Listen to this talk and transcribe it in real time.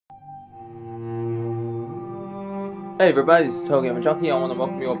Hey everybody, this is TotalGamerJunkie. I want to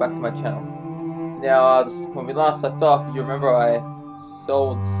welcome you all back to my channel. Now, when we last left off, you remember I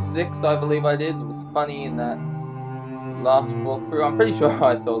sold 6, I believe I did. It was funny in that last walkthrough. I'm pretty sure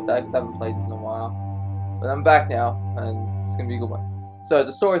I sold that because I haven't played this in a while. But I'm back now, and it's going to be a good one. So,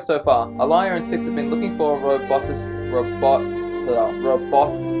 the story so far. Alaya and 6 have been looking for a roboticist,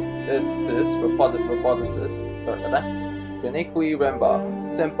 sorry about that, Janiqui Remba,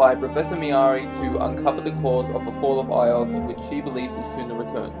 sent by Professor Miari to uncover the cause of the fall of Iox, which she believes is soon to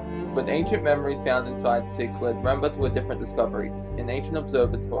return. But ancient memories found inside 6 led Remba to a different discovery, an ancient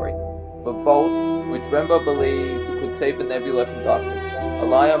observatory. The vault, which Remba believed could save the nebula from darkness.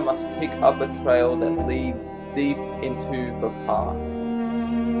 Alaya must pick up a trail that leads deep into the past.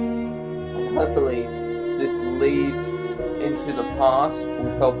 And hopefully, this lead into the past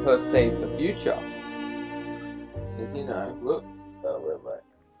will help her save the future. Because, you know, look,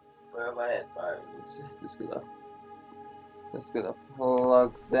 where are my headphones? Just gonna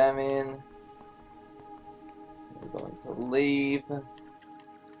plug them in. I'm going to leave.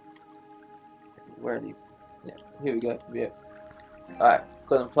 Where are these? Yeah, here we go. Yeah. Alright,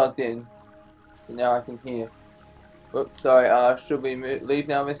 got them plugged in. So now I can hear. Oops, sorry, should we leave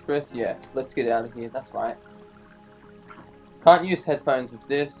now, Mistress? Yeah, let's get out of here, that's right. Can't use headphones with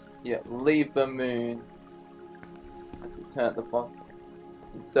this. Yeah, leave the moon. I have to turn the clock.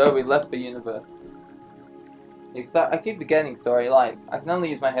 And so we left the universe. I keep forgetting, sorry, like, I can only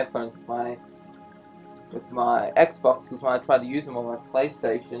use my headphones with my Xbox, because when I try to use them on my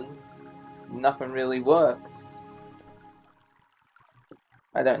PlayStation, nothing really works.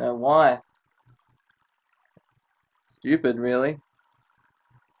 I don't know why. It's stupid, really.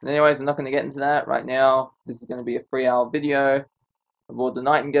 Anyways, I'm not going to get into that right now. This is going to be a 3-hour video. Aboard the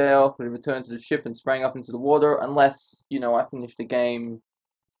Nightingale, we return to the ship and sprang up into the water, unless, you know, I finish the game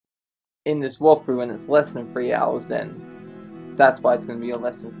in this walkthrough and it's less than 3 hours, then that's why it's going to be a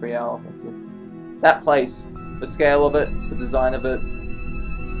less than 3 hour walkthrough. That place, the scale of it, the design of it,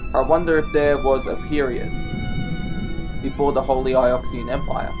 I wonder if there was a period before the Holy Ioxian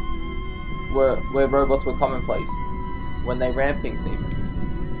Empire where robots were commonplace, when they ran things even.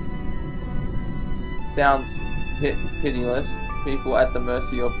 Sounds pitiless, people at the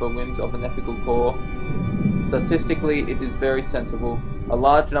mercy of the whims of an ethical core. Statistically, it is very sensible. A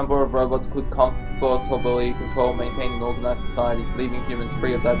large number of robots could comfortably control, maintain, and organize society, leaving humans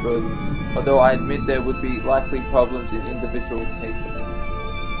free of that burden. Although I admit there would be likely problems in individual cases.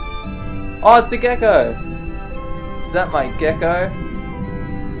 Oh, it's a gecko! Is that my gecko?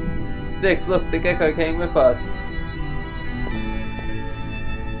 6, look, the gecko came with us.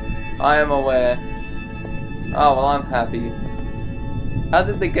 I am aware. Oh, well, I'm happy. How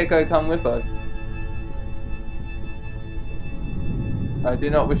did the gecko come with us? I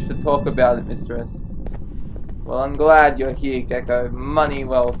do not wish to talk about it, Mistress. Well, I'm glad you're here, Gecko. Money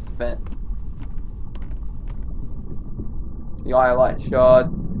well spent. The iolite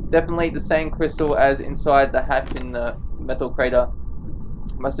shard. Definitely the same crystal as inside the hatch in the metal crater.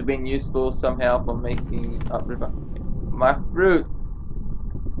 Must have been useful somehow for making upriver. My fruit!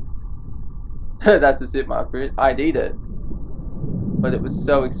 That's just it, my fruit. I'd eat it. But it was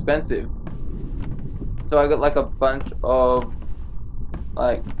so expensive. So I got like a bunch of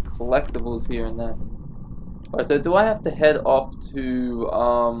like collectibles here and there. Alright, so do I have to head off to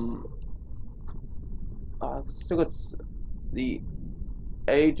I've still got the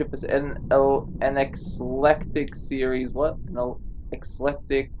Age of an eclectic series. What? No,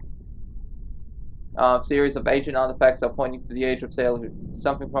 eclectic series of ancient artifacts are pointing to the Age of Sailor,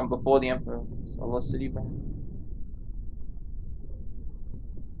 something from before the Emperor. Solar City, man.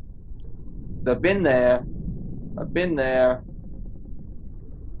 So I've been there.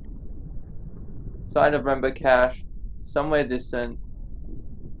 Side of Remba Cache, somewhere distant.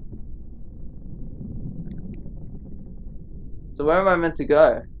 So where am I meant to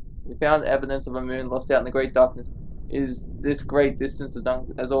go? We found evidence of a moon lost out in the great darkness. Is this great distance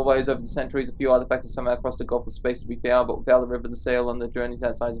as always over the centuries? A few artifacts have somehow crossed the gulf of space to be found, but without a river to sail on the journeys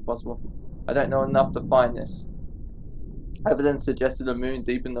outside is impossible. I don't know enough to find this. Evidence suggested a moon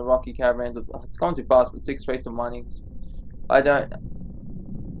deep in the rocky caverns of... it's gone too fast, but 6 trace of mining. I don't...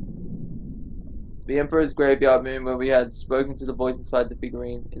 The Emperor's graveyard moon, where we had spoken to the voice inside the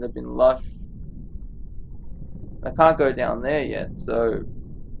figurine. It had been lush. I can't go down there yet, so...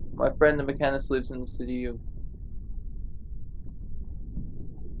 My friend the mechanist lives in the city of...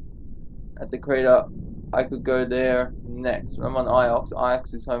 At the crater. I could go there next. I'm on Iox.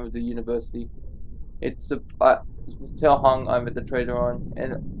 Iox is home of the university. It's tell Hung I met the trader on.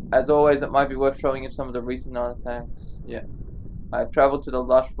 And as always, it might be worth showing him some of the recent artifacts. Yeah. I've traveled to the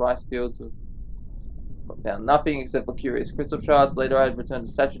lush rice fields of but found nothing except for curious crystal shards. Later I had returned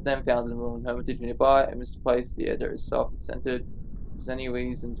to Stratton, found in a ruined hermitage nearby. I misplaced the editor is self-centered. If there's any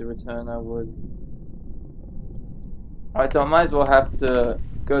reason to return, I would. Alright, so I might as well have to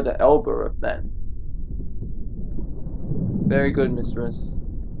go to Elbereth then. Very good, mistress.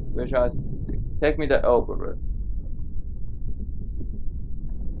 Which I take me to Elbereth.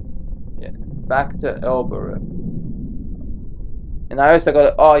 Yeah, back to Elbereth. And I also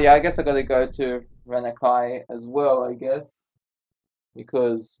got. Oh yeah, I guess I got to go to Renakai as well. I guess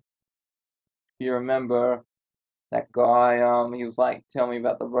because if you remember that guy, he was like telling me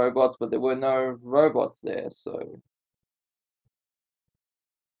about the robots, but there were no robots there, so.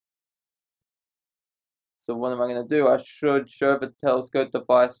 So what am I gonna do? I should show the telescope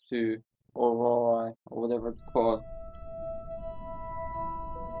device to Aurora or whatever it's called.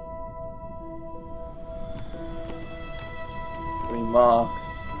 Remark.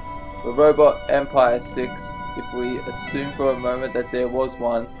 The robot Empire 6, if we assume for a moment that there was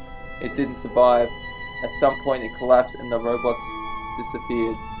one, it didn't survive. At some point it collapsed and the robots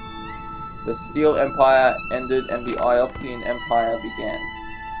disappeared. The Steel Empire ended and the Ioxian Empire began.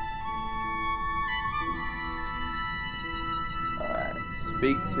 Alright,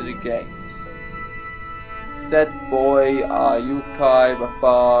 speak to the gate. Set boy Yukai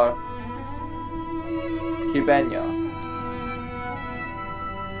Rafar Kibenya.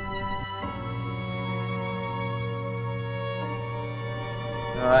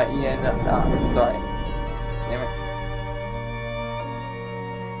 Alright, Ian, sorry. Damn it.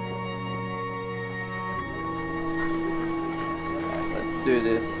 Alright, let's do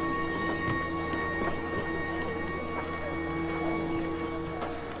this.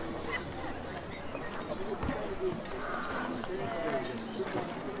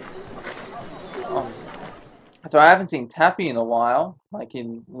 Oh. So I haven't seen Tappy in a while. Like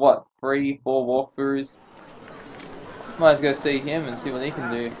in, what, 3-4 walkthroughs? Might as well go see him and see what he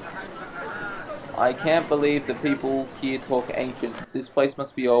can do. I can't believe the people here talk ancient. This place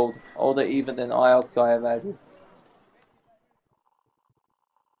must be old. Older even than Iox I have added.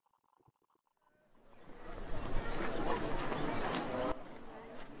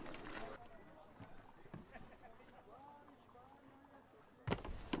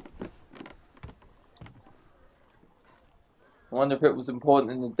 I wonder if it was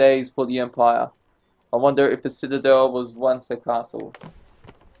important in the days for the Empire. I wonder if the Citadel was once a castle.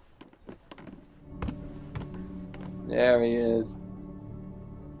 There he is.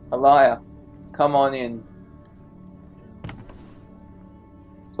 Alaya, come on in.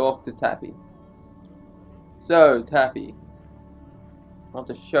 Talk to Tappy. So, Tappy, I want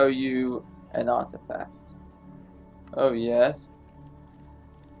to show you an artifact. Oh, yes.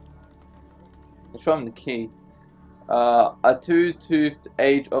 Let's show him the key. A two-toothed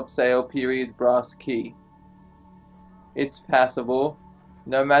Age of Sail period brass key. It's passable.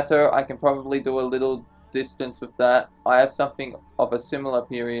 No matter, I can probably do a little distance with that. I have something of a similar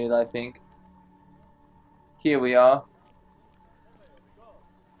period, I think. Here we are.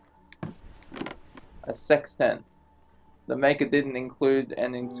 A sextant. The maker didn't include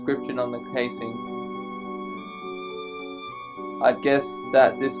an inscription on the casing. I'd guess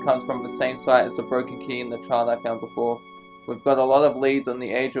that this comes from the same site as the broken key in the chart I found before. We've got a lot of leads on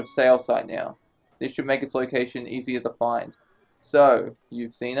the Age of Sail site now. This should make its location easier to find. So,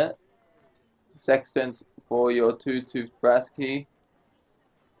 you've seen it? Sextants for your two-toothed brass key.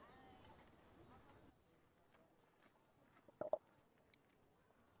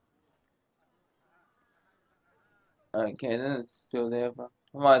 Okay, then it's still there, but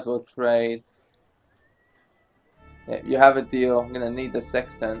I might as well trade. Yeah, you have a deal. I'm gonna need the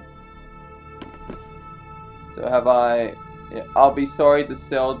sextant. So have I... Yeah, I'll be sorry to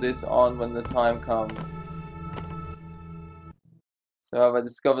sell this on when the time comes. So have I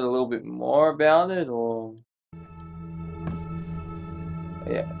discovered a little bit more about it, or...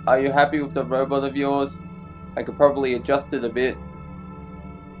 Yeah, are you happy with the robot of yours? I could probably adjust it a bit.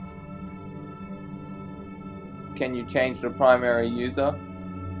 Can you change the primary user?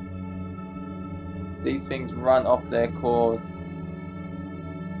 These things run off their cores.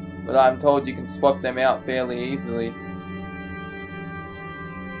 But I'm told you can swap them out fairly easily.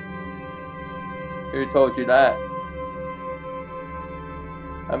 Who told you that?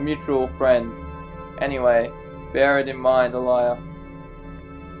 A mutual friend. Anyway, bear it in mind, Elia.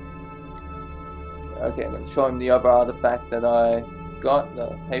 Okay, I'm going to show him the other artifact that I got,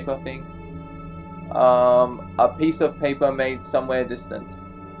 the paper thing. A piece of paper made somewhere distant.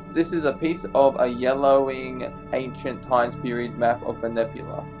 This is a piece of a yellowing ancient times period map of the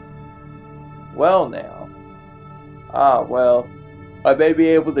nebula. Well now. Ah, well. I may be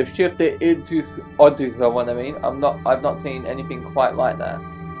able to shift it onto someone. I mean, I've not seen anything quite like that.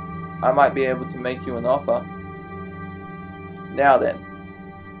 I might be able to make you an offer. Now then,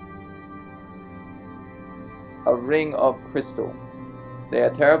 a ring of crystal. They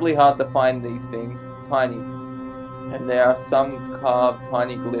are terribly hard to find, these things, tiny, and there are some carved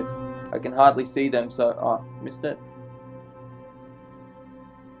tiny glyphs. I can hardly see them, so missed it.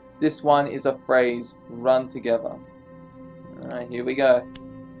 This one is a phrase, run together. Alright, here we go.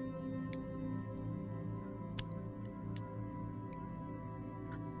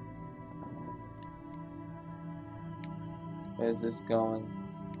 Where's this going?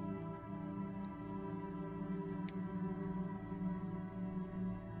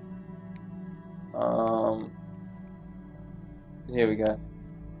 Here we go.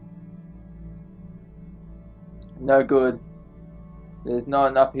 No good. There's not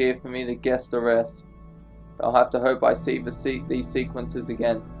enough here for me to guess the rest. I'll have to hope I see these sequences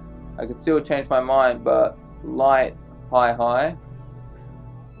again. I could still change my mind, but light, high.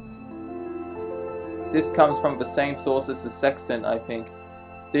 This comes from the same source as the sextant, I think.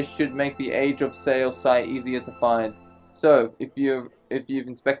 This should make the Age of Sail site easier to find. So, if you've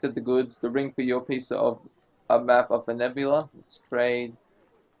inspected the goods, the ring for your piece of a map of the nebula, let's trade.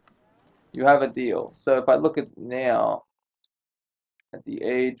 You have a deal. So if I look at now at the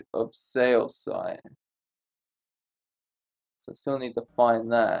Age of Sail site, so I still need to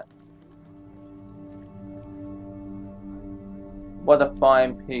find that. What a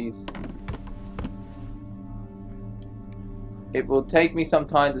fine piece. It will take me some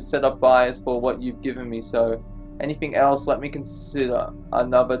time to set up buyers for what you've given me, so anything else let me consider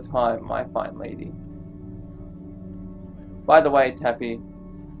another time, my fine lady. By the way, Tappy,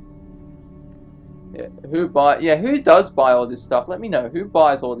 who does buy all this stuff? Let me know. Who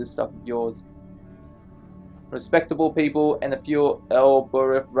buys all this stuff of yours? Respectable people and a few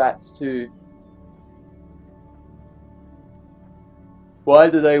Elbereth rats too. Why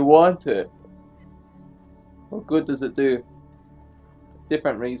do they want it? What good does it do?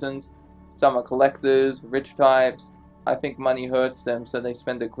 Different reasons. Some are collectors, rich types. I think money hurts them, so they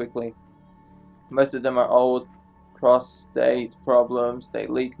spend it quickly. Most of them are old, cross-state problems. They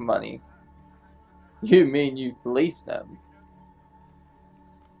leak money. You mean you fleece them?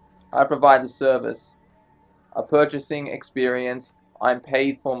 I provide a service, a purchasing experience. I'm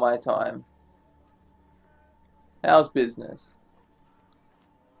paid for my time. How's business?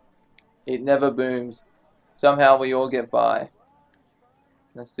 It never booms. Somehow we all get by.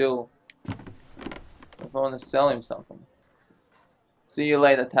 And still, I want to sell him something. See you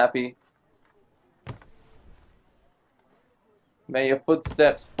later, Tappy. May your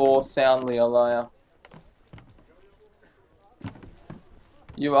footsteps fall soundly, Alaya.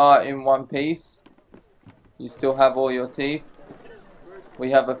 You are in one piece. You still have all your teeth.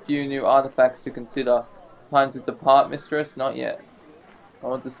 We have a few new artifacts to consider. Time to depart, mistress? Not yet. I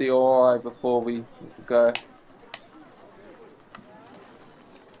want to see all right before we go.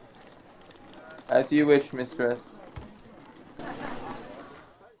 As you wish, mistress.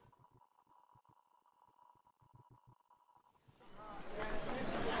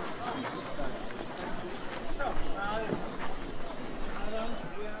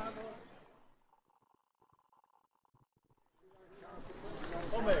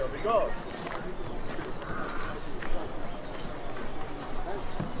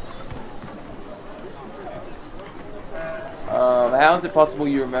 How is it possible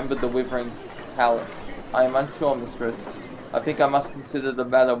you remembered the Withering Palace? I am unsure, mistress. I think I must consider the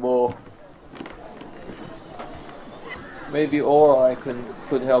matter more. Maybe Aurai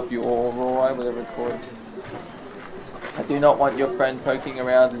could help you, or Aurai, whatever it's called. I do not want your friend poking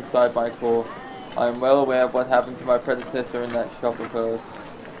around inside my core. I am well aware of what happened to my predecessor in that shop of hers.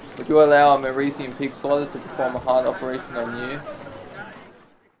 Would you allow a Merisian pig slaughter to perform a hard operation on you?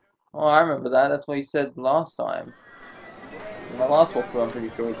 Oh, I remember that. That's what he said last time. In my last walkthrough, I'm pretty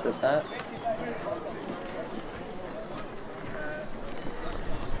sure he said that.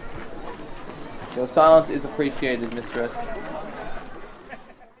 Your silence is appreciated, mistress.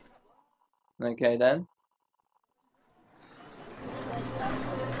 Okay then.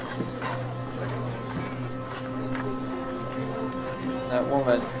 That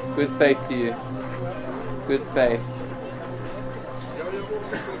woman, good faith to you. Good faith.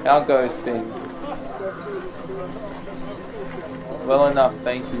 How goes things? Well enough,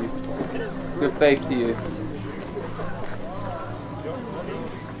 thank you. Good faith to you.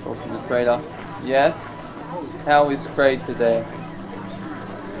 Talk to the trader. Yes? How is trade today?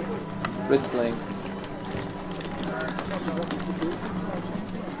 Whistling.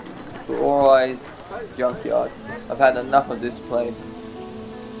 Alright, junkyard. I've had enough of this place.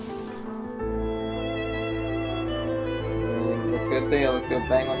 Let's go see, let's go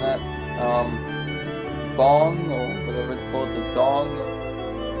bang on that bong, or whatever it's called, the dong.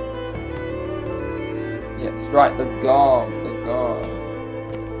 Yeah, strike the gong, the gong.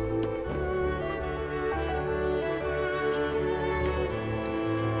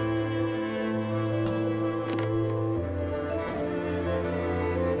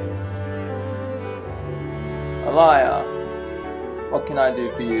 Alaya, what can I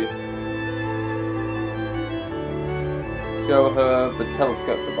do for you? Show her the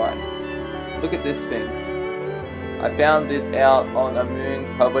telescope device. Look at this thing. I found it out on a moon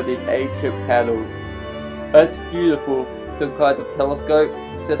covered in ancient paddles. That's beautiful. Some kind of telescope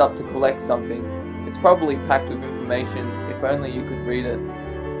set up to collect something. It's probably packed with information. If only you could read it.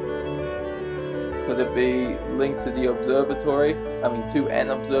 Could it be linked to the observatory? To an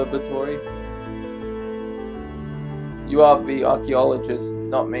observatory? You are the archaeologist,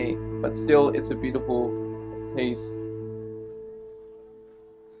 not me, but still it's a beautiful piece.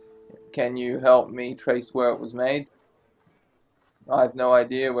 Can you help me trace where it was made? I have no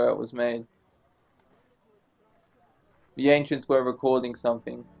idea where it was made. The ancients were recording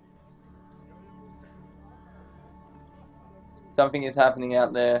something. Something is happening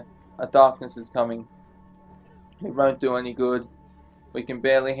out there. A darkness is coming. It won't do any good. We can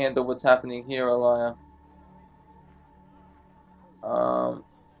barely handle what's happening here, Alaya.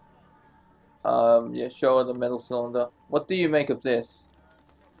 Yeah, show her the metal cylinder. What do you make of this?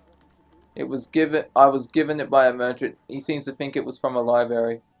 I was given it by a merchant. He seems to think it was from a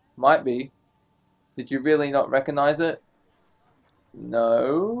library. Might be. Did you really not recognize it?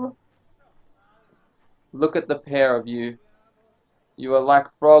 No. Look at the pair of you. You are like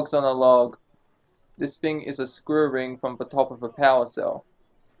frogs on a log. This thing is a screw ring from the top of a power cell.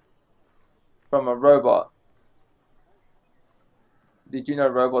 From a robot. Did you know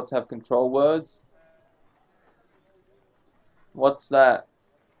robots have control words? What's that?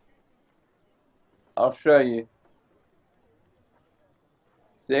 I'll show you.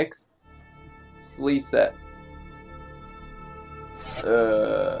 6. Slee set.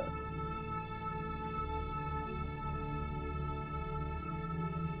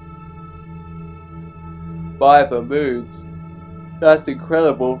 Buy for moods. That's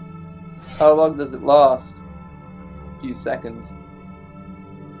incredible. How long does it last? A few seconds.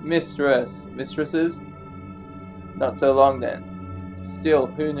 Mistress. Mistresses? Not so long then. Still,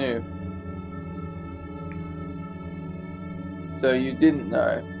 who knew? So you didn't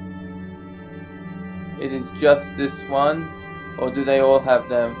know. It is just this one, or do they all have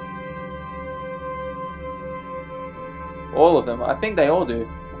them? All of them. I think they all do.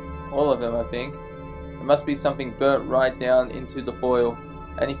 All of them, I think. There must be something burnt right down into the foil.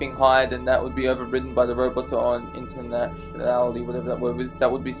 Anything higher than that would be overridden by the robots on internationality, whatever that word is.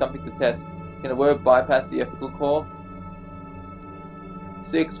 That would be something to test. Can a word bypass the ethical core?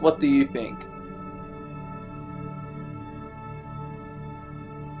 6. What do you think?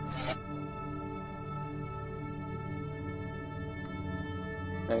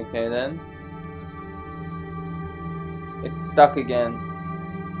 Okay then. It's stuck again.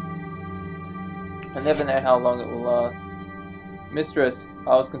 I never know how long it will last. Mistress,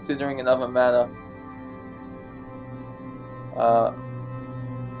 I was considering another matter.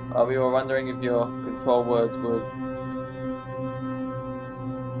 We were wondering if your control words would...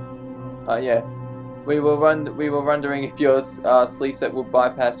 yeah. We were wondering if your sleep set would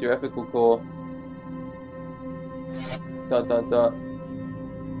bypass your ethical core. ...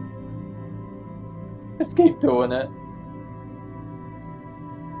 Just keep doing it.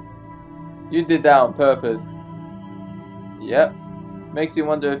 You did that on purpose. Yep. Makes you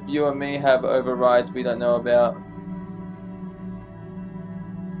wonder if you and me have overrides we don't know about.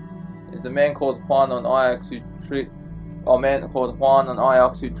 There's a man called Juan on Iox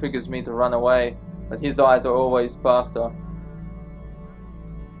who triggers me to run away, but his eyes are always faster.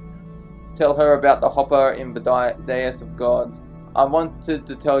 Tell her about the hopper in the dais of gods. I wanted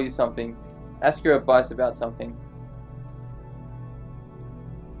to tell you something. Ask your advice about something.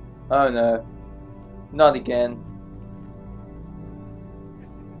 Oh no. Not again.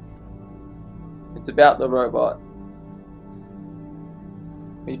 It's about the robot.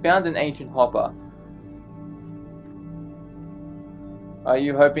 We found an ancient hopper. Are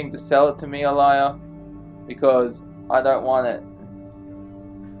you hoping to sell it to me, Alaya? Because I don't want it.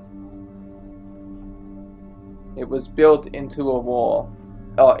 It was built into a wall.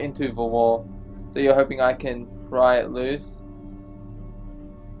 Oh, into the wall. So you're hoping I can pry it loose?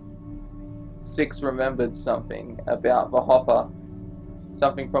 6 remembered something about the hopper.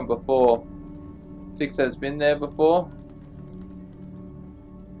 Something from before. 6 has been there before.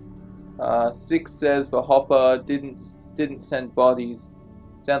 6 says the hopper didn't send bodies.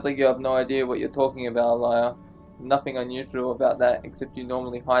 Sounds like you have no idea what you're talking about, liar. Nothing unusual about that, except you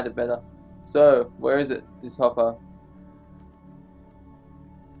normally hide it better. So, where is it, this hopper?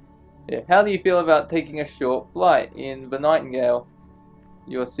 Yeah, how do you feel about taking a short flight in the Nightingale?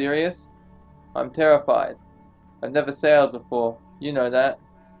 You're serious? I'm terrified. I've never sailed before. You know that.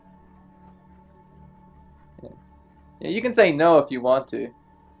 Yeah, you can say no if you want to.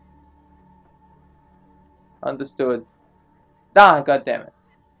 Understood. Ah, goddammit.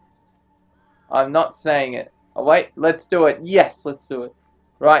 I'm not saying it. Oh, wait, let's do it. Yes, let's do it.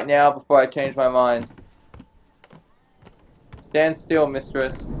 Right now, before I change my mind. Stand still,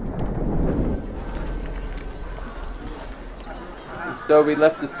 mistress. So we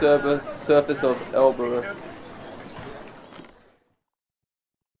left the surface of Elbereth.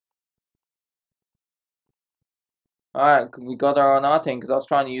 Alright, we got her on our team because I was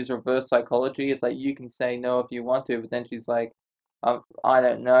trying to use reverse psychology. It's like, you can say no if you want to, but then she's like, I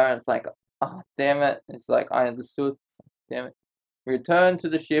don't know. And it's like, oh, damn it. It's like, I understood. Damn it. We returned to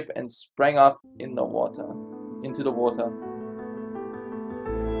the ship and sprang up in the water. Into the water.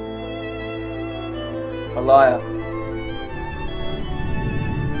 A liar.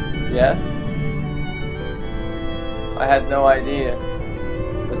 Yes? I had no idea.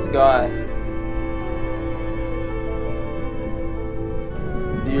 The sky.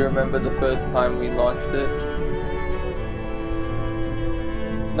 Do you remember the first time we launched it?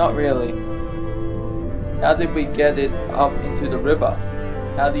 Not really. How did we get it up into the river?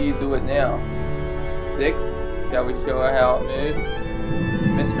 How do you do it now? 6? Shall we show her how it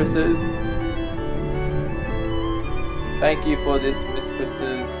moves? Mistresses? Thank you for this,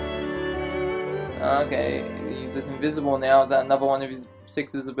 mistresses. Okay, he's just invisible now. Is that another one of his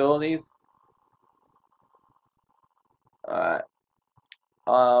 6's abilities? Alright.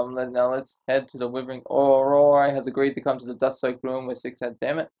 Now let's head to the Withering Aurora. Has agreed to come to the dust-soaked room where 6 had,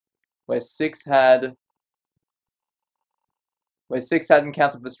 damn it. Where 6 had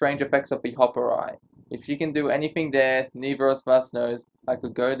encountered the strange effects of the Hopper Eye. If she can do anything there, neither of us knows. I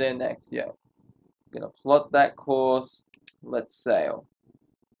could go there next, yeah. Gonna plot that course. Let's sail.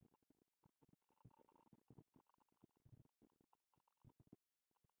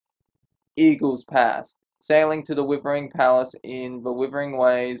 Eagle's Pass. Sailing to the Withering Palace in the Withering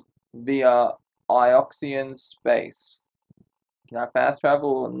Ways via Ioxian space. Can I fast travel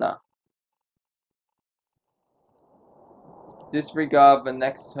or not? Disregard the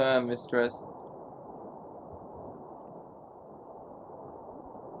next term, mistress.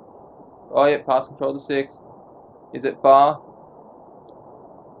 Oh yeah, pass control to 6. Is it far?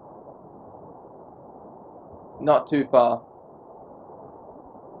 Not too far.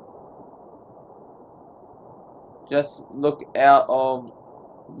 Just look out of...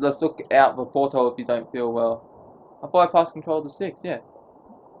 Let's look out the porthole if you don't feel well. I thought I passed control to 6, yeah.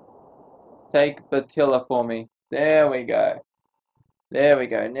 Take the tiller for me. There we go. There we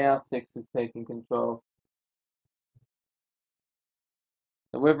go. Now 6 is taking control.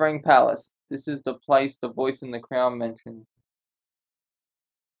 The Withering Palace. This is the place the voice in the crown mentioned.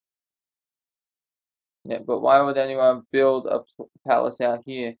 Yeah, but why would anyone build a palace out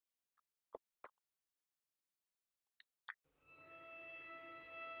here?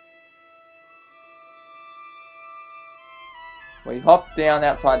 We hopped down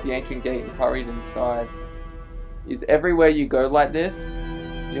outside the ancient gate and hurried inside. Is everywhere you go like this?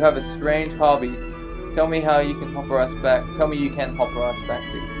 You have a strange hobby. Tell me how you can hopper us back. Tell me you can hopper us back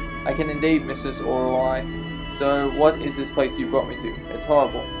to. I can indeed, Mrs. Oroi. So, what is this place you brought me to? It's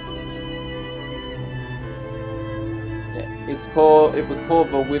horrible. Yeah, it was called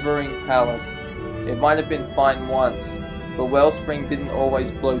the Withering Palace. It might have been fine once. The wellspring didn't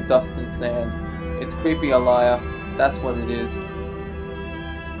always blow dust and sand. It's creepy, a liar. That's what it is.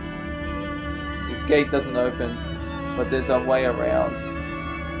 This gate doesn't open, but there's a way around.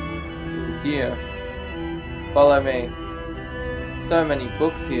 Here. Follow me. So many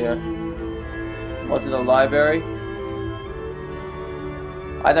books here. Was it a library?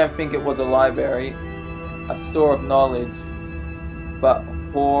 I don't think it was a library. A store of knowledge. But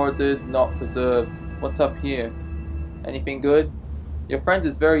hoarded, not preserved. What's up here? Anything good? Your friend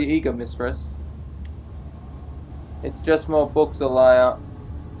is very eager, mistress. It's just more books, a liar.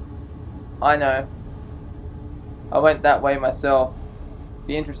 I know. I went that way myself.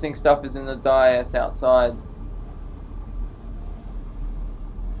 The interesting stuff is in the dais outside.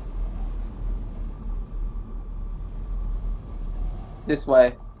 This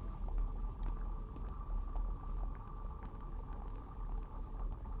way.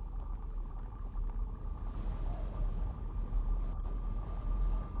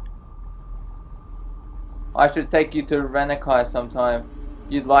 I should take you to Renakai sometime.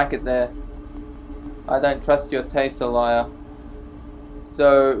 You'd like it there. I don't trust your taste, Elia.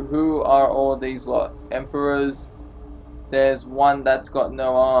 So, who are all these lot? Emperors? There's one that's got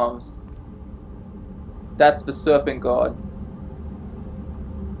no arms. That's the Serpent God.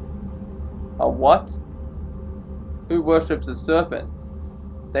 A what? Who worships a serpent?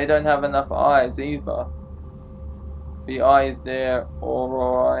 They don't have enough eyes either. The eye is there,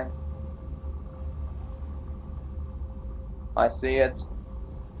 alright. I see it.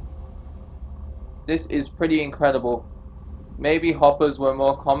 This is pretty incredible. Maybe hoppers were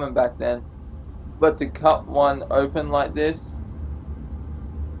more common back then. But to cut one open like this...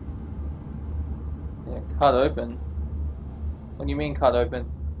 Yeah, cut open? What do you mean cut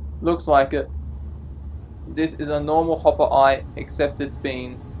open? Looks like it. This is a normal hopper eye, except it's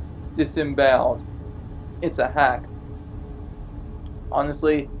been disemboweled. It's a hack.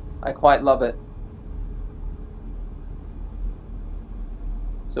 Honestly, I quite love it.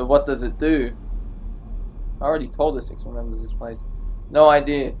 So what does it do? I already told the 6 remembers this place. No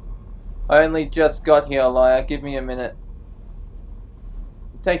idea. I only just got here, Elia. Give me a minute.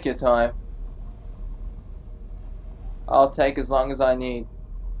 Take your time. I'll take as long as I need.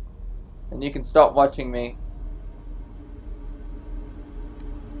 And you can stop watching me.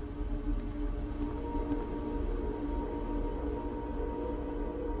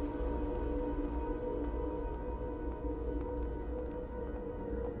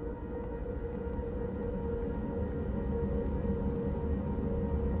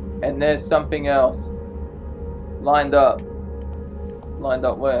 And there's something else. Lined up. Lined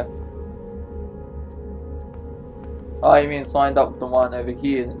up where? Oh, you mean it's lined up with the one over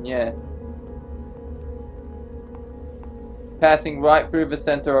here, then yeah. Passing right through the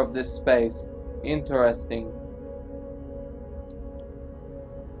center of this space. Interesting.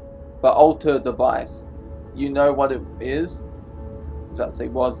 The altar device. You know what it is? I was about to say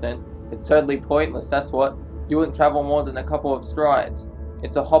was then. It's totally pointless, that's what. You wouldn't travel more than a couple of strides.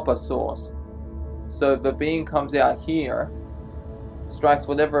 It's a hopper source. So the beam comes out here, strikes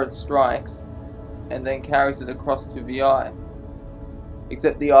whatever it strikes, and then carries it across to the eye.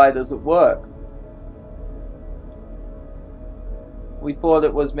 Except the eye doesn't work. We thought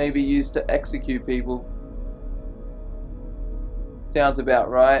it was maybe used to execute people. Sounds about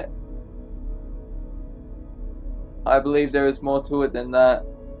right. I believe there is more to it than that.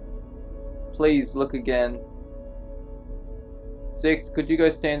 Please look again. 6, could you go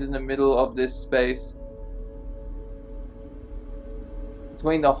stand in the middle of this space?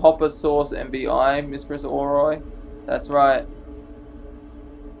 Between the hopper source and the eye, Mistress Oroi? That's right.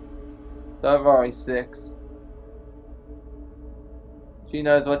 Don't worry, 6. She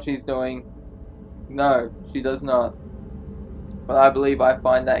knows what she's doing. No, she does not. But I believe I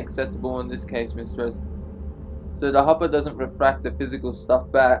find that acceptable in this case, Mistress. So the hopper doesn't refract the physical stuff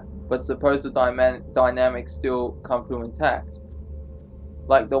back, but suppose the dynamics still come through intact.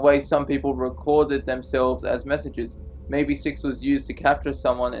 Like the way some people recorded themselves as messages. Maybe 6 was used to capture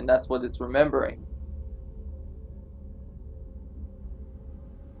someone and that's what it's remembering.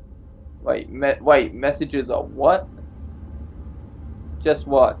 Wait, messages are what? Just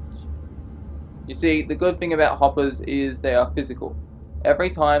watch. You see, the good thing about hoppers is they are physical. Every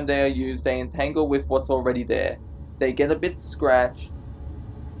time they are used, they entangle with what's already there. They get a bit scratched.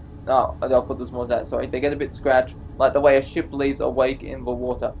 Oh, I'll put this more to that, sorry. They get a bit scratched, like the way a ship leaves a wake in the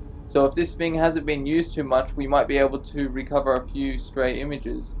water. So if this thing hasn't been used too much, we might be able to recover a few stray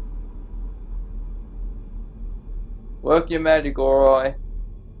images. Work your magic, Oroi.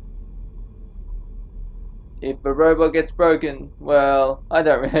 If the robot gets broken, well, I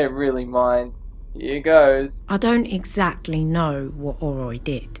don't really mind. Here goes. I don't exactly know what Oroi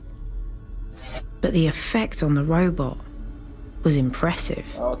did, but the effect on the robot was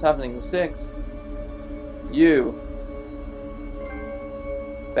impressive. Oh, what's happening with 6? You.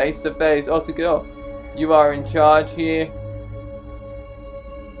 Face to face. Oh, to go. You are in charge here.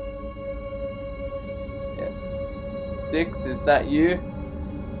 Yes. 6, is that you?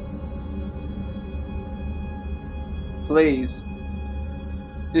 Please.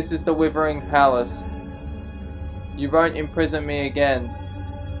 This is the Withering Palace. You won't imprison me again.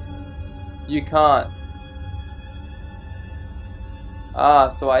 You can't. Ah,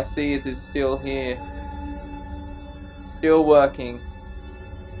 so I see it is still here. Still working.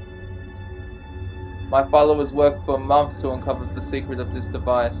 My followers worked for months to uncover the secret of this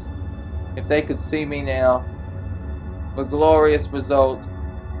device. If they could see me now, the glorious result.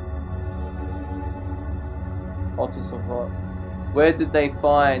 Altars of what? Where did they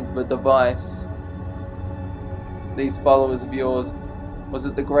find the device? These followers of yours. Was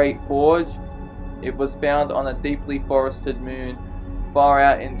it the Great Forge? It was found on a deeply forested moon, far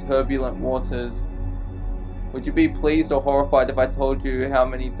out in turbulent waters. Would you be pleased or horrified if I told you how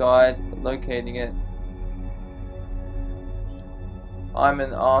many died locating it? I'm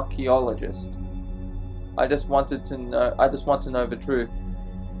an archaeologist. I just want to know the truth.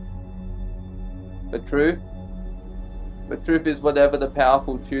 The truth? The truth is whatever the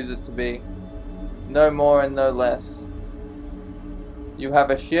powerful choose it to be. No more and no less. You have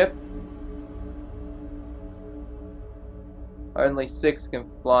a ship? Only 6 can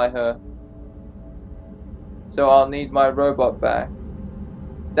fly her. So I'll need my robot back.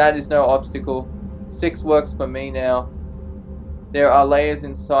 That is no obstacle. 6 works for me now. There are layers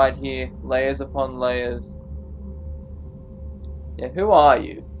inside here, layers upon layers. Yeah, who are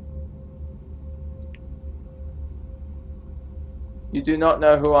you? You do not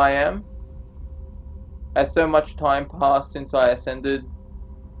know who I am? Has so much time passed since I ascended?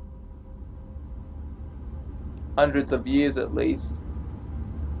 Hundreds of years at least.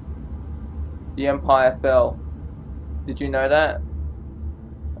 The Empire fell. Did you know that?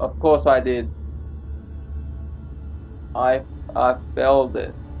 Of course I did. I felled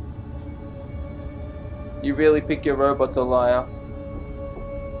it. You really pick your robots a liar.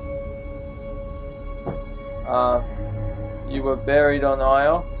 You were buried on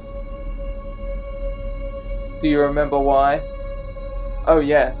Iox? Do you remember why? Oh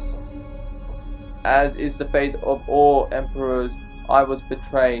yes. As is the fate of all emperors, I was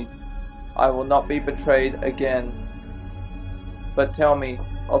betrayed. I will not be betrayed again. But tell me,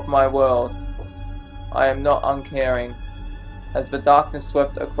 of my world, I am not uncaring. Has the darkness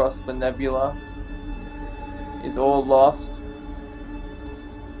swept across the nebula? Is all lost?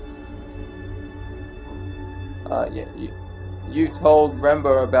 Yeah, you told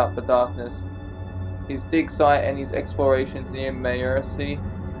Rember about the darkness. His dig site and his explorations near Mayorcy,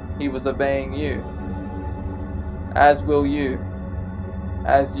 he was obeying you. As will you.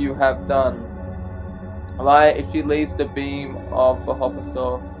 As you have done. Lie if she leads the beam of the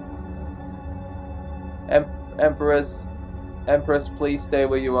Hoposaur. Empress, please stay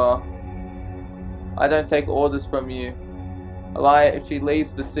where you are. I don't take orders from you. Elia, if she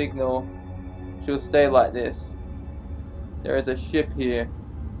leaves the signal, she'll stay like this. There is a ship here.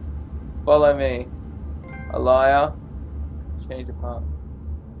 Follow me. Elia, change of heart.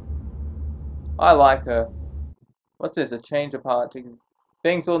 I like her. What's this? A change of heart.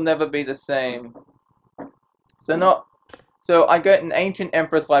 Things will never be the same. So I get in ancient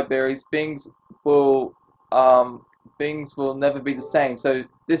Empress libraries, things will never be the same. So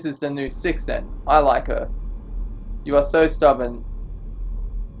this is the new 6 then. I like her. You are so stubborn.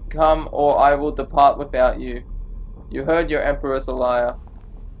 Come or I will depart without you. You heard your Empress, a liar.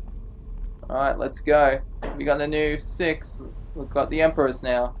 Alright, let's go. We got the new 6. We've got the Empress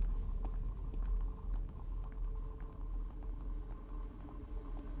now.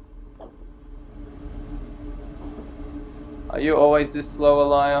 Are you always this slow, a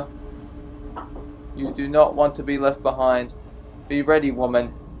liar? You do not want to be left behind. Be ready,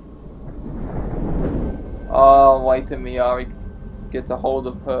 woman. Oh, wait till Miari gets a hold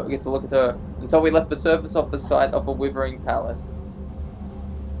of her, gets a look at her. And so we left the surface off the side of a withering palace.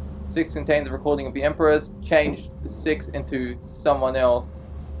 6 contains a recording of the Emperors. Changed 6 into someone else.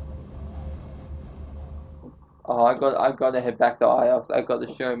 Oh, I got to head back to Iox. I got to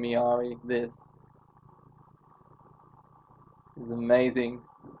show Miari this. This is amazing.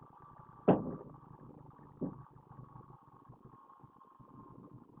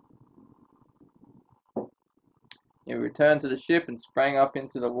 He returned to the ship and sprang up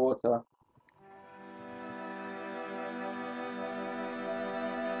into the water.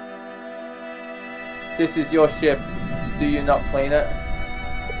 This is your ship. Do you not clean it?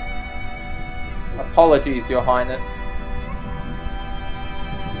 Apologies, Your Highness.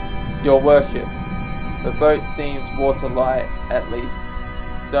 Your Worship. The boat seems water-light, at least,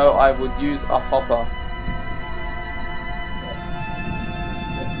 though I would use a hopper.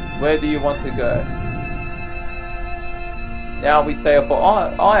 Where do you want to go? Now we sail for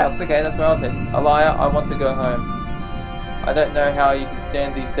Iox. Okay, that's where I was heading. Elia, I want to go home. I don't know how you can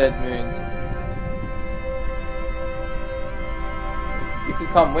stand these dead moons. You can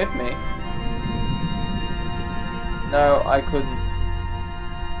come with me. No, I couldn't.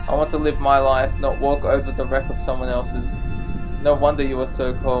 I want to live my life, not walk over the wreck of someone else's. No wonder you are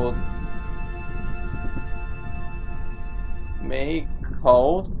so cold. Me?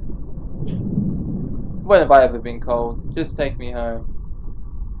 Cold? When have I ever been cold? Just take me home.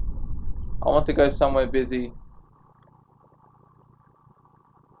 I want to go somewhere busy.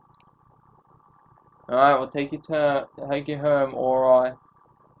 Alright, we'll take you home, alright.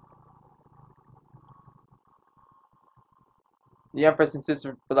 The Empress insists,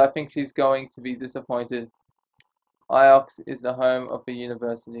 but I think she's going to be disappointed. Iox is the home of the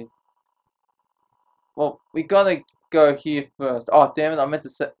university. Well, we gotta go here first. Oh, damn it, I meant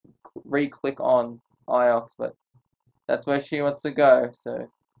to re-click on Iox, but that's where she wants to go, so...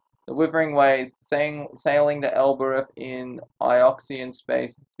 The Withering Ways, sailing the Elbereth in Ioxian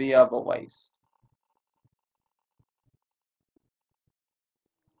space via the waste.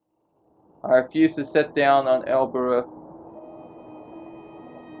 I refuse to set down on Elbereth.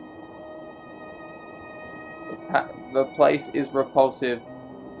 The place is repulsive.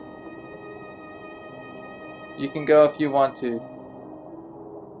 You can go if you want to.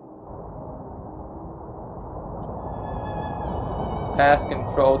 Pass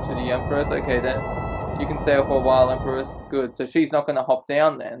control to the Empress. Okay, then. You can sail for a while, Empress. Good. So she's not going to hop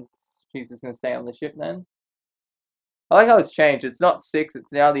down then. She's just going to stay on the ship then. I like how it's changed. It's not 6,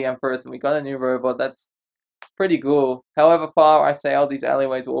 it's now the Empress, and we got a new robot. That's pretty cool. However far I sail, these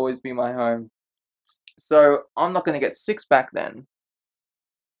alleyways will always be my home. So I'm not going to get 6 back then.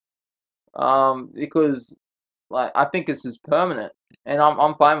 Because like I think this is permanent, and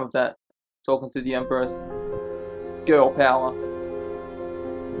I'm fine with that. Talking to the Empress. Girl power.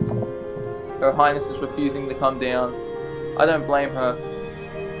 Her Highness is refusing to come down. I don't blame her.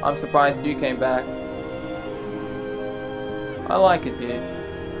 I'm surprised you came back. I like it here.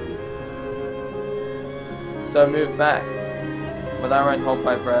 So move back. But I won't hold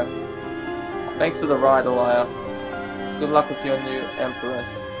my breath. Thanks for the ride, Elia. Good luck with your new Empress.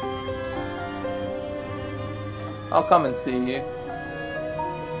 I'll come and see you.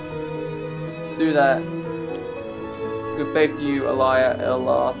 Do that. Good faith to you, Elia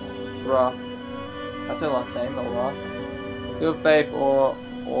Elasra. That's her last name, Elas. Good faith, Aura.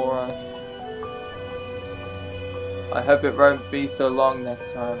 I hope it won't be so long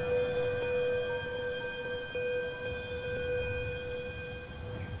next time.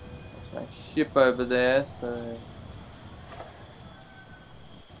 That's my ship over there, so...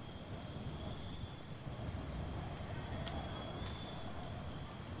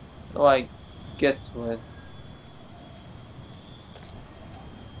 How do I get to it?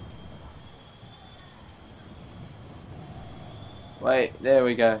 Wait, there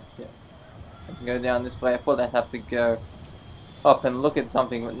we go. Yeah. I can go down this way. I thought I'd have to go up and look at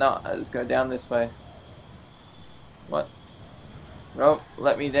something, but no, I just go down this way. What? Rope,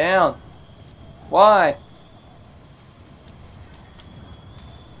 let me down. Why?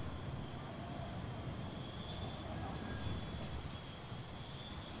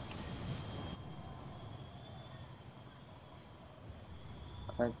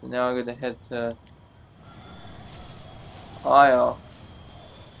 Alright, so now I'm gonna head to Iox.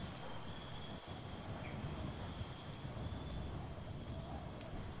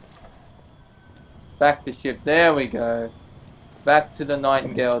 Back to ship. There we go. Back to the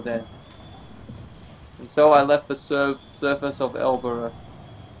Nightingale then. And so I left the surface of Elbereth.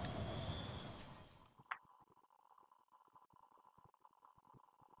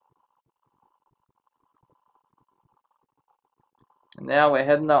 And now we're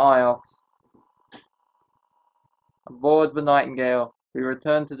heading to Iox. Aboard the Nightingale, we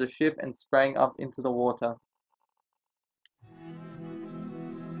returned to the ship and sprang up into the water.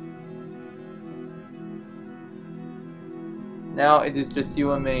 Now it is just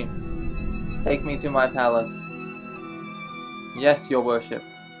you and me. Take me to my palace. Yes, your worship.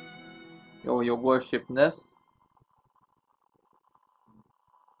 Your worshipness.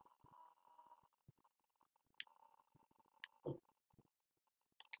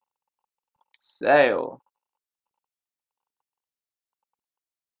 Sail.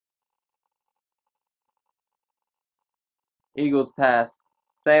 Eagle's Pass.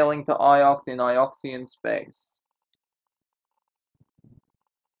 Sailing to Iox in Ioxian space.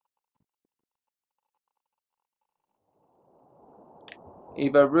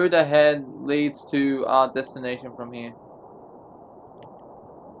 Either route ahead leads to our destination from here.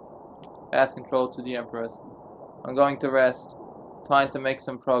 Pass control to the Empress. I'm going to rest. Time to make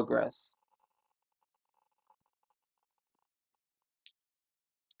some progress.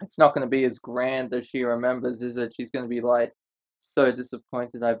 It's not going to be as grand as she remembers, is it? She's going to be like so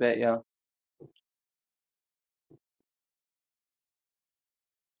disappointed, I bet ya.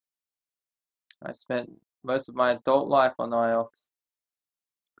 I spent most of my adult life on Iox.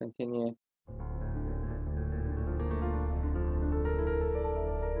 Continue.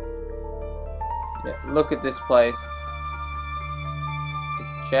 Yeah, look at this place.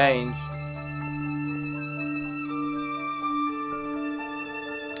 It's changed.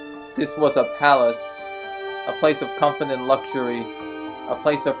 This was a palace, a place of comfort and luxury, a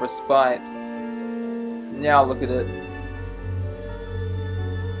place of respite. Now look at it.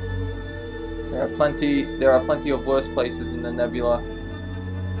 There are plenty of worse places in the nebula.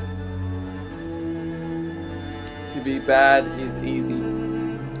 To be bad is easy.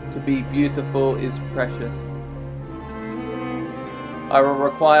 To be beautiful is precious. I will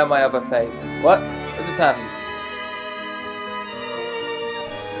require my other face. What? What just happened?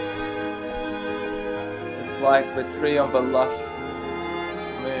 It's like the tree on the lush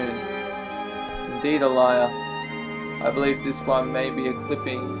moon. Indeed a liar. I believe this one may be a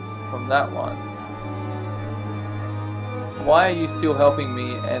clipping from that one. Why are you still helping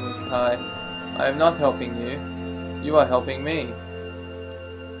me, Kai? I am not helping you. You are helping me.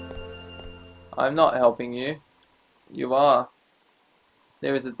 I'm not helping you. You are.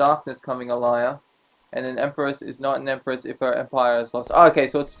 There is a darkness coming, a liar. And an empress is not an empress if her empire is lost. Oh, okay,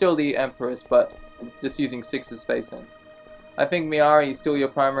 so it's still the empress, but just using 6's face in. I think Miari is still your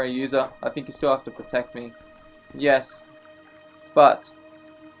primary user. I think you still have to protect me. Yes. But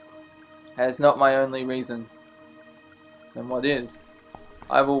that is not my only reason. Then what is?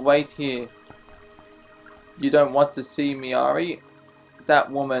 I will wait here. You don't want to see Miari? That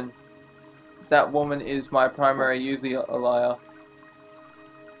woman is my primary user, a liar.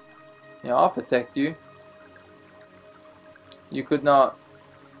 Yeah, I'll protect you. You could not.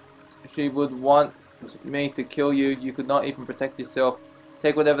 She would want me to kill you. You could not even protect yourself.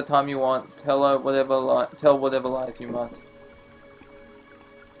 Take whatever time you want. Tell her whatever tell whatever lies you must.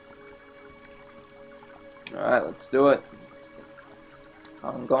 Alright, let's do it.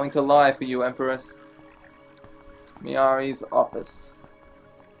 I'm going to lie for you, Empress. Miari's office.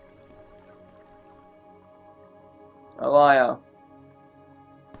 A liar.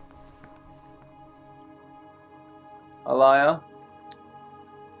 A liar.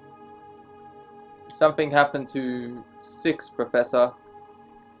 Something happened to 6, Professor.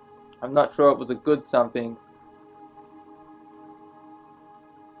 I'm not sure it was a good something.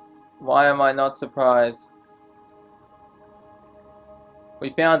 Why am I not surprised? We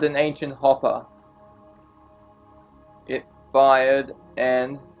found an ancient hopper. It fired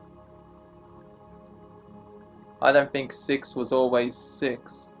and I don't think 6 was always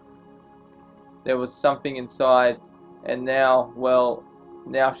 6. There was something inside and now, well,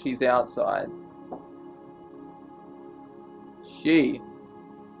 now she's outside.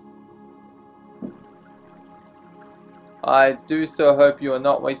 I do so hope you are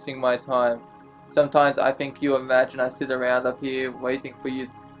not wasting my time. Sometimes I think you imagine I sit around up here waiting for you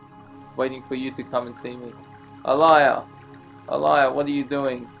to come and see me. A liar! A liar, what are you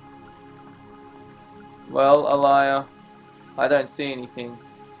doing? Well, a liar, I don't see anything.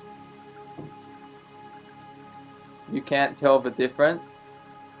 You can't tell the difference?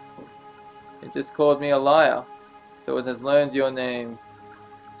 It just called me a liar, so it has learned your name.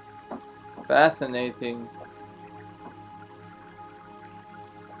 Fascinating.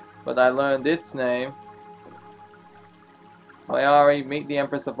 But I learned its name. Mayari, meet the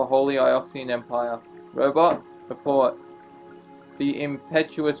Empress of the Holy Ioxian Empire. Robot, report. The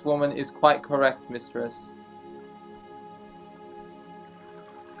impetuous woman is quite correct, mistress.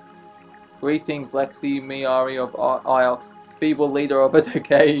 Greetings, Lexi Miari of Iox, feeble leader of a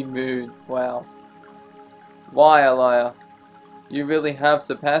decaying moon. Wow. Why, a liar? You really have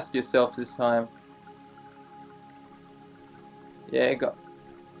surpassed yourself this time. Yeah,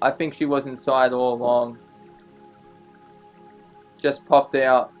 I think she was inside all along. Just popped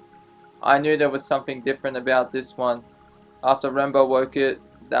out. I knew there was something different about this one. After Rembo woke it,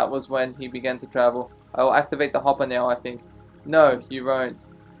 that was when he began to travel. I will activate the hopper now, I think. No, you won't.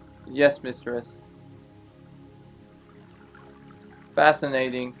 Yes, mistress.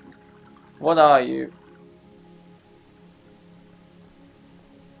 Fascinating. What are you?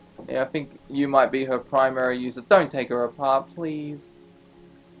 Yeah, I think you might be her primary user. Don't take her apart, please.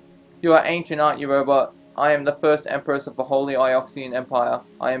 You are ancient, aren't you, robot? I am the first Empress of the Holy Ioxian Empire.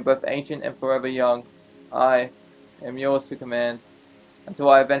 I am both ancient and forever young. I am yours to command, until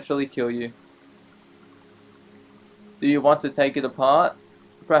I eventually kill you. Do you want to take it apart?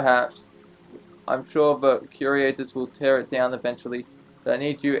 Perhaps. I'm sure the curators will tear it down eventually, but I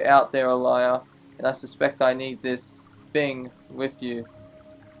need you out there, a liar, and I suspect I need this thing with you.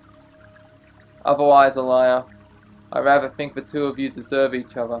 Otherwise, a liar, I rather think the two of you deserve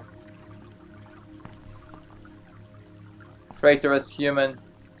each other. Traitorous human.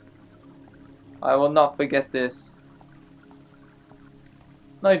 I will not forget this.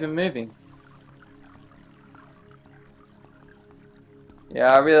 Not even moving.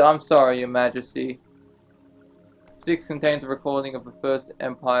 Yeah, I'm sorry, Your Majesty. 6 contains a recording of the First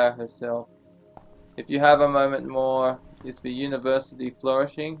Empire herself. If you have a moment more, is the university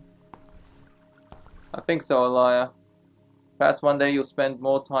flourishing? I think so, Elia. Perhaps one day you'll spend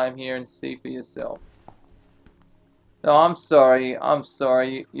more time here and see for yourself. No, I'm sorry,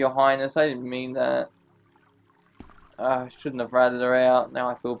 Your Highness, I didn't mean that. I shouldn't have ratted her out, now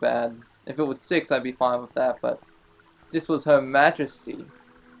I feel bad. If it was 6, I'd be fine with that, but this was Her Majesty.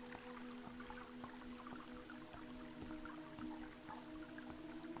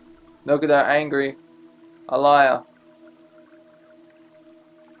 Look at her angry. A liar.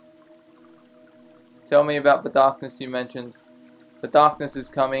 Tell me about the darkness you mentioned. The darkness is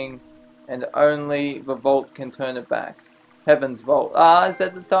coming, and only the vault can turn it back. Heaven's Vault. Ah, I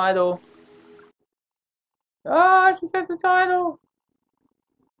said the title. Ah, she said the title.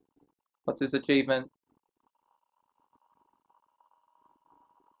 What's this achievement?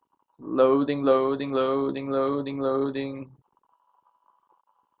 It's loading, loading, loading, loading, loading.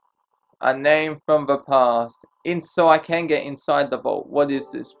 A name from the past. So I can get inside the vault. What is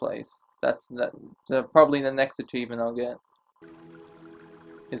this place? That's probably the next achievement I'll get.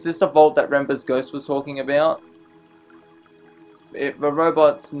 Is this the vault that Remba's ghost was talking about? The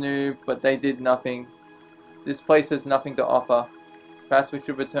robots knew, but they did nothing. This place has nothing to offer. Perhaps we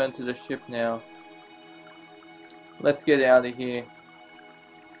should return to the ship now. Let's get out of here.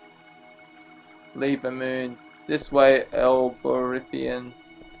 Leave the moon. This way, Elborifian.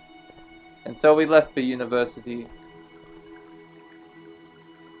 And so we left the university.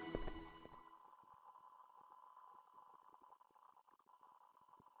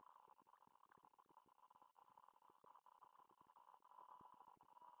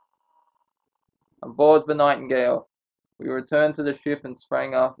 Aboard the Nightingale, we returned to the ship and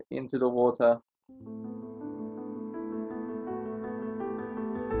sprang up into the water.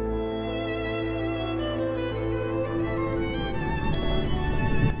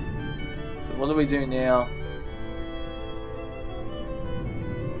 So what do we do now?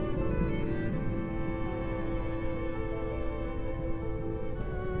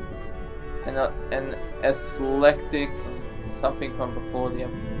 An eclectic, something from before the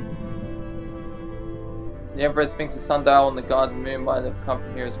Empress thinks the sundial on the garden moon might have come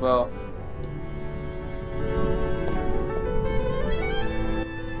from here as well.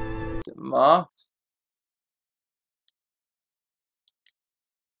 Is it marked?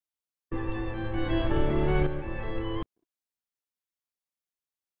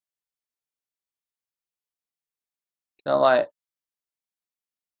 Can I like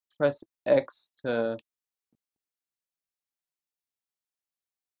press X to...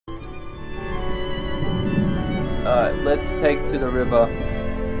 Alright, let's take to the river.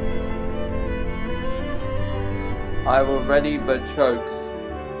 I will ready the chokes.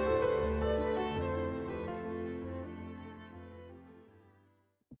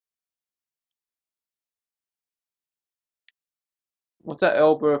 What's that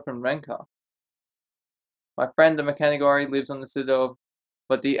Elborough from Renka? My friend the Mechanigori lives on the citadel,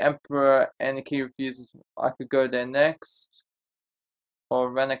 but the Emperor Anarchy refuses. I could go there next.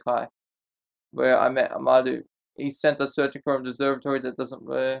 Or Renekai, where I met Amadu. He sent us searching for an observatory that doesn't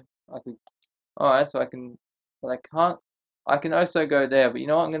I could... Alright, so I can... But I can't... I can also go there, but you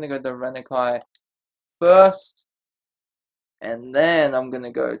know what? I'm gonna go to Renekai first. And then I'm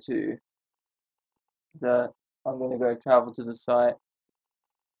gonna go to I'm gonna go travel to the site.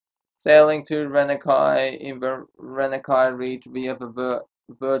 Sailing to Renekai in the Renekai Reach via the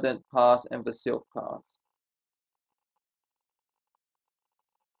Verdant Pass and the Silk Pass.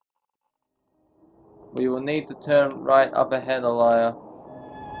 We will need to turn right up ahead, Alaya.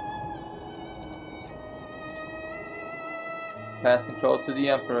 Pass control to the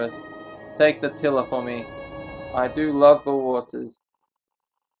Empress. Take the tiller for me. I do love the waters.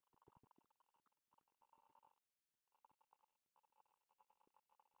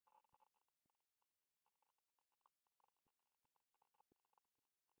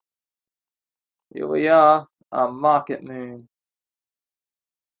 Here we are, a market moon.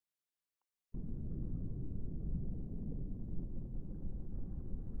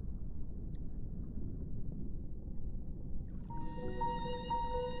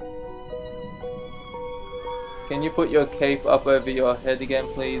 Can you put your cape up over your head again,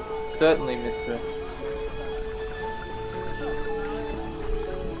 please? Certainly, mistress.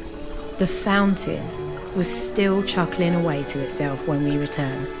 The fountain was still chuckling away to itself when we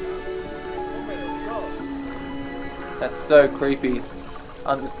returned. That's so creepy.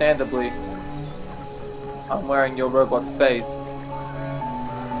 Understandably. I'm wearing your robot's face.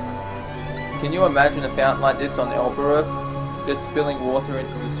 Can you imagine a fountain like this on Elborough? Just spilling water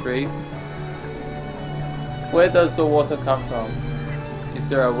into the street? Where does the water come from? Is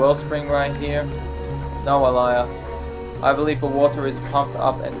there a wellspring right here? No, Alaya. I believe the water is pumped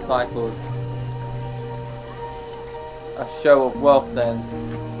up and cycled. a show of wealth then.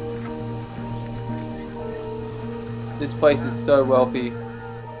 This place is so wealthy.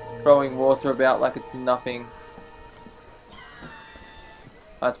 Throwing water about like it's nothing.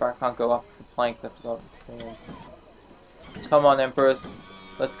 That's why I can't go up the planks, I forgot to stand. Come on, Empress.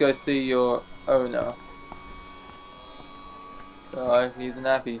 Let's go see your owner. Oh, he's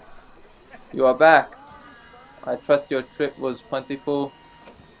happy. You are back. I trust your trip was plentiful.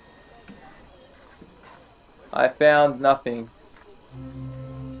 I found nothing.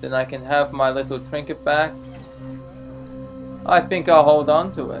 Then I can have my little trinket back. I think I'll hold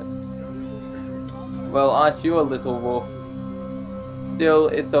on to it. Well, aren't you a little wolf? Still,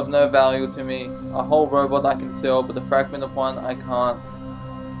 it's of no value to me. A whole robot I can sell, but a fragment of one I can't.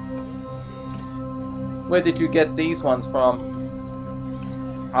 Where did you get these ones from?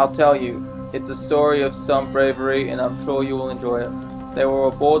 I'll tell you. It's a story of some bravery, and I'm sure you will enjoy it. They were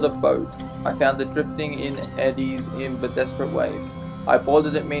aboard a boat. I found it drifting in eddies in the desperate waves. I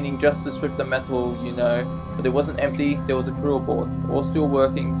boarded it meaning just to strip the metal, you know, but it wasn't empty, there was a crew aboard, all still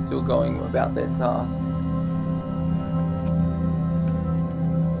working, still going about their tasks.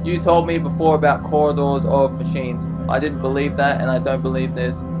 You told me before about corridors of machines. I didn't believe that, and I don't believe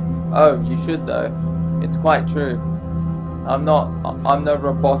this. Oh, you should though. It's quite true. I'm no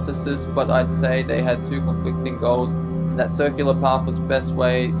roboticist, but I'd say they had two conflicting goals, and that circular path was the best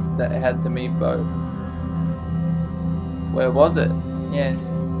way that it had to meet both. Where was it? Yeah,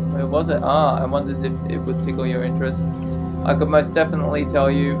 where was it? Ah, I wondered if it would tickle your interest. I could most definitely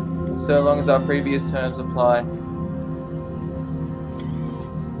tell you, so long as our previous terms apply.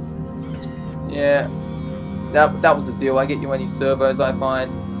 Yeah, that was the deal. I get you any servos I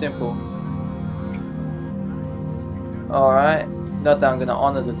find. Simple. Alright, not that I'm gonna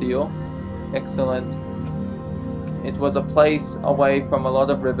honor the deal. Excellent. It was a place away from a lot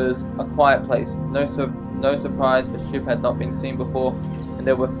of rivers, a quiet place. No surprise the ship had not been seen before, and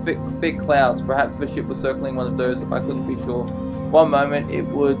there were thick clouds. Perhaps the ship was circling one of those, I couldn't be sure. One moment it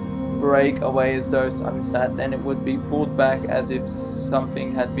would break away as though something sat, then it would be pulled back as if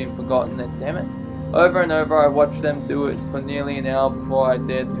something had been forgotten, and damn it. Over and over I watched them do it for nearly an hour before I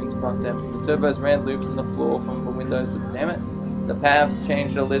dared to interrupt them. The servos ran loops in the floor from the windows, and damn it. The paths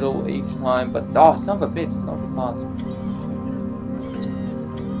changed a little each time, but oh, son of a bitch, it's not too fast.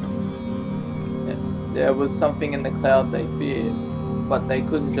 There was something in the cloud they feared, but they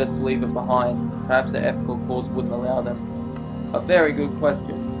couldn't just leave it behind. Perhaps their ethical cause wouldn't allow them. A very good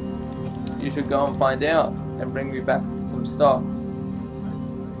question. You should go and find out, and bring me back some stuff.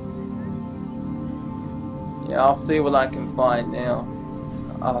 Yeah, I'll see what I can find now.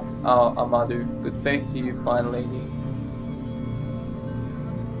 Amadu, good faith to you, fine lady.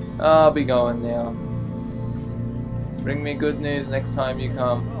 I'll be going now. Bring me good news next time you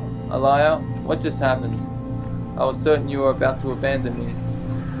come. Alaya, what just happened? I was certain you were about to abandon me.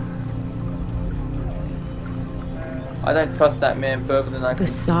 I don't trust that man further than I can. The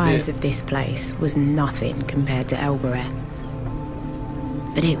size of this place was nothing compared to Elbereth.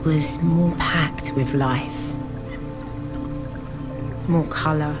 But it was more packed with life. More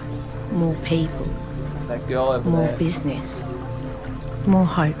colour, more people, that girl over more there. Business, more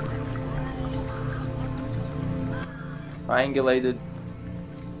hope. Triangulated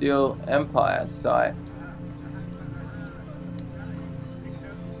steel empire site.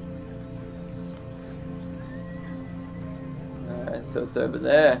 Alright, so it's over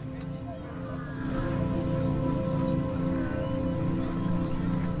there.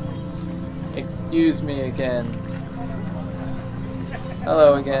 Excuse me again.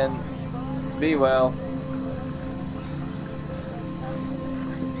 Hello again. Be well.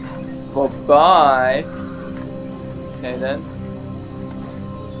 Bye-bye. Okay then.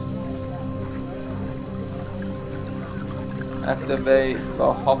 Activate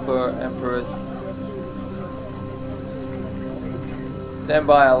the Hopper Empress. Stand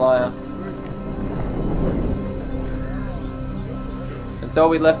by, Alaya. And so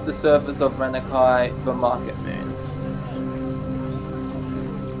we left the surface of Renakai, the market moon.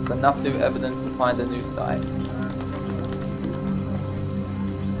 Enough new evidence to find a new site.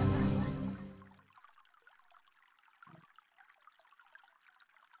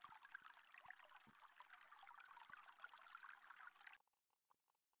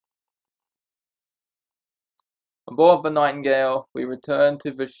 Aboard the Nightingale, we returned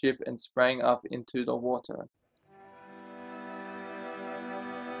to the ship and sprang up into the water.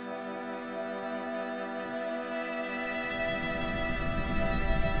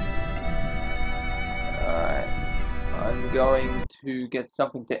 I'm going to get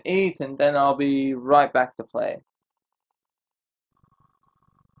something to eat and then I'll be right back to play.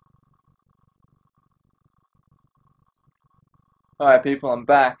 Alright people, I'm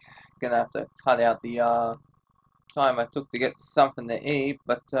back. Gonna have to cut out the time I took to get something to eat,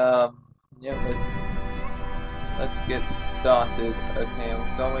 but yeah, let's get started. Okay,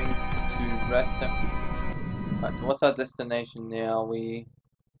 I'm going to rest him. Alright, so what's our destination now?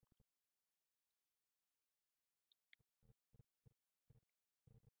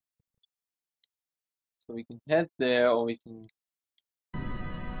 So we can head there, or we can...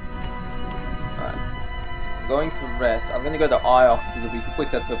 Alright, I'm going to rest. I'm gonna go to ihope because it'll be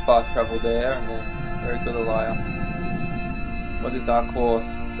quicker to fast travel there, and then very good Elia. What is our course?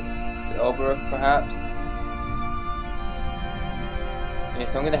 To Elborough, perhaps?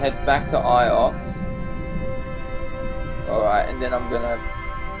 Yeah, so I'm gonna head back to ihope. Alright, and then I'm gonna,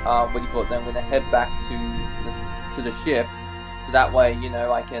 what do you call it, then I'm gonna head back to the ship, so that way, you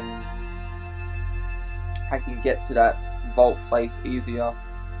know, I can get to that vault place easier.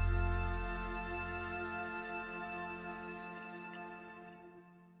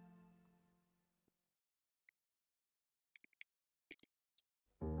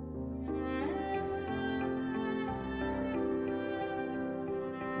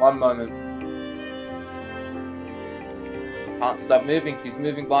 One moment. Can't stop moving, she's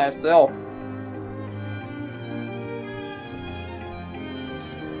moving by herself.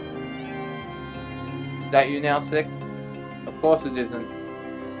 Is that you now, Six? Of course it isn't.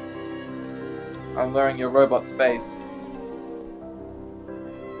 I'm wearing your robot's face.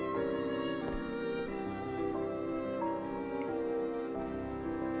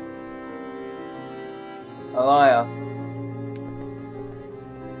 Elia.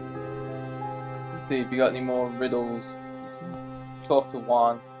 Let's see if you got any more riddles. Talk to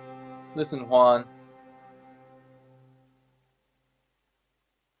Juan. Listen, Juan.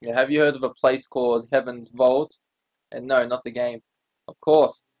 Yeah, have you heard of a place called Heaven's Vault? And no, not the game. Of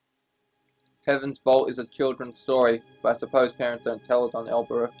course. Heaven's Vault is a children's story, but I suppose parents don't tell it on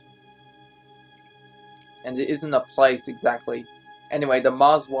Elborough. And it isn't a place exactly. Anyway, the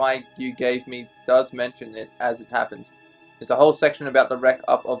Mars wide you gave me does mention it as it happens. There's a whole section about the wreck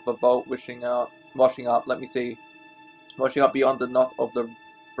up of the vault washing up, let me see, washing up beyond the knot of the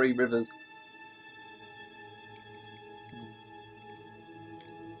three rivers.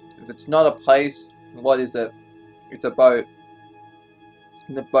 If it's not a place, what is it? It's a boat.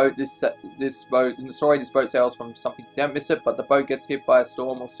 In the boat, this boat, in the story, this boat sails from something. Don't miss it, but the boat gets hit by a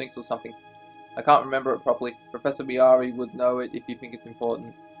storm or sinks or something. I can't remember it properly. Professor Biari would know it if you think it's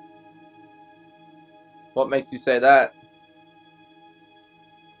important. What makes you say that?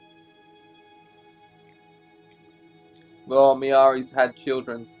 Well, Miari's had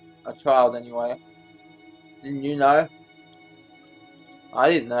children. A child, anyway. Didn't you know? I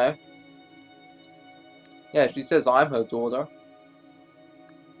didn't know. Yeah, she says I'm her daughter.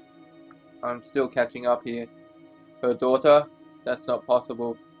 I'm still catching up here. Her daughter? That's not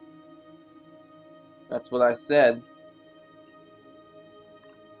possible. That's what I said.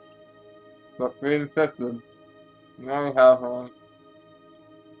 But reinfected. Mary had her.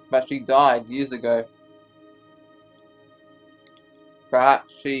 But she died years ago.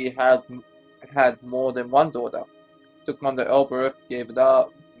 Perhaps she had more than one daughter. Took one to Elborough, gave it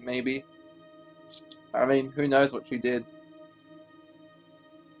up, maybe. I mean, who knows what she did.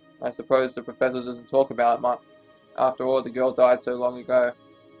 I suppose the professor doesn't talk about it much. After all, the girl died so long ago.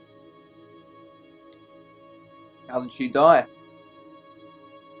 How did she die?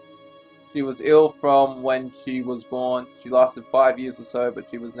 She was ill from when she was born. She lasted 5 years or so, but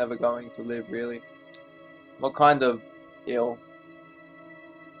she was never going to live, really. What kind of ill?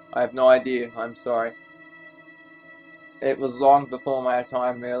 I have no idea, I'm sorry. It was long before my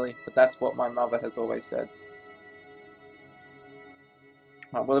time, really, but that's what my mother has always said.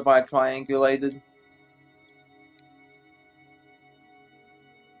 What have I triangulated?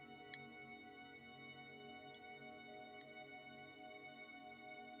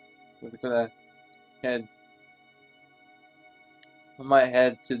 Was it gonna head? I might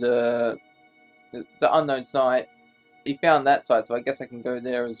head to the unknown site. He found that site, so I guess I can go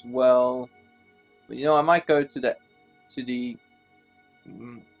there as well. But you know, I might go to the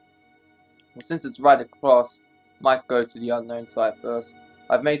well, since it's right across, might go to the unknown site first.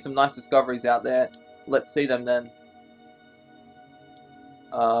 I've made some nice discoveries out there. Let's see them then.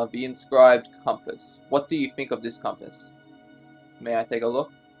 The inscribed compass. What do you think of this compass? May I take a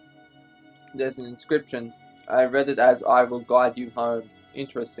look? There's an inscription. I read it as I will guide you home.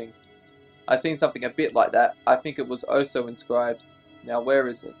 Interesting. I've seen something a bit like that. I think it was also inscribed. Now where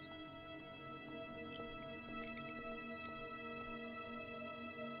is it?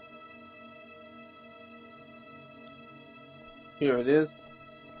 Here it is.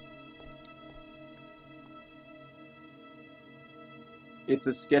 It's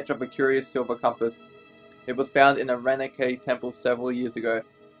a sketch of a curious silver compass. It was found in a Reneke temple several years ago.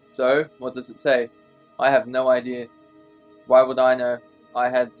 So, what does it say? I have no idea. Why would I know? I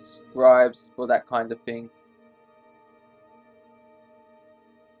had scribes for that kind of thing.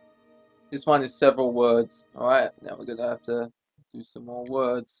 This one is several words. Alright, now we're gonna have to do some more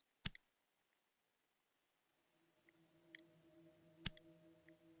words.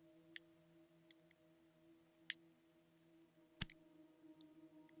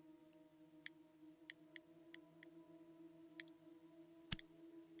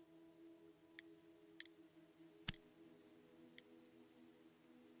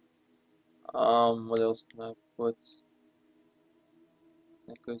 What else can I put?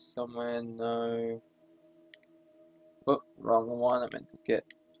 That goes somewhere, no. Oh, wrong one, I meant to get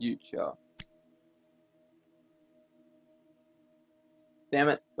future. Damn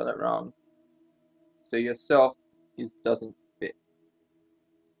it, got it wrong. So yourself doesn't fit.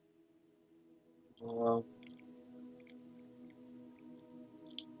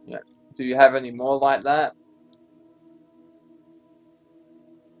 Yeah. Do you have any more like that?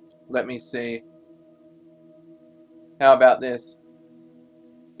 Let me see. How about this?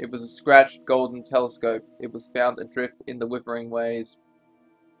 It was a scratched golden telescope. It was found adrift in the Withering Ways.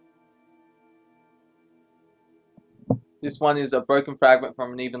 This one is a broken fragment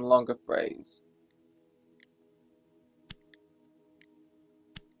from an even longer phrase.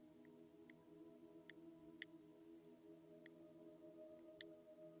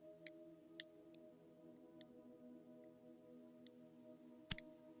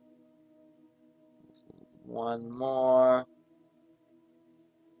 One more.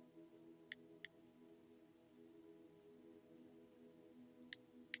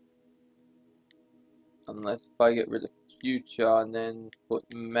 Unless if I get rid of future and then put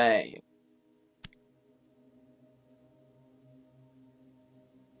may.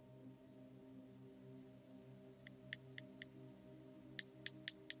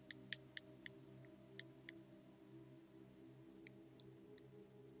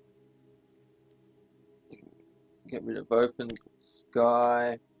 Get rid of open,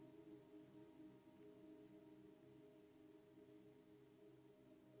 sky.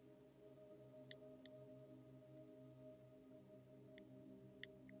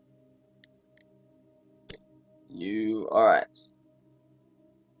 Alright.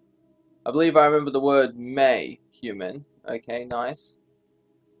 I believe I remember the word may, human. Okay, nice.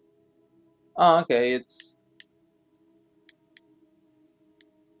 Oh, okay, it's...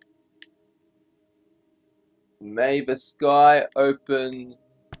 May the sky open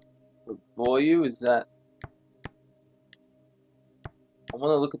before you? Is that... I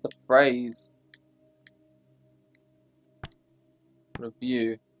want to look at the phrase.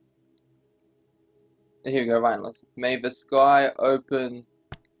 Review. Here we go, right, let's... May the sky open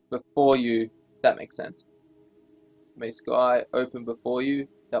before you. That makes sense. May sky open before you.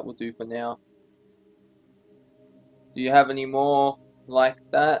 That will do for now. Do you have any more like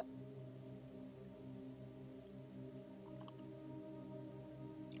that?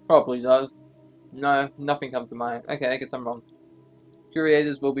 Probably does. No, nothing comes to mind. Okay, I guess I'm wrong.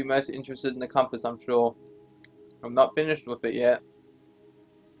 Curators will be most interested in the compass, I'm sure. I'm not finished with it yet.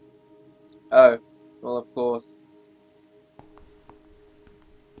 Oh, well, of course.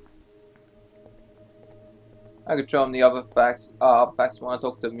 I could show him the other facts. Facts when I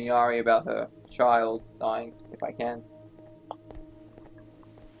talk to Miari about her child dying, if I can.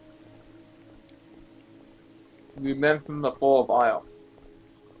 You men from the Fall of Isle.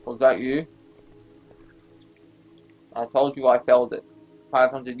 Was that you? I told you I failed it.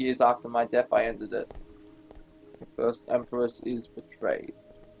 500 years after my death, I ended it. The first Empress is betrayed.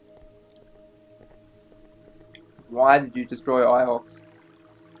 Why did you destroy ihope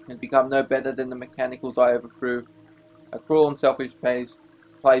and become no better than the mechanicals I overthrew? A cruel and selfish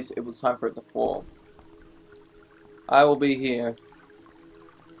place, it was time for it to fall. I will be here.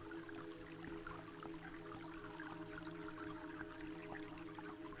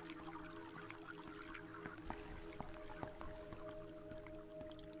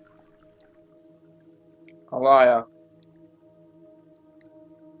 A liar.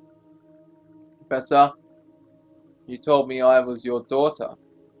 Professor, you told me I was your daughter.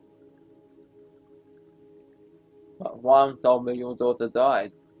 But one told me your daughter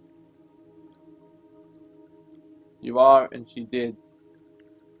died. You are, and she did.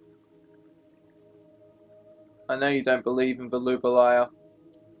 I know you don't believe in Volubalaya,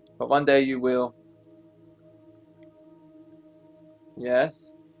 but one day you will.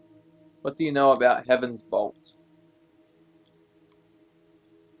 Yes? What do you know about Heaven's Bolt?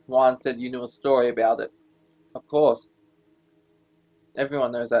 Juan said you knew a story about it. Of course.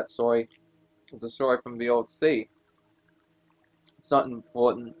 Everyone knows that story. It's a story from the old sea. It's not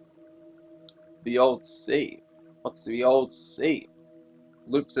important. The old sea. What's the old sea?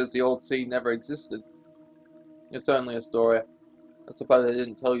 Luke says the old sea never existed. It's only a story. I suppose I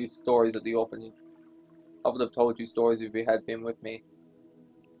didn't tell you stories at the orphanage. I would have told you stories if you had been with me.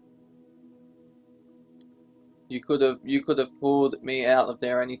 You could have pulled me out of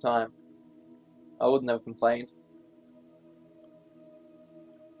there any time. I wouldn't have complained.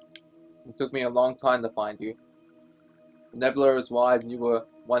 It took me a long time to find you. The nebula is wide and you were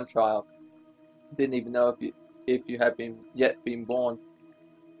one child. Didn't even know if you had yet been born.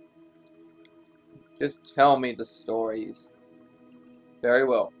 Just tell me the stories. Very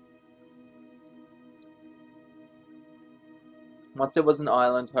well. Once there was an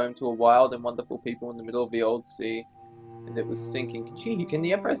island home to a wild and wonderful people in the middle of the old sea, and it was sinking. Gee, can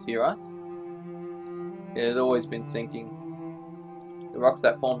the Empress hear us? It had always been sinking. The rocks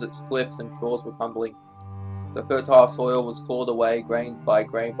that formed its cliffs and shores were crumbling. The fertile soil was clawed away, grain by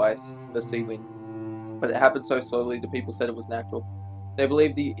the sea wind. But it happened so slowly, the people said it was natural. They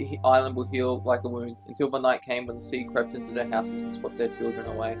believed the island would heal like a wound, until the night came when the sea crept into their houses and swept their children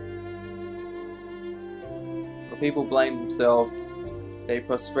away. The people blamed themselves. They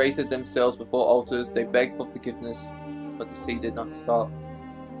prostrated themselves before altars, they begged for forgiveness, but the sea did not stop.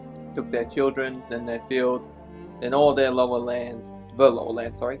 It took their children, then their fields, then all their lower lands.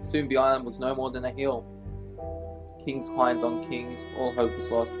 Soon the island was no more than a hill. Kings climbed on kings, all hope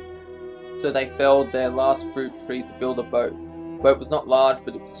was lost. So they felled their last fruit tree to build a boat. The boat was not large,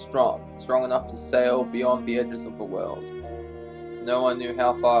 but it was strong enough to sail beyond the edges of the world. No one knew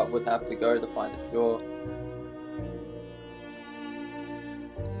how far it would have to go to find a shore.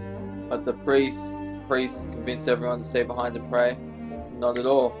 But the priests convinced everyone to stay behind and pray. Not at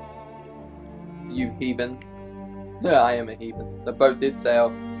all. You heathen. I am a heathen. The boat did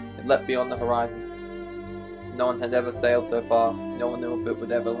sail. It leapt beyond the horizon. No one had ever sailed so far. No one knew if it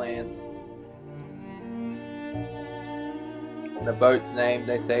would ever land. The boat's name,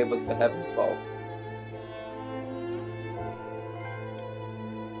 they say, was the Heaven's Bolt.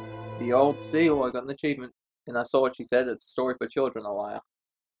 The old seal, I got an achievement. And I saw what she said. It's a story for children, a liar.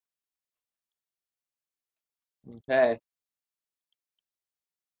 Okay.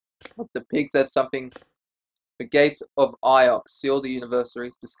 The pig said something. The gates of Iox sealed the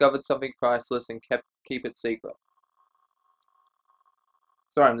university, discovered something priceless, and keep it secret.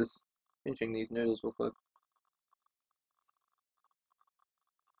 Sorry, I'm just finishing these noodles real quick.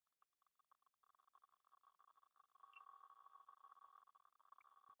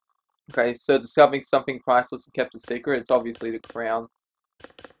 Okay, so discovering something priceless and kept it secret, it's obviously the crown.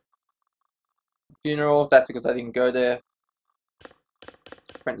 Funeral, that's because I didn't go there.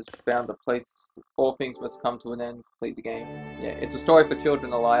 Apprentice found a place, all things must come to an end, complete the game. Yeah, it's a story for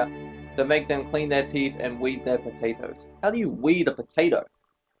children, a liar. To make them clean their teeth and weed their potatoes. How do you weed a potato?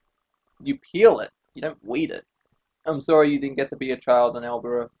 You peel it, you don't weed it. I'm sorry you didn't get to be a child on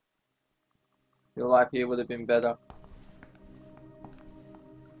Elbera. Your life here would have been better.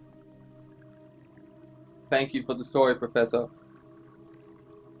 Thank you for the story, Professor.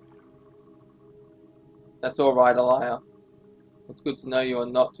 That's alright, Elia. It's good to know you are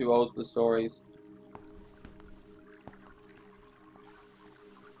not too old for stories.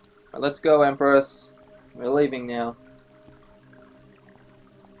 Right, let's go, Empress. We're leaving now.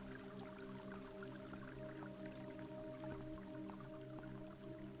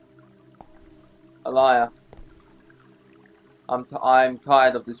 Elia, I'm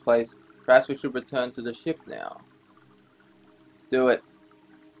tired of this place. Perhaps we should return to the ship now. Do it.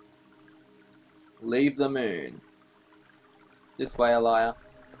 Leave the moon. This way, Elia.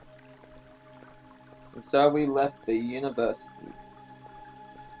 And so we left the university.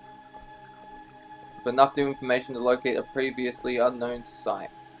 With enough new information to locate a previously unknown site.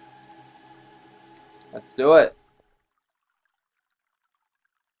 Let's do it.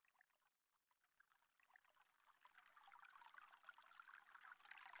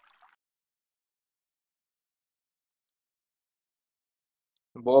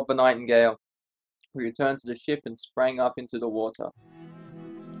 Aboard the Nightingale, we returned to the ship and sprang up into the water.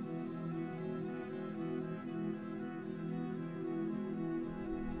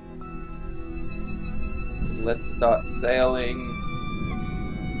 Let's start sailing.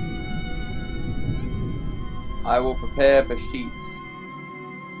 I will prepare for sheets.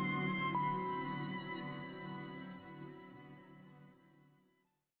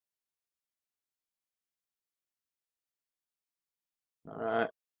 Alright.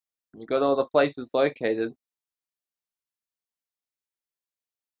 You got all the places located.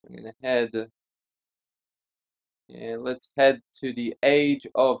 I'm gonna head Yeah, let's head to the Age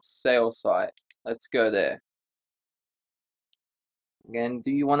of Sail site. Let's go there. Again,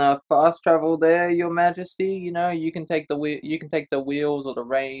 do you want to fast travel there, Your Majesty? You know, you can take the wheels or the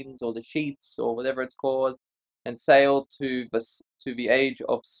reins or the sheets or whatever it's called, and sail to the Age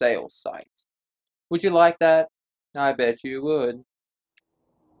of Sail site. Would you like that? I bet you would.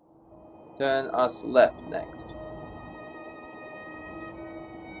 Turn us left next.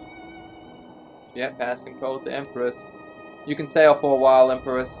 Yeah, pass control to Empress. You can sail for a while,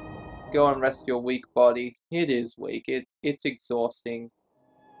 Empress. Go and rest your weak body. It is weak. It's exhausting.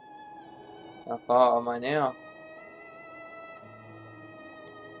 How far am I now?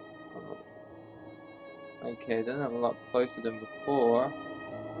 Okay, then I'm a lot closer than before.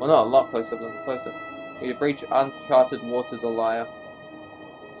 Well, not a lot closer, but I'm closer. We have reached uncharted waters, Alaya.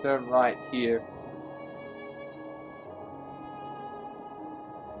 Turn right here.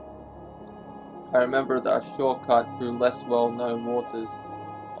 I remember a shortcut through less well-known waters.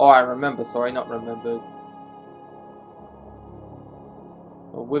 Oh, I remember, sorry, not remembered.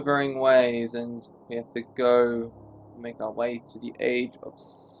 Withering ways, and we have to go make our way to the Age of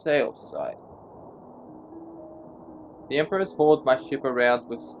Sail site. The Emperors hauled my ship around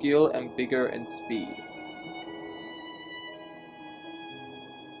with skill and vigor and speed.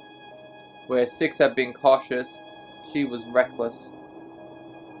 Where 6 had been cautious, she was reckless.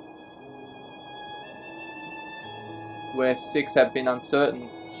 Where 6 had been uncertain,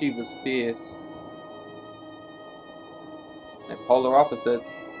 she was fierce. They're polar opposites.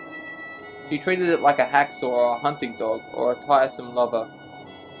 She treated it like a hacksaw or a hunting dog or a tiresome lover.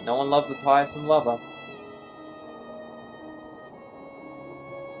 No one loves a tiresome lover.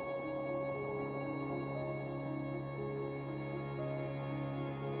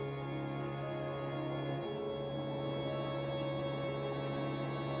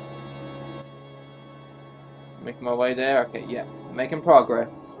 Making my way there? Okay, yeah. Making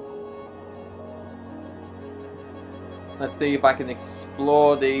progress. Let's see if I can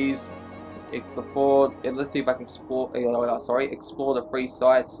explore these let's see if I can explore the free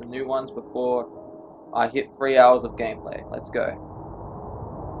sites, the new ones, before I hit 3 hours of gameplay. Let's go.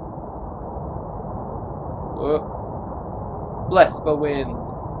 Whoa. Bless the wind.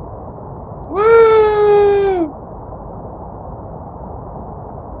 Woo!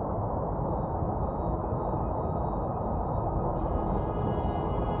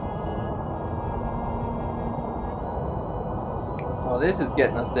 Oh, this is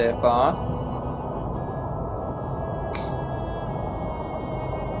getting us there fast.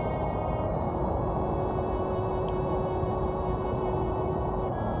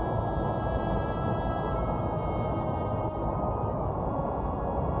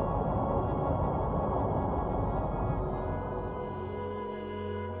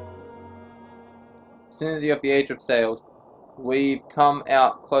 Vicinity of the Age of Sails. We've come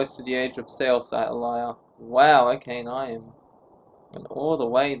out close to the Age of Sail site, Elia. Wow, okay, and I am going all the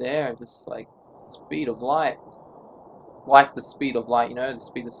way there, just like speed of light. Like the speed of light, you know, the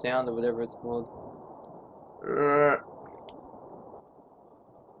speed of sound or whatever it's called.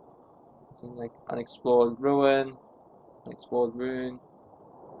 Seems like unexplored ruin, unexplored ruin.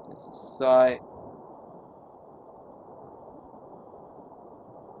 There's a site.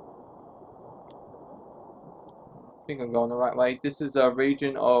 I think I'm going the right way. This is a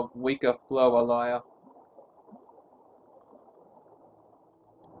region of weaker flow, Elia.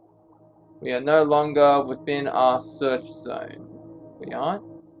 We are no longer within our search zone. We aren't?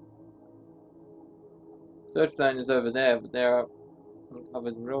 Search zone is over there, but there are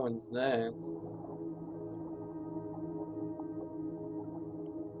uncovered ruins there.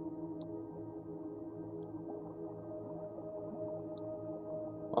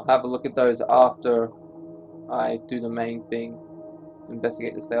 I'll have a look at those after I do the main thing to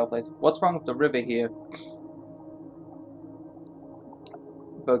investigate the sail place. What's wrong with the river here?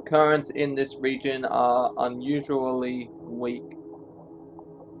 The currents in this region are unusually weak.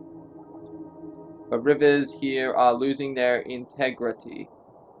 The rivers here are losing their integrity.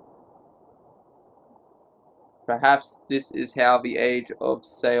 Perhaps this is how the Age of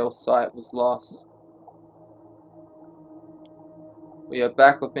Sail site was lost. We are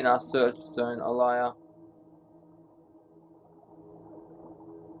back within our search zone, Elia.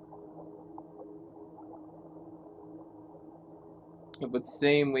 It would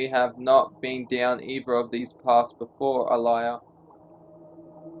seem we have not been down either of these paths before, Elia.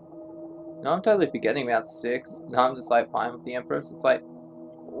 No, I'm totally forgetting about 6. Now I'm just like fine with the Empress. It's like,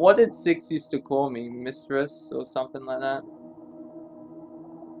 what did 6 used to call me? Mistress or something like that?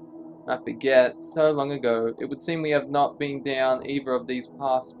 I forget. So long ago. It would seem we have not been down either of these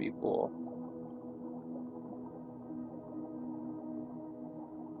paths before.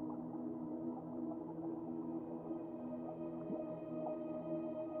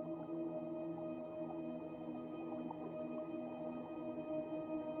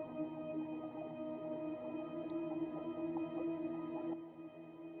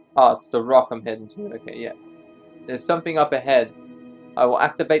 Oh, it's the rock I'm heading to. Okay, yeah. There's something up ahead. I will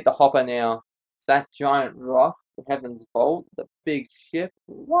activate the hopper now. Is that giant rock? The Heaven's Bolt? The big ship?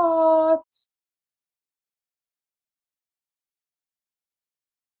 What?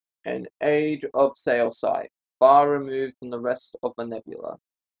 An age of sail site. Far removed from the rest of the nebula.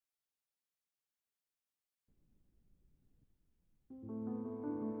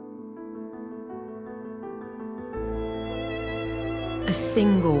 A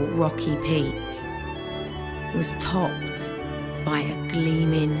single rocky peak was topped by a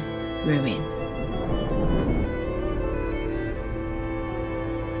gleaming ruin.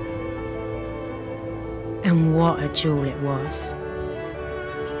 And what a jewel it was.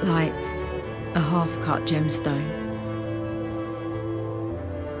 Like a half-cut gemstone.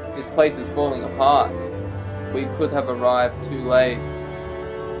 This place is falling apart. We could have arrived too late.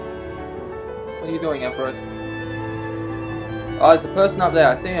 What are you doing, Empress? Oh, there's a person up there.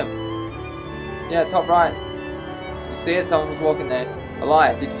 I see him. Yeah, top right. You see it? Someone was walking there.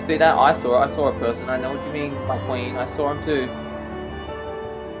 Elia, did you see that? I saw it. I saw a person. I know what you mean, my queen. I saw him too.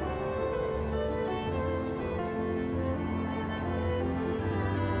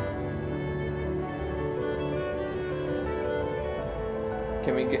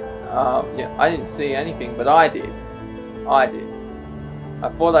 Can we get... yeah, I didn't see anything, but I did. I did. I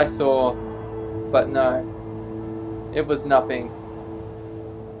thought I saw, but no. It was nothing.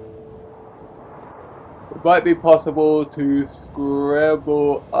 It might be possible to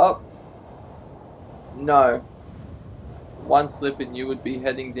scramble up. No. One slip and you would be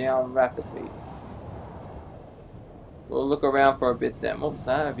heading down rapidly. We'll look around for a bit then. What was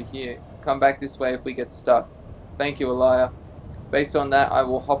that over here? Come back this way if we get stuck. Thank you, Elia. Based on that, I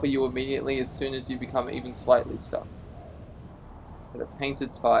will hopper you immediately as soon as you become even slightly stuck. With a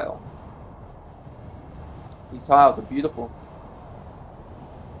painted tile. These tiles are beautiful.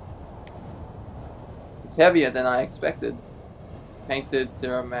 It's heavier than I expected. Painted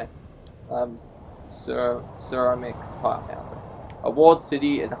ceramic tile housing. A walled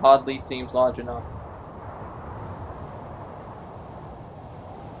city, it hardly seems large enough.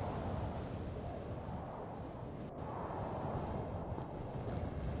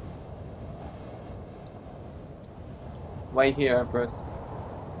 Wait here, Empress.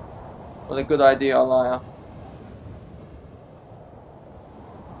 What a good idea, Elia.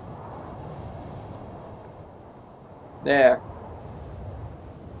 There.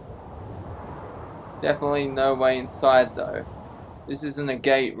 Definitely no way inside though. This isn't a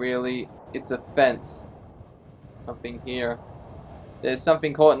gate really, it's a fence. Something here. There's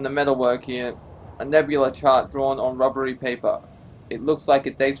something caught in the metalwork here. A nebula chart drawn on rubbery paper. It looks like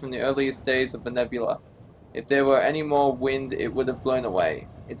it dates from the earliest days of the nebula. If there were any more wind, it would have blown away.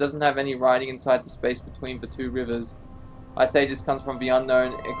 It doesn't have any writing inside the space between the two rivers. I'd say this comes from the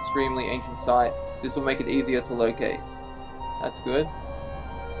unknown, extremely ancient site. This will make it easier to locate. That's good.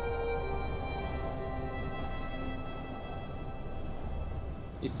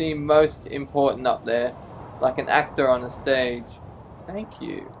 You seem most important up there, like an actor on a stage. Thank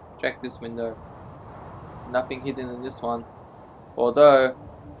you. Check this window. Nothing hidden in this one. Although,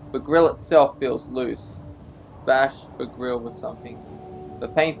 the grill itself feels loose. Bash the grill with something. The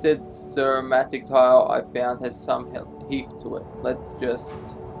painted ceramic tile I found has some heat to it. Let's just...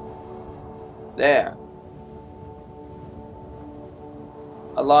 There.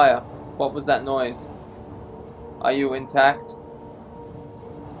 Elia, what was that noise? Are you intact?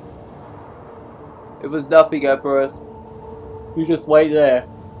 It was nothing, Empress. You just wait there.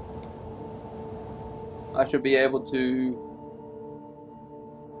 I should be able to...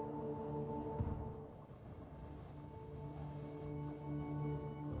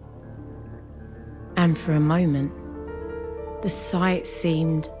 And for a moment, the site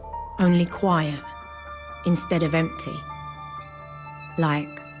seemed only quiet instead of empty. Like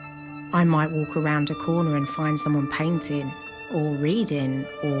I might walk around a corner and find someone painting, or reading,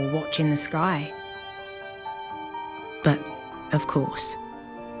 or watching the sky. But, of course,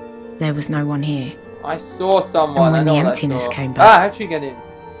 there was no one here. I saw someone. And when I know the what emptiness I saw. came back, how'd you get in?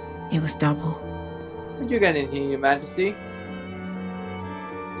 it was double. How'd you get in here, Your Majesty?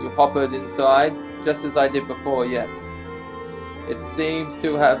 You hoppered inside, just as I did before, yes. It seems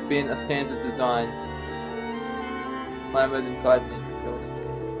to have been a standard design. Clambered inside the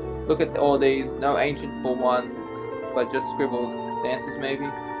building. Look at all these, no ancient for ones, but just scribbles. Dances, maybe?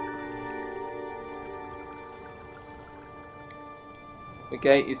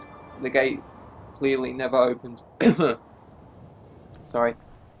 The gate clearly never opened. Sorry.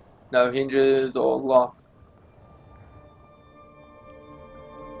 No hinges or lock.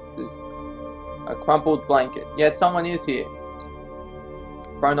 This is a crumpled blanket. Yes, someone is here.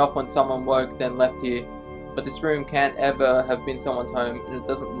 thrown off when someone woke, then left here. But this room can't ever have been someone's home, and it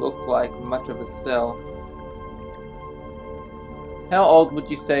doesn't look like much of a cell. How old would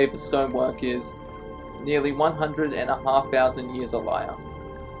you say the stonework is? Nearly 100,500 years, a liar.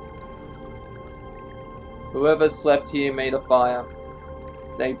 Whoever slept here made a fire.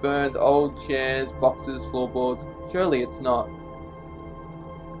 They burned old chairs, boxes, floorboards. Surely it's not.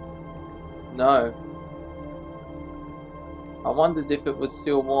 No. I wondered if it was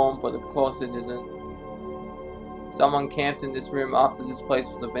still warm, but of course it isn't. Someone camped in this room after this place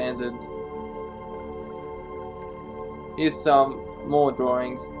was abandoned. Here's some more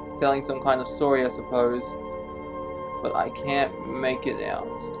drawings, telling some kind of story, I suppose. But I can't make it out.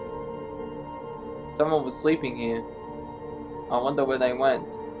 Someone was sleeping here. I wonder where they went.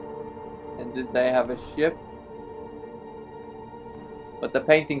 And did they have a ship? But the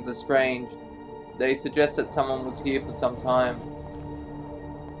paintings are strange. They suggest that someone was here for some time.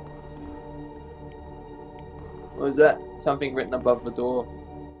 What was that? Something written above the door.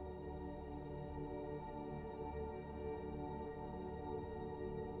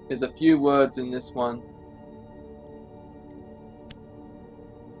 There's a few words in this one.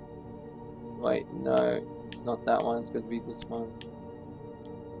 Wait, no. It's not that one. It's going to be this one.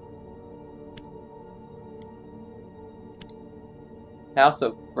 House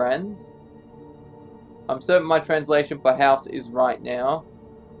of Friends? I'm certain my translation for house is right now.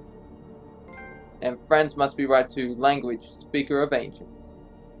 And friends must be right too. Language, speaker of ancients.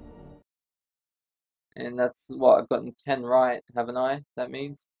 And that's what, I've gotten 10 right, haven't I? That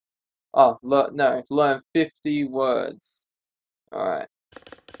means? Oh, no, learn 50 words. Alright.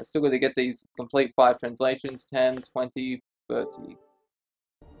 I still got to get these complete 5 translations. 10, 20, 30.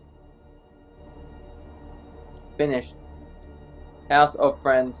 Finished. House of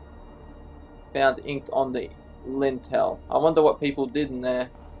Friends. Found inked on the lintel. I wonder what people did in there.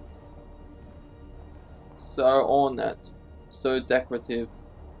 So ornate. So decorative.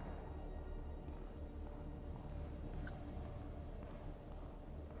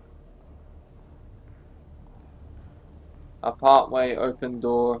 A partway open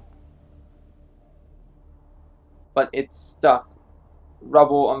door. But it's stuck.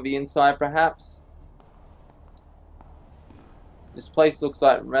 Rubble on the inside, perhaps? This place looks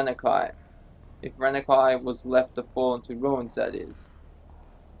like Renekai. If Renekai was left to fall into ruins, that is.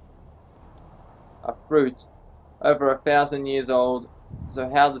 A fruit. Over 1,000 years old. So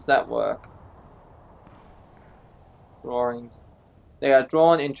how does that work? Drawings. They are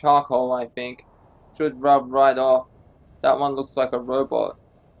drawn in charcoal, I think. Should rub right off. That one looks like a robot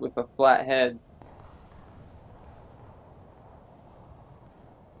with a flat head.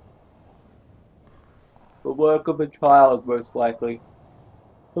 The work of a child, most likely.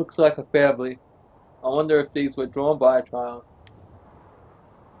 Looks like a family. I wonder if these were drawn by a child.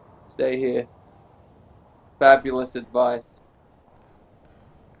 Stay here. Fabulous advice.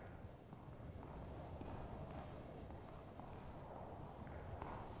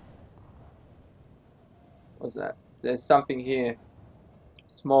 What's that? There's something here.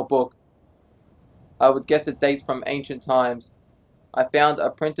 Small book. I would guess it dates from ancient times. I found a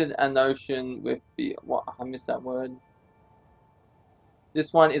printed annotation with the... What? I missed that word.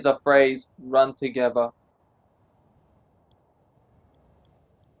 This one is a phrase, run together.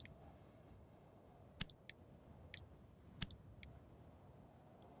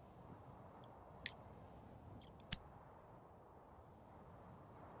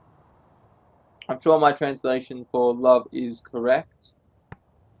 I'm sure my translation for love is correct.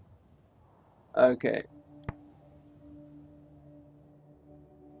 Okay.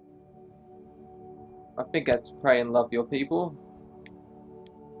 I think that's pray and love your people.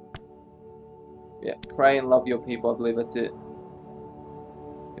 Yeah, pray and love your people, I believe that's it.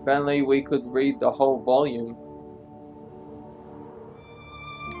 If only we could read the whole volume.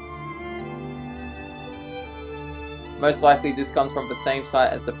 Most likely this comes from the same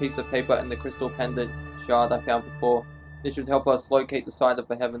site as the piece of paper and the crystal pendant shard I found before. This should help us locate the site of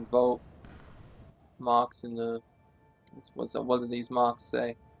the Heaven's Vault. Marks in the... What do these marks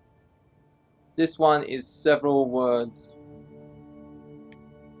say? This one is several words.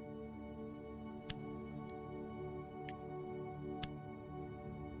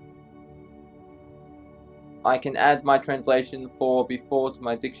 I can add my translation for before to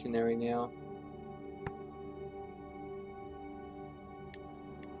my dictionary now.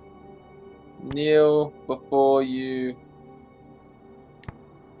 Kneel before you...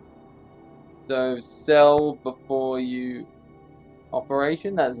 So, sell before you...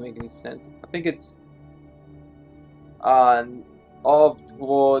 Operation? That doesn't make any sense. I think it's... of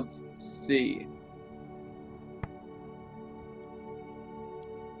towards sea.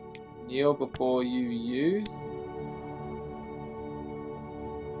 Heal before you use.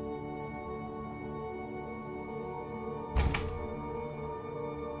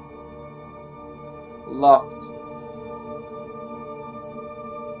 Locked.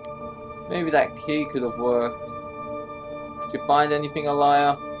 Maybe that key could have worked. Did you find anything,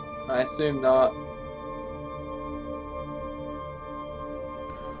 Alaya? I assume not.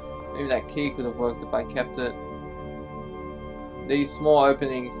 Maybe that key could have worked if I kept it. These small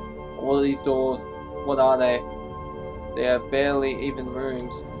openings, all of these doors, what are they? They are barely even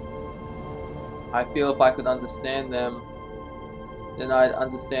rooms. I feel if I could understand them, then I'd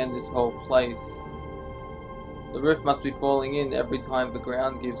understand this whole place. The roof must be falling in every time the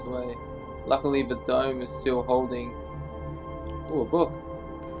ground gives way. Luckily the dome is still holding. Ooh, a book.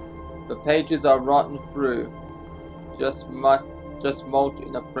 The pages are rotten through. Just mulch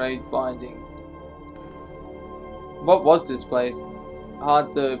in a frayed binding. What was this place?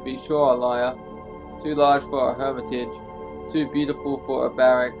 Hard to be sure, Alaya. Too large for a hermitage. Too beautiful for a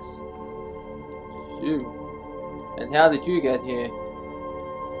barracks. Shoot. And how did you get here?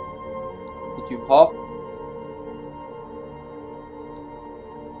 Did you hop?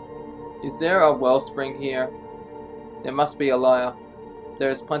 Is there a wellspring here? There must be, Alaya.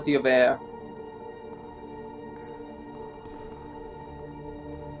 There is plenty of air.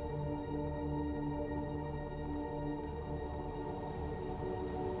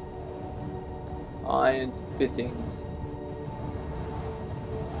 Iron fittings.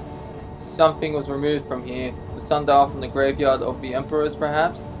 Something was removed from here. The sundial from the graveyard of the Emperors,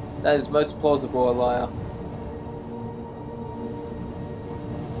 perhaps? That is most plausible, Alaya.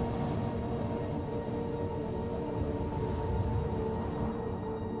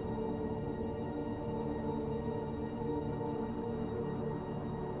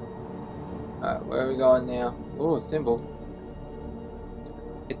 Alright, where are we going now? Ooh, a symbol.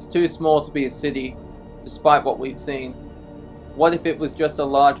 It's too small to be a city, despite what we've seen. What if it was just a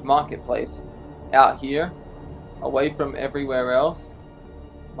large marketplace? Out here? Away from everywhere else?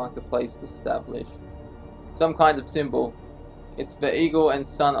 Marketplace established. Some kind of symbol. It's the eagle and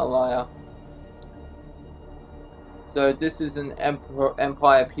sun, Alaya. So this is an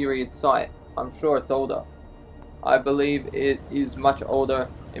Empire period site. I'm sure it's older. I believe it is much older.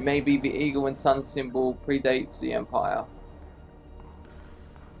 It may be the eagle and sun symbol predates the Empire.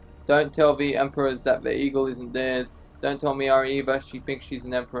 Don't tell the Emperors that the eagle isn't theirs. Don't tell Miari either. She thinks she's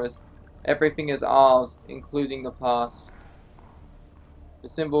an Empress. Everything is ours, including the past. The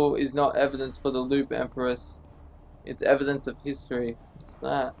symbol is not evidence for the loop, Empress. It's evidence of history. What's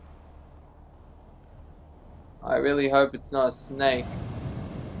that? I really hope it's not a snake.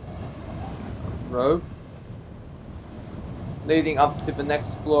 Rope? Leading up to the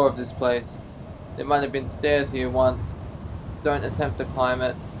next floor of this place. There might have been stairs here once. Don't attempt to climb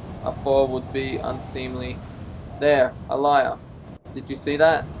it. A fall would be unseemly. There, Alaya. Did you see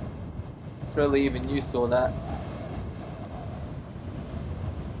that? Surely even you saw that.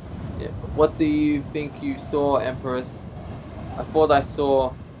 Yeah. What do you think you saw, Empress? I thought I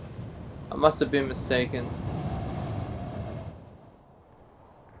saw. I must have been mistaken.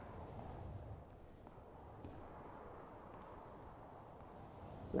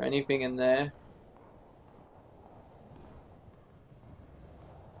 Is there anything in there?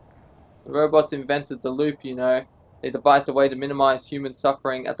 The robots invented the loop, you know. They devised a way to minimize human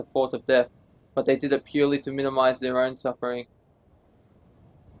suffering at the thought of death, but they did it purely to minimize their own suffering.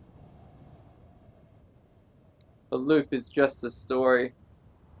 The loop is just a story.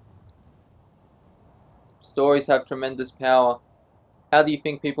 Stories have tremendous power. How do you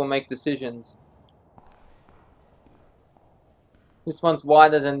think people make decisions? This one's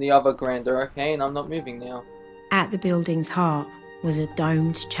wider than the other, grander, okay? And I'm not moving now. At the building's heart was a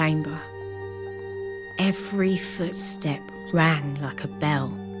domed chamber. Every footstep rang like a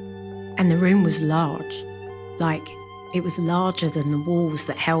bell, and the room was large, like it was larger than the walls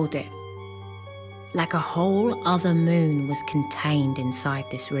that held it. Like a whole other moon was contained inside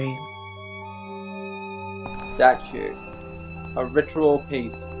this room. Statue. A ritual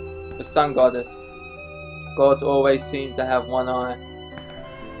piece. The sun goddess. Gods always seem to have one eye.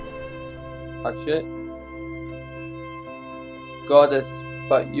 Touch it. Goddess,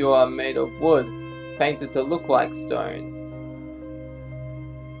 but you are made of wood, painted to look like stone.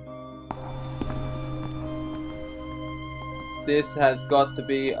 This has got to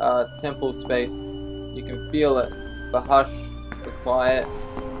be a temple space. You can feel it. The hush, the quiet.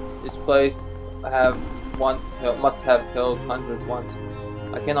 This place must have held hundreds once.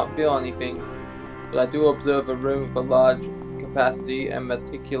 I cannot feel anything, but I do observe a room with a large capacity and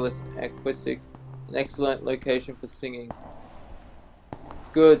meticulous acoustics, an excellent location for singing.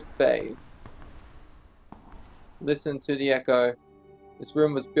 good faith. Listen to the echo. This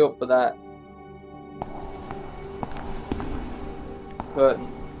room was built for that.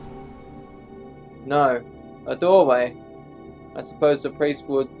 Curtains. No. A doorway. I suppose the priest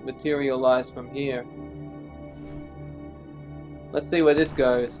would materialize from here. Let's see where this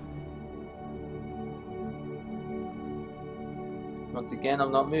goes. Once again,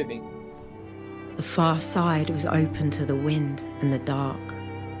 I'm not moving. The far side was open to the wind and the dark.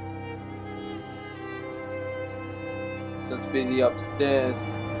 This must be the upstairs.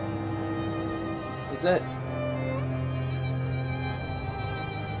 Is it?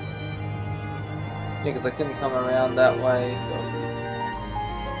 Yeah, because I couldn't come around that way, so...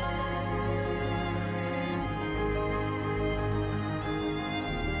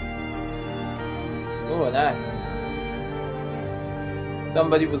 Oh, an axe.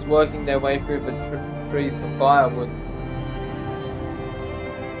 Somebody was working their way through the trees for firewood.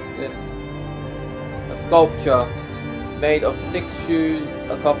 What's this? A sculpture made of stick shoes,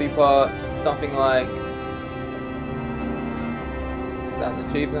 a coffee pot, something like... Is that the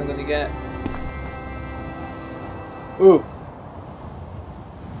achievement I'm gonna get? Ooh!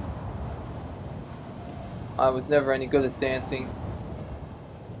 I was never any good at dancing.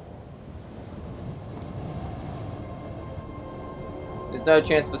 There's no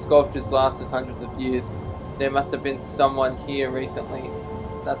chance for sculptures lasted hundreds of years. There must have been someone here recently.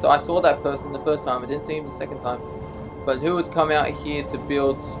 I saw that person the first time. I didn't see him the second time. But who would come out here to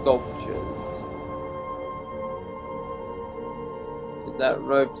build sculptures? There's that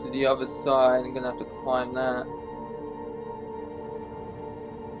rope to the other side. I'm gonna have to climb that.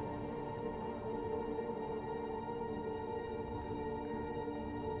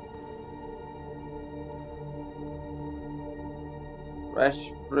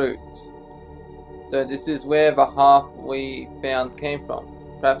 Fresh fruit. So this is where the half we found came from.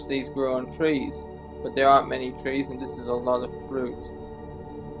 Perhaps these grew on trees, but there aren't many trees and this is a lot of fruit.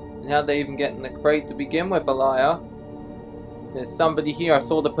 And how'd they even get in the crate to begin with, Elia? There's somebody here. I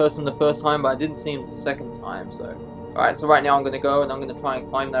saw the person the first time, but I didn't see him the second time, so... Alright, so right now I'm gonna go and I'm gonna try and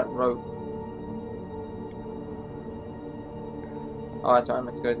climb that rope. Oh, that's right, I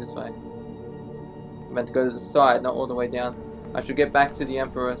meant to go this way. I meant to go to the side, not all the way down. I should get back to the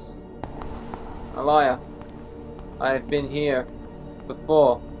Empress. Elia, I have been here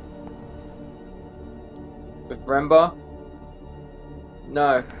before. With Remba?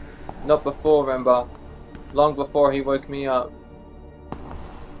 No, not before Remba. Long before he woke me up.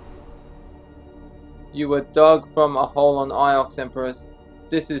 You were dug from a hole on Iox, Empress.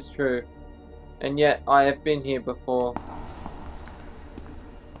 This is true. And yet I have been here before.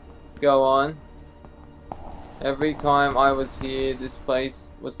 Go on. Every time I was here, this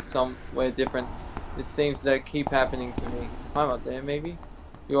place was somewhere different. It seems to keep happening to me. I'm up there, maybe?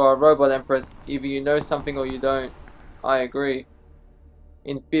 You are a robot, Empress. Either you know something or you don't. I agree.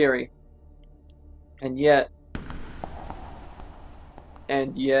 In theory. And yet...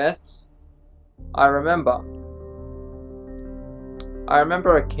 I remember. I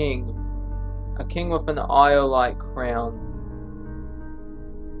remember a king. A king with an eye-like crown.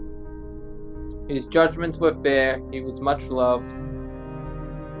 His judgments were fair, he was much loved,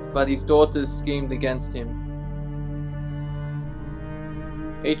 but his daughters schemed against him.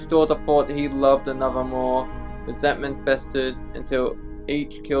 Each daughter thought he loved another more. Resentment festered until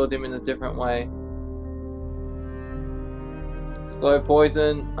each killed him in a different way. Slow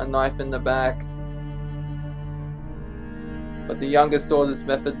poison, a knife in the back. But the youngest daughter's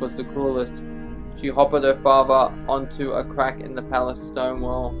method was the cruelest. She hoppered her father onto a crack in the palace stone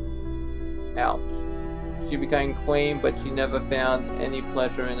wall. Ouch. She became queen, but she never found any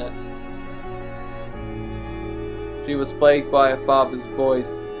pleasure in it. She was plagued by her father's voice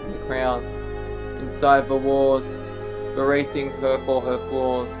in the crown, inside the walls, berating her for her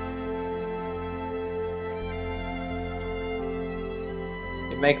flaws.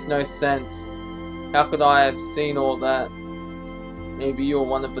 It makes no sense. How could I have seen all that? Maybe you're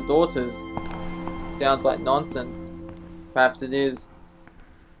one of the daughters. Sounds like nonsense. Perhaps it is.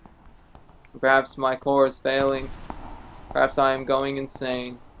 Perhaps my core is failing. Perhaps I am going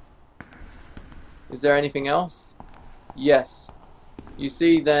insane. Is there anything else? Yes. You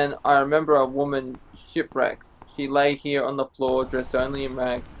see then, I remember a woman shipwrecked. She lay here on the floor, dressed only in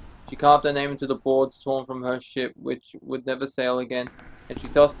rags. She carved her name into the boards torn from her ship, which would never sail again, and she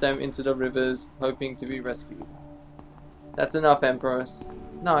tossed them into the rivers, hoping to be rescued. That's enough, Empress.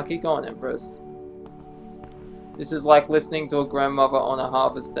 No, keep going, Empress. This is like listening to a grandmother on a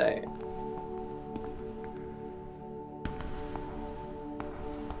harvest day.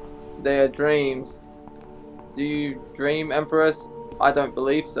 They are dreams. Do you dream, Empress? I don't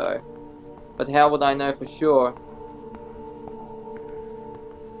believe so. But how would I know for sure?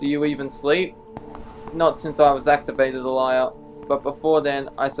 Do you even sleep? Not since I was activated, a liar. But before then,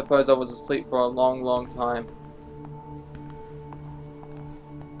 I suppose I was asleep for a long, long time.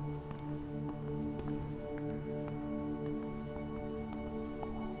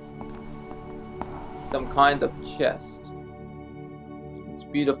 Some kind of chest. It's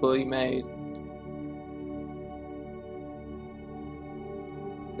beautifully made.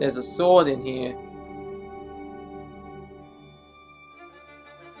 There's a sword in here.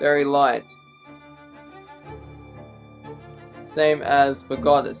 Very light. Same as the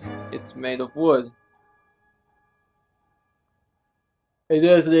goddess. It's made of wood. And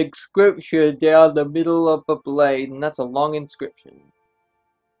there's an inscription down the middle of the blade, and that's a long inscription.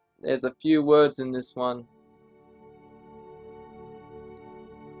 There's a few words in this one.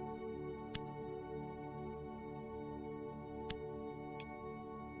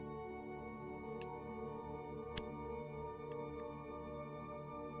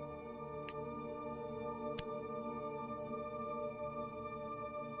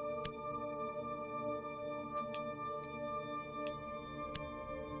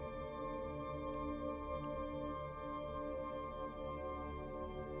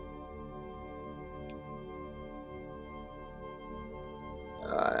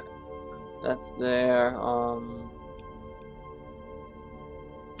 Alright. That's there. Is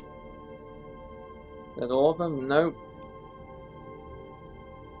that all of them? Nope.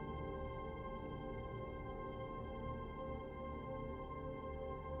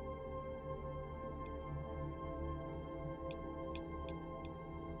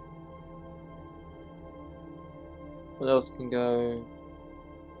 What else can go?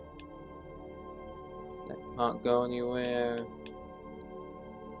 That can't go anywhere.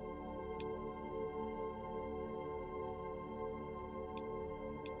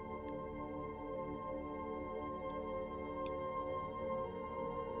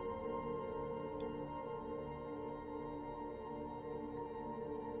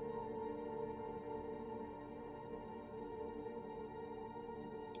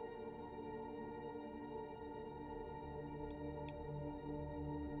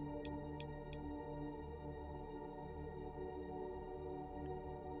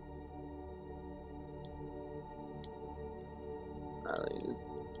 Let me just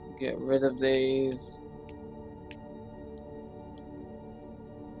get rid of these.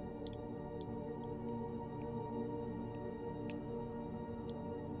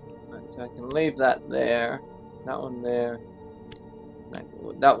 Right, so I can leave that there. That one there.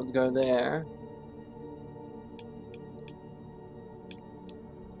 That would go there.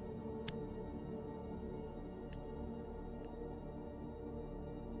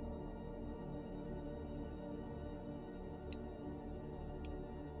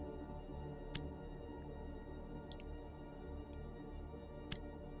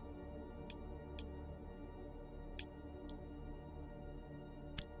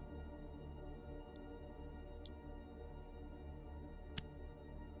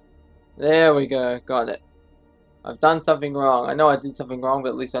 There we go, got it. I've done something wrong. I know I did something wrong, but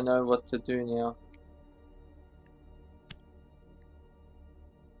at least I know what to do now.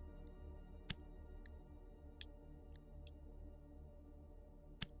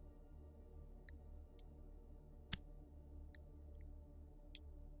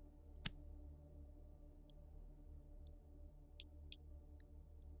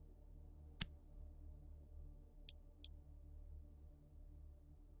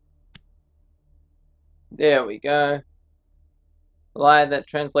 There we go. Lie, that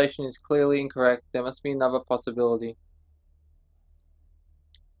translation is clearly incorrect. There must be another possibility.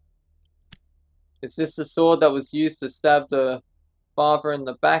 Is this the sword that was used to stab the father in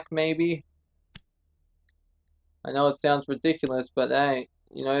the back, maybe? I know it sounds ridiculous, but hey,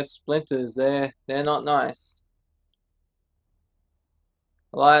 you know, splinters, they're not nice.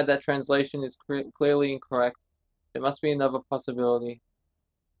 Lie, that translation is clearly incorrect. There must be another possibility.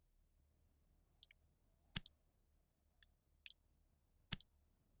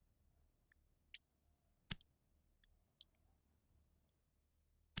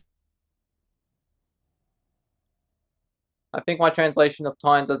 I think my translation of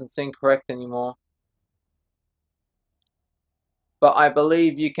time doesn't seem correct anymore. But I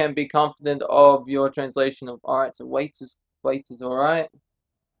believe you can be confident of your translation of... Alright, so weight is alright.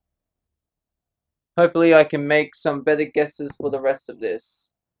 Hopefully I can make some better guesses for the rest of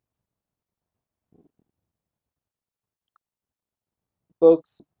this.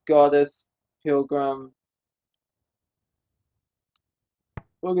 Books, goddess, pilgrim.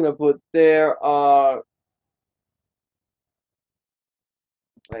 We're gonna put there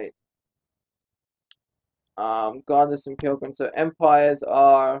Wait. Goddess and pilgrim. So empires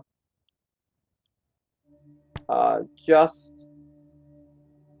are just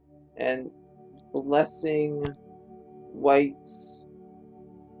and blessing waits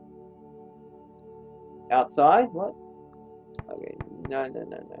outside. What? Okay. No.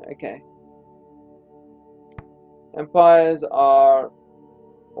 Okay. Empires are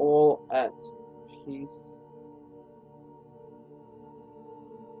all at peace.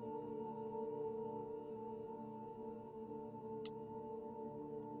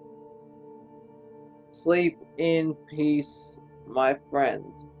 Sleep in peace, my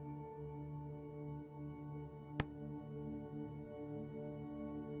friend.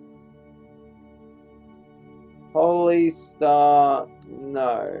 Holy Star,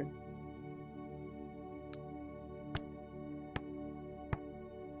 no.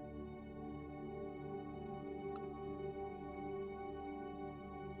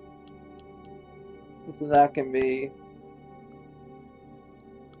 So that can be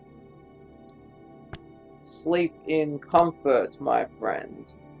sleep in comfort, my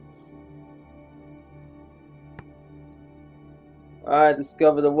friend. Alright,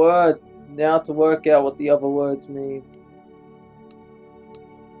 discover the word. Now to work out what the other words mean.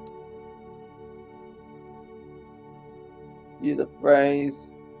 View the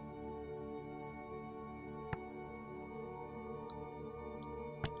phrase.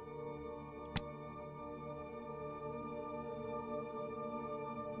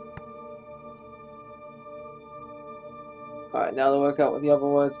 Alright, now to work out what the other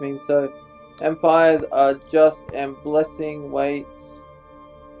words mean. So, empires are just and blessing waits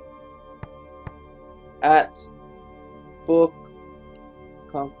at book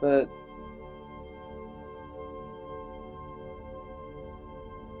comfort.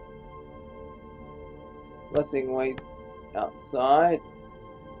 Blessing waits outside.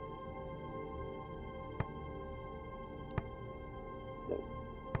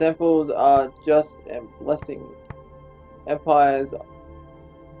 Temples are just and blessing. Empires.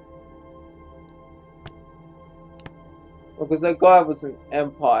 Because that guy was an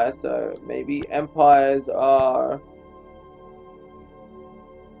empire, so maybe empires are.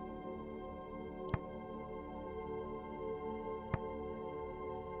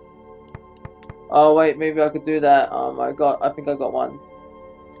 Oh wait, maybe I could do that. I think I got one.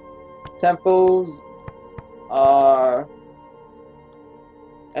 Temples are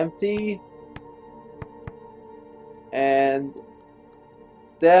empty and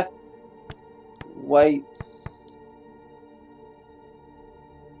death waits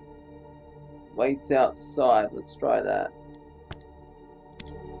outside. Let's try that.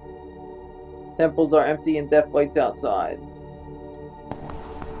 Temples are empty and death waits outside.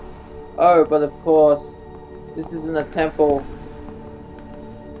 Oh, but of course, this isn't a temple.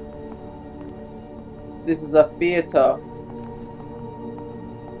 This is a theater.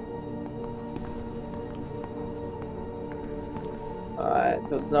 Alright,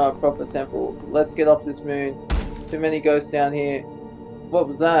 so it's not a proper temple. Let's get off this moon. Too many ghosts down here. What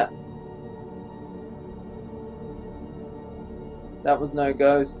was that? That was no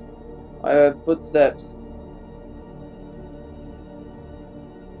ghost. I heard footsteps.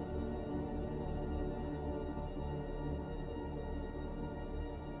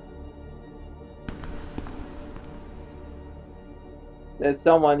 There's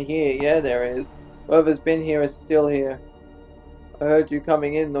someone here. Yeah, there is. Whoever's been here is still here. I heard you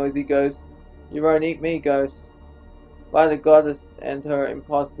coming in, noisy ghost. You won't eat me, ghost. By the goddess and her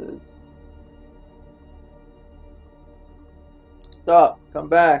imposters. Stop. Come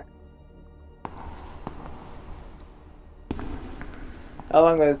back. How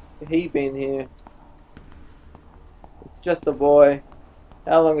long has he been here? It's just a boy.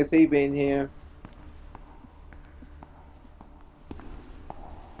 How long has he been here?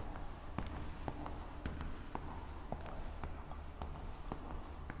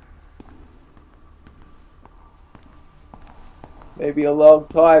 Maybe a long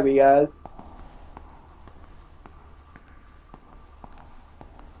time he has.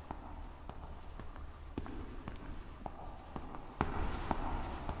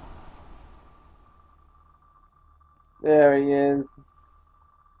 There he is.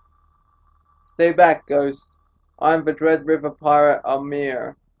 Stay back, ghost. I'm the Dread River pirate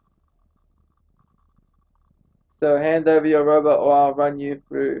Amir. So hand over your robot or I'll run you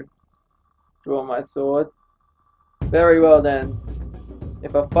through. Draw my sword. Very well then.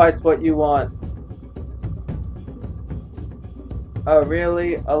 If a fight's what you want. Oh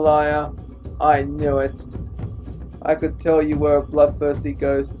really? A liar? I knew it. I could tell you were a bloodthirsty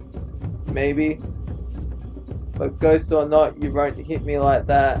ghost. Maybe. But ghost or not, you won't hit me like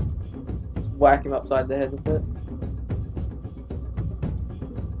that. Just whack him upside the head with it.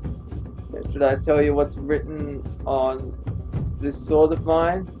 Should I tell you what's written on this sword of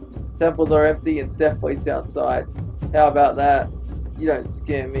mine? Temples are empty and death waits outside. How about that? You don't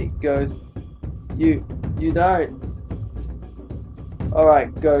scare me, ghost. You don't.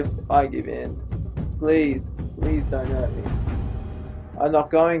 Alright, ghost, I give in. Please don't hurt me. I'm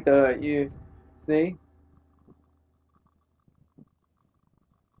not going to hurt you. See?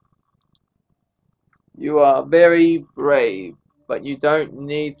 You are very brave, but you don't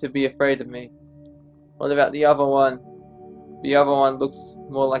need to be afraid of me. What about the other one? The other one looks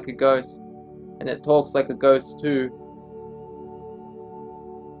more like a ghost, and it talks like a ghost too.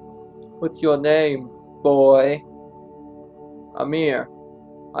 What's your name, boy? Amir.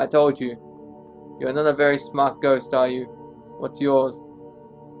 I told you. You're not a very smart ghost, are you? What's yours?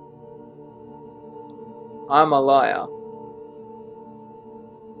 I'm a liar.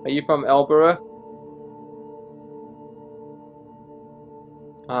 Are you from Elbereth?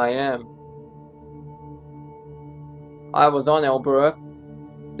 I am. I was on Elbereth.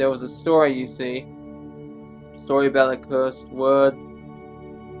 There was a story, you see. A story about a cursed word.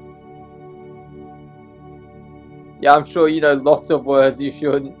 Yeah, I'm sure you know lots of words you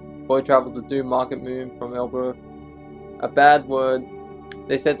shouldn't. Boy travels to Doom Market Moon from Elbereth. A bad word.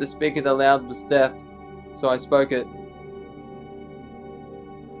 They said to speak it aloud was death, so I spoke it.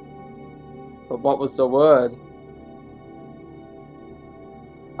 But what was the word?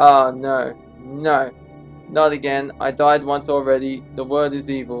 Ah, no. No. Not again. I died once already. The word is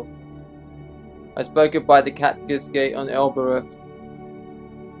evil. I spoke it by the Catgis Gate on Elbereth.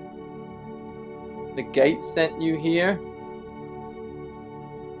 The gate sent you here?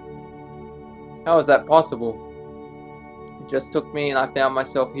 How is that possible? It just took me and I found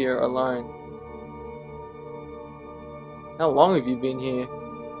myself here alone. How long have you been here?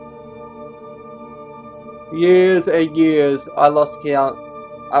 Years and years. I lost count.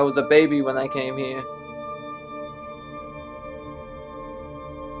 I was a baby when I came here.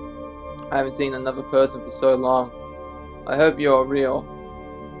 I haven't seen another person for so long. I hope you're real.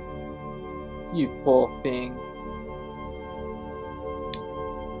 You poor thing.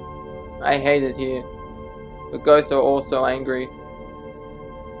 I hate it here. The ghosts are also angry.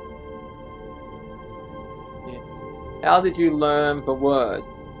 Yeah. How did you learn the word?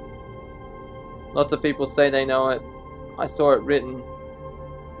 Lots of people say they know it. I saw it written.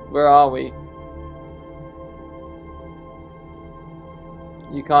 Where are we?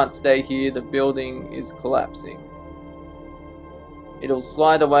 You can't stay here. The building is collapsing. It'll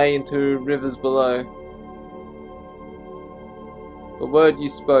slide away into rivers below. The word you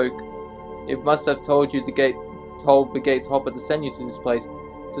spoke, it must have told the gate's hopper to send you to this place.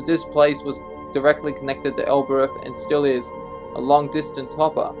 So this place was directly connected to Elbereth and still is. A long distance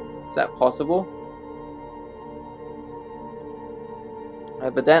hopper. Is that possible?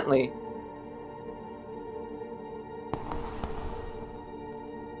 Evidently.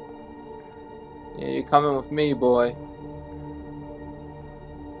 Yeah, you're coming with me, boy.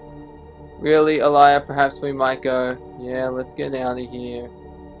 Really, Elia? Perhaps we might go. Yeah, let's get out of here.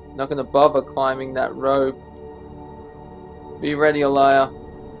 Not gonna bother climbing that rope. Be ready, Elia.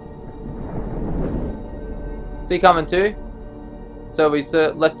 Is he coming too? So we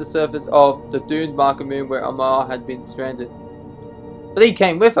left the surface of the doomed marker moon where Amar had been stranded. But he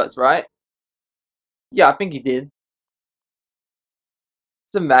came with us, right? Yeah, I think he did.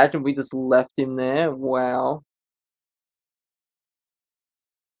 Just imagine we just left him there. Wow.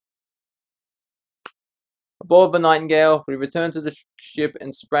 Aboard the Nightingale, we returned to the ship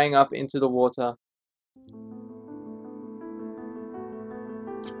and sprang up into the water.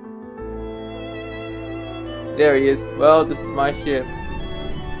 There he is. Well, this is my ship.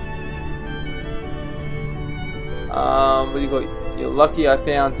 What do you call it? You're lucky I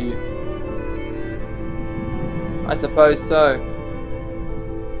found you. I suppose so.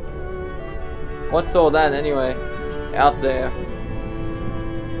 What's all that anyway? Out there.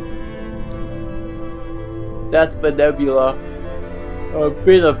 That's the nebula. A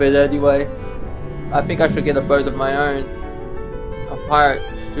bit of it anyway. I think I should get a boat of my own. A pirate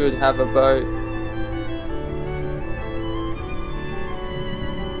should have a boat.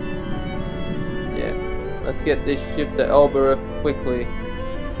 Yeah. Let's get this ship to Elbereth quickly.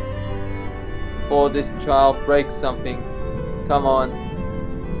 Before this child breaks something. Come on.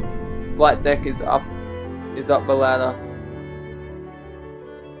 Flight deck is up the ladder.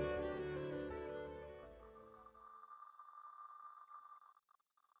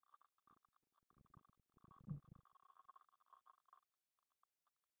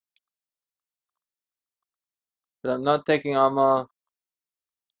 But I'm not taking armor.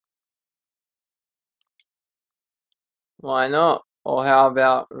 Why not? Or how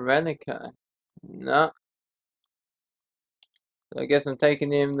about Renica? No. I guess I'm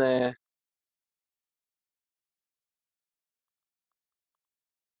taking him there.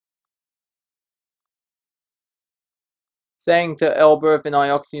 Saying to Elberth in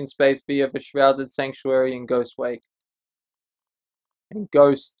Ioxian space via the Shrouded Sanctuary in Ghost Wake. And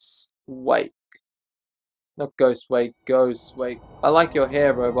Ghost's Wake. Not Ghost Wake, Ghost Wake. I like your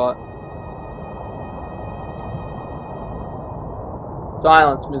hair, robot.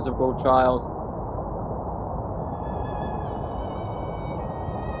 Silence, miserable child.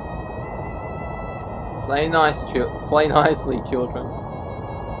 Play nicely, children.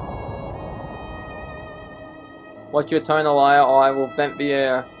 Watch your tone, Elia, or I will vent the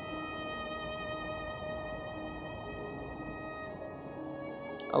air.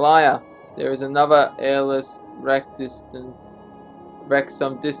 Elia, there is another airless wreck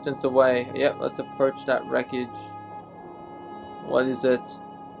some distance away. Yep, let's approach that wreckage. What is it?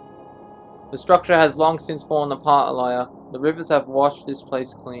 The structure has long since fallen apart, Elia. The rivers have washed this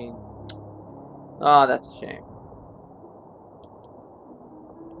place clean. Ah, that's a shame.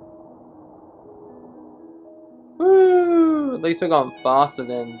 Woo! At least we're going faster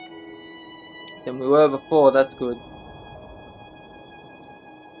than we were before. That's good.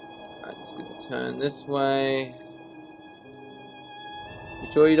 Alright, just gonna turn this way.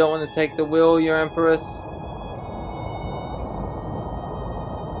 You sure you don't want to take the wheel, your Empress?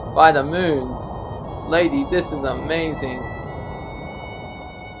 By the moons! Lady, this is amazing.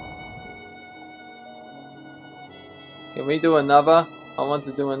 Can we do another? I want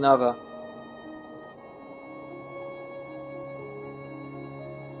to do another.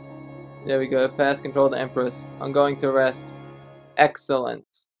 There we go. Fast control the Empress. I'm going to rest. Excellent.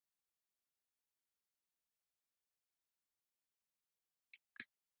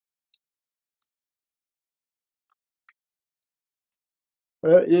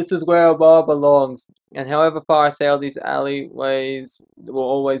 This is where a bar belongs. And however far I sail, these alleyways will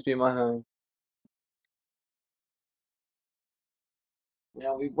always be my home.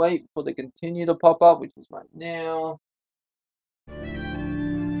 Now we wait for the continue to pop up, which is right now.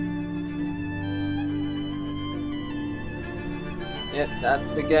 Yep, that's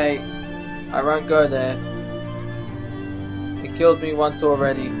the gate. I won't go there. It killed me once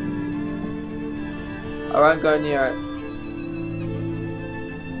already. I won't go near it.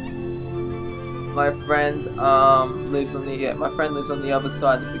 My friend lives on the other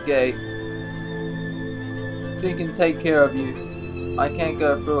side of the gate. She can take care of you. I can't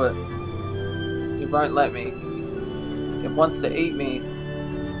go through it. It won't let me. It wants to eat me.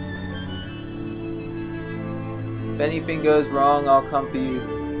 If anything goes wrong, I'll come for you.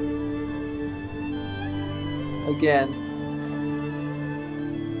 Again.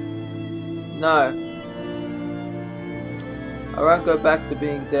 No. I won't go back to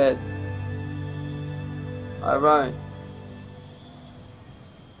being dead. I won't.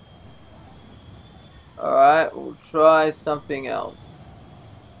 Alright, we'll try something else.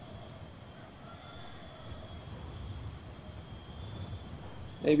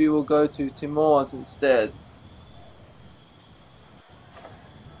 Maybe we'll go to Timor's instead.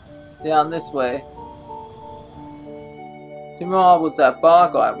 Down this way. Timor was that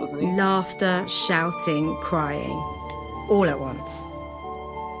bar guy, wasn't he? Laughter, shouting, crying, all at once.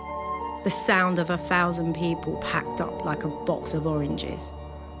 The sound of 1,000 people packed up like a box of oranges.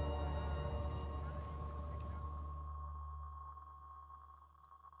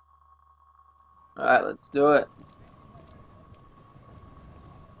 Alright, let's do it.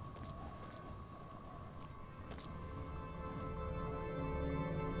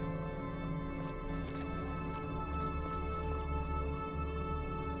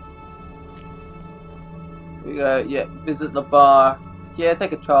 We go, yeah, visit the bar. Yeah,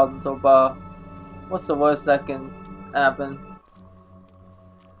 take a child to the bar. What's the worst that can happen?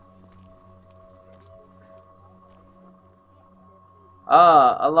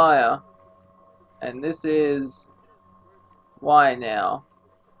 Ah, a liar. And this is... why now?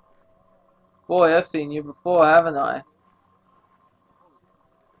 Boy, I've seen you before, haven't I?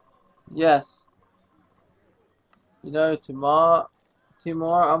 Yes. You know, Timor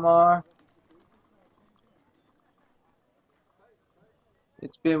Amar?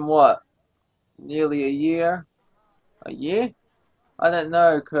 It's been what? Nearly a year? A year? I don't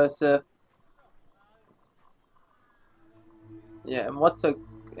know, Cursive. Yeah, and what's a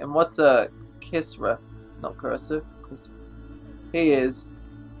Kisra? Not Cursive. He is.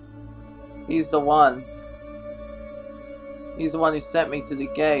 He's the one. He's the one who sent me to the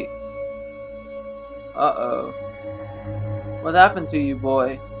gate. Uh-oh. What happened to you,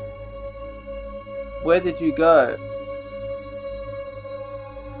 boy? Where did you go?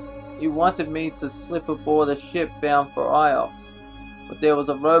 You wanted me to slip aboard a ship bound for Iox, but there was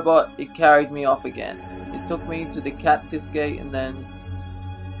a robot, it carried me off again. It took me to the Catfish gate and then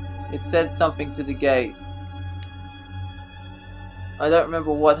it said something to the gate. I don't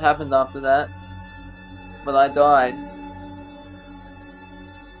remember what happened after that, but I died.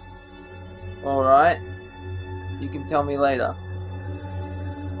 Alright, you can tell me later.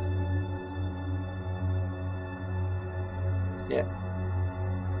 Yeah.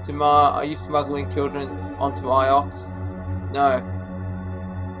 Tamar, are you smuggling children onto Iox? No.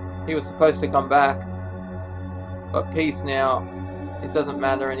 He was supposed to come back. But peace now. It doesn't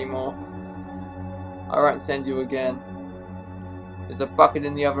matter anymore. I won't send you again. There's a bucket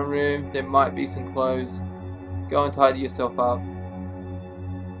in the other room. There might be some clothes. Go and tidy yourself up.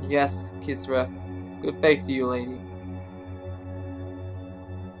 Yes, Kisra. Good faith to you, lady.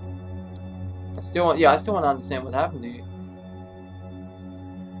 I still want to understand what happened to you.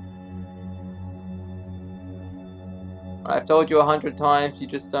 I've told you 100 times, you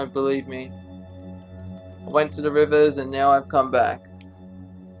just don't believe me. I went to the rivers and now I've come back.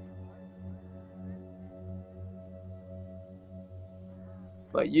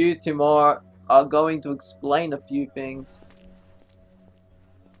 But you, Timur, are going to explain a few things.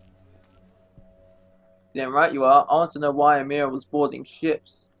 Damn right you are. I want to know why Amira was boarding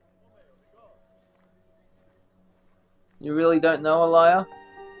ships. You really don't know, Aliyah?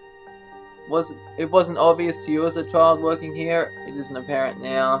 It wasn't obvious to you as a child working here? It isn't apparent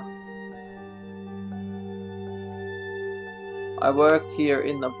now. I worked here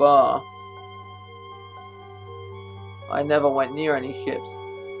in the bar. I never went near any ships.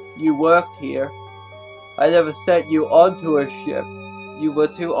 You worked here. I never set you onto a ship. You were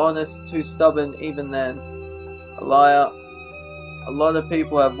too honest, too stubborn even then. Aliyah, a lot of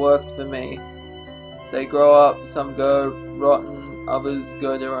people have worked for me. They grow up, some go rotten, others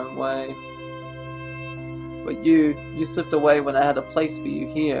go their own way. But you slipped away when I had a place for you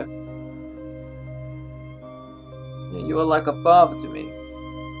here. You were like a father to me.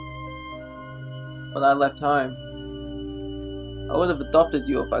 When I left home, I would have adopted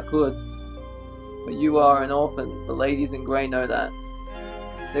you if I could. But you are an orphan, the ladies in grey know that.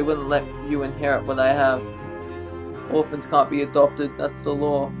 They wouldn't let you inherit what I have. Orphans can't be adopted, that's the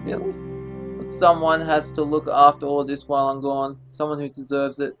law. Really? But someone has to look after all this while I'm gone. Someone who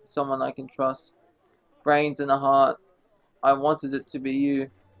deserves it, someone I can trust. Brains and a heart. I wanted it to be you.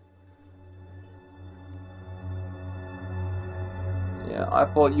 Yeah, I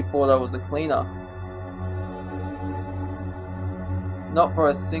thought you thought I was a cleaner. Not for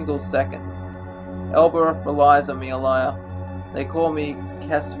a single second. Elbereth relies on me, Aliyah. They call me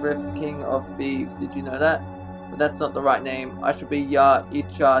Kesrith, King of Thieves. Did you know that? But that's not the right name. I should be Yar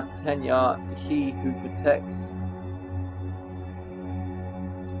Ichar Tenya, he who protects.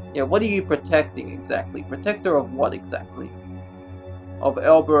 Yeah, what are you protecting exactly? Protector of what exactly? Of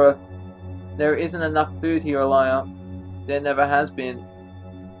Elbereth. There isn't enough food here, Aliyah. There never has been.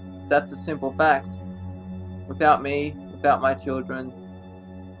 That's a simple fact. Without me, without my children,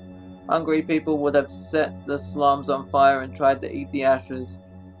 hungry people would have set the slums on fire and tried to eat the ashes.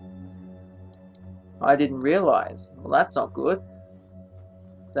 I didn't realize. Well, that's not good.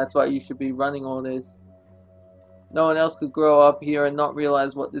 That's why you should be running all this. No one else could grow up here and not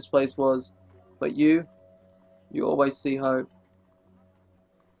realize what this place was. But you always see hope.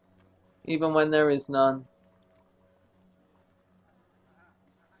 Even when there is none.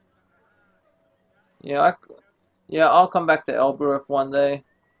 Yeah, I'll come back to Elbereth one day.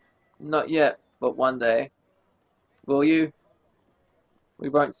 Not yet, but one day. Will you? We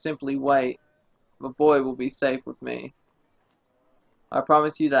won't simply wait. The boy will be safe with me. I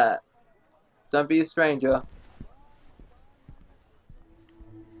promise you that. Don't be a stranger.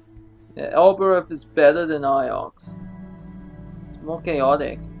 Yeah, Elbereth is better than Iox. It's more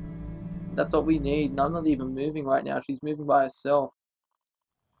chaotic. That's what we need. I'm not even moving right now. She's moving by herself.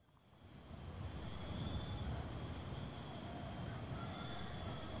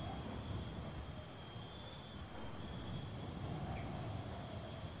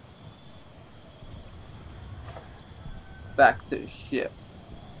 Back to the ship.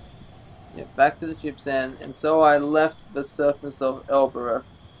 Yeah, back to the ship's end. And so I left the surface of Elbereth.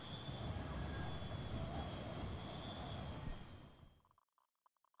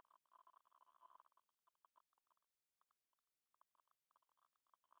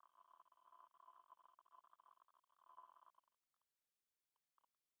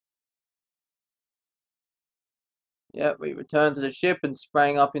 Yeah, we returned to the ship and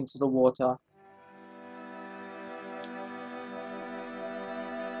sprang up into the water.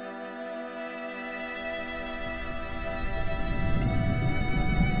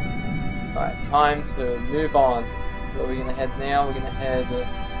 Right, time to move on. Where are we gonna head now? We're gonna head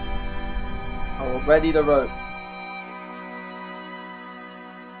already the ropes.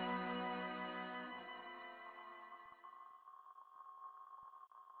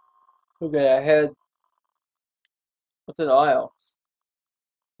 We're gonna head. What's it, IOPS?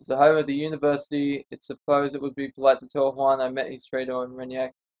 It's the home of the university. It's supposed it would be polite to tell Juan I met his trader in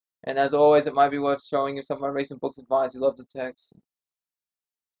Reniac. And as always, it might be worth showing him some of my recent books of advice. He loves the text.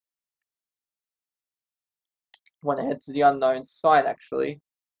 Want to head to the unknown site, actually.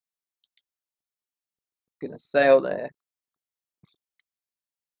 Gonna sail there.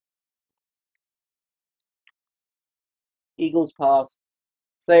 Eagles Pass.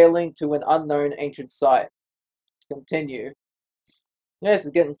 Sailing to an unknown ancient site. Continue. Yeah, this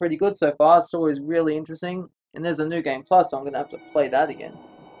is getting pretty good so far. The story is really interesting. And there's a new game plus, so I'm gonna have to play that again.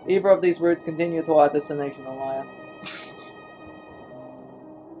 Either of these routes continue to our destination, Alaya.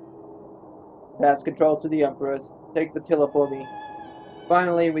 Pass control to the Empress. Take the tiller for me.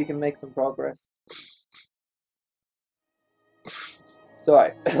 Finally, we can make some progress.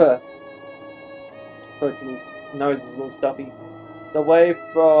 Sorry. Hurts his nose is a little stuffy. The way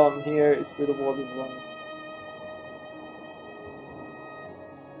from here is through the waters alone.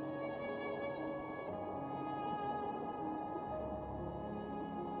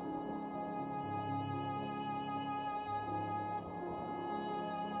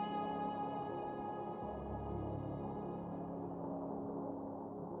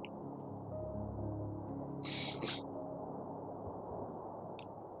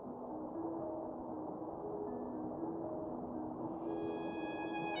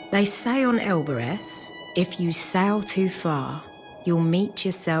 They say on EMPRESS, if you sail too far, you'll meet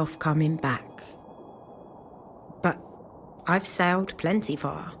yourself coming back. But I've sailed plenty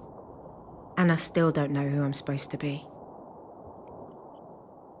far, and I still don't know who I'm supposed to be.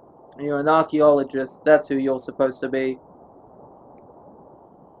 You're an archaeologist. That's who you're supposed to be.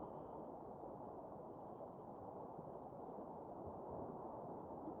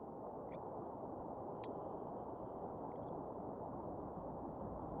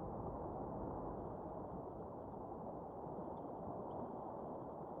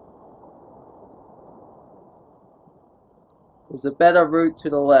 There's a better route to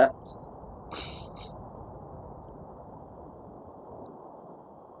the left.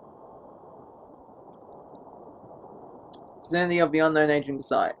 Vicinity of the unknown ancient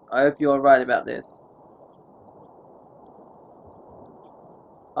site. I hope you are right about this.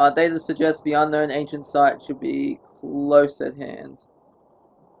 Our data suggests the unknown ancient site should be close at hand.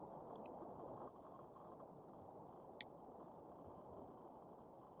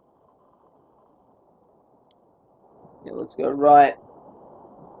 Yeah, let's go right.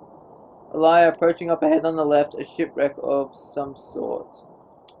 Alaya, approaching up ahead on the left, a shipwreck of some sort.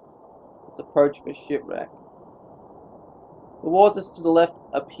 Let's approach the shipwreck. The waters to the left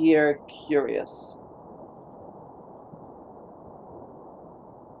appear curious.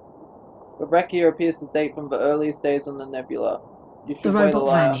 The wreck here appears to date from the earliest days on the nebula. You should The wait, robot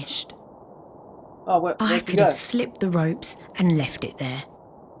Alaya. vanished. Oh, where'd I you could go? have slipped the ropes and left it there.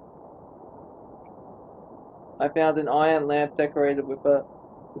 I found an iron lamp decorated with a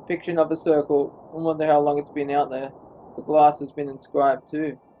depiction of a circle. I wonder how long it's been out there. The glass has been inscribed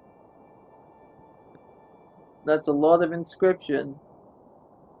too. That's a lot of inscription.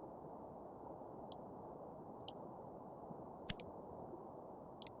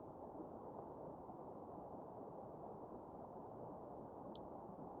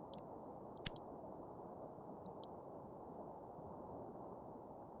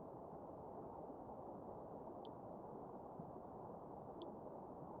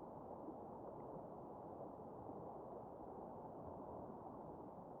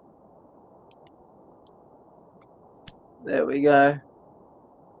 There we go.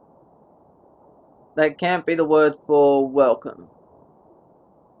 That can't be the word for welcome.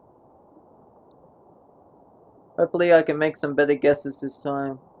 Hopefully I can make some better guesses this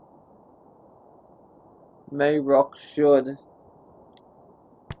time. Mayrock should.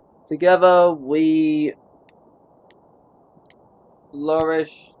 Together we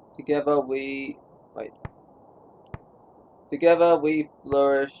flourish. Together we... Wait. Together we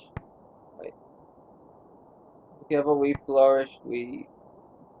flourish. Wait. Together we flourish. We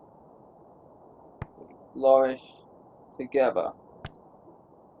flourish together.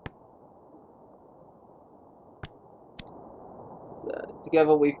 So,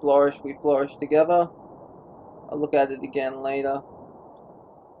 together we flourish together. I'll look at it again later.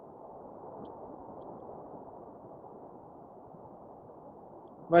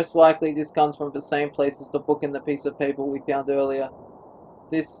 Most likely this comes from the same place as the book and the piece of paper we found earlier.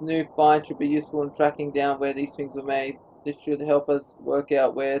 This new find should be useful in tracking down where these things were made. This should help us work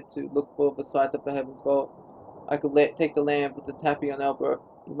out where to look for the site of the Heaven's Vault. I could take the lamp with the tappy on Elbert.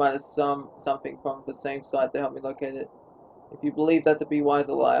 You might have something from the same site to help me locate it. If you believe that to be wise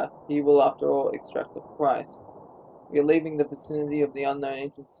a liar, he will after all extract the price. We are leaving the vicinity of the unknown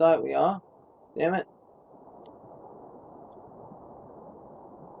ancient site. We are? Damn it.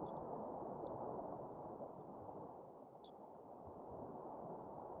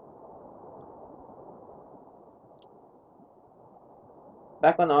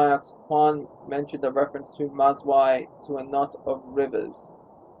 Back on Iox, Juan mentioned a reference to Mazwai, to a knot of rivers.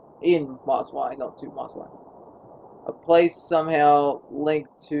 In Mazwai, not to Mazwai. A place somehow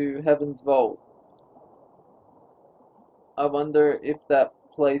linked to Heaven's Vault. I wonder if that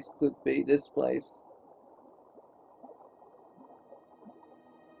place could be this place.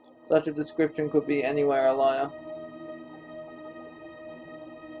 Such a description could be anywhere, Elia.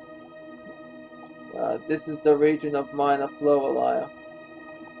 This is the region of minor flow, Elia.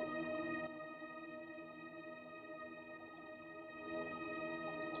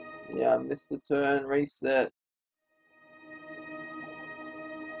 Yeah, missed the turn, reset.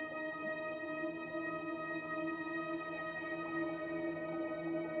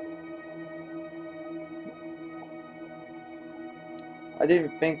 I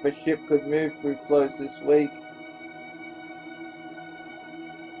didn't think the ship could move through flows this week.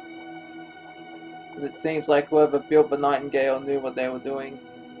 But it seems like whoever built the Nightingale knew what they were doing.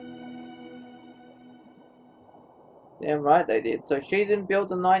 Damn right they did. So she didn't build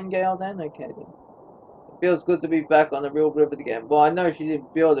the Nightingale then? Okay then. It feels good to be back on the real river again. Well, I know she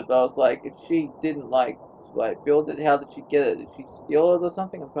didn't build it, but I was like, if she didn't like build it, how did she get it? Did she steal it or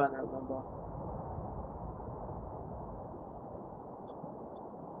something? I'm trying to remember.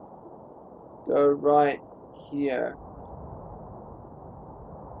 Go right here.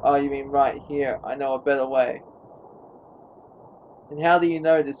 Oh, you mean right here. I know a better way. And how do you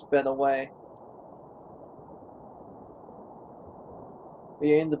know this better way?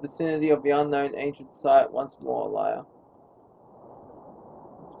 We are in the vicinity of the unknown ancient site once more, liar.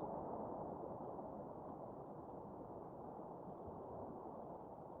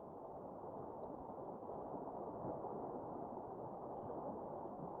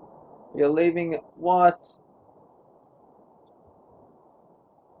 We are leaving. What?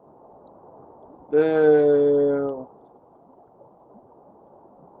 Boo.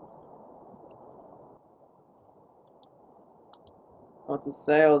 Want to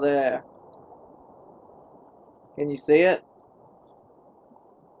sail there. Can you see it?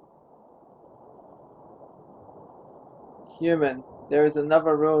 Human. There is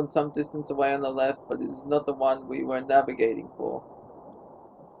another ruin some distance away on the left, but it is not the one we were navigating for.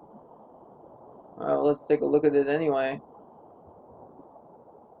 Alright, well, let's take a look at it anyway.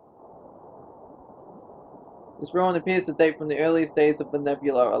 This ruin appears to date from the earliest days of the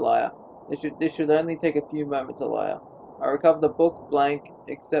nebula, Elia. This should only take a few moments, Elia. I recovered the book blank,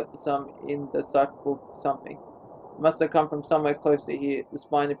 except for some indecipherable something. It must have come from somewhere close to here. The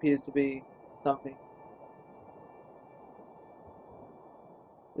spine appears to be something.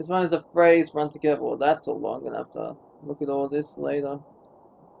 This one is a phrase run together. Well, that's all long. I'm gonna have to look at all this later.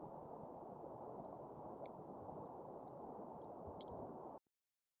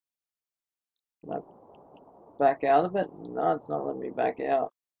 Can I back out of it? No, it's not letting me back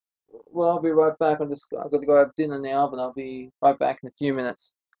out. Well, I'll be right back. I've got to go have dinner now, but I'll be right back in a few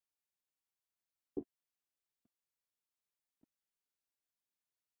minutes.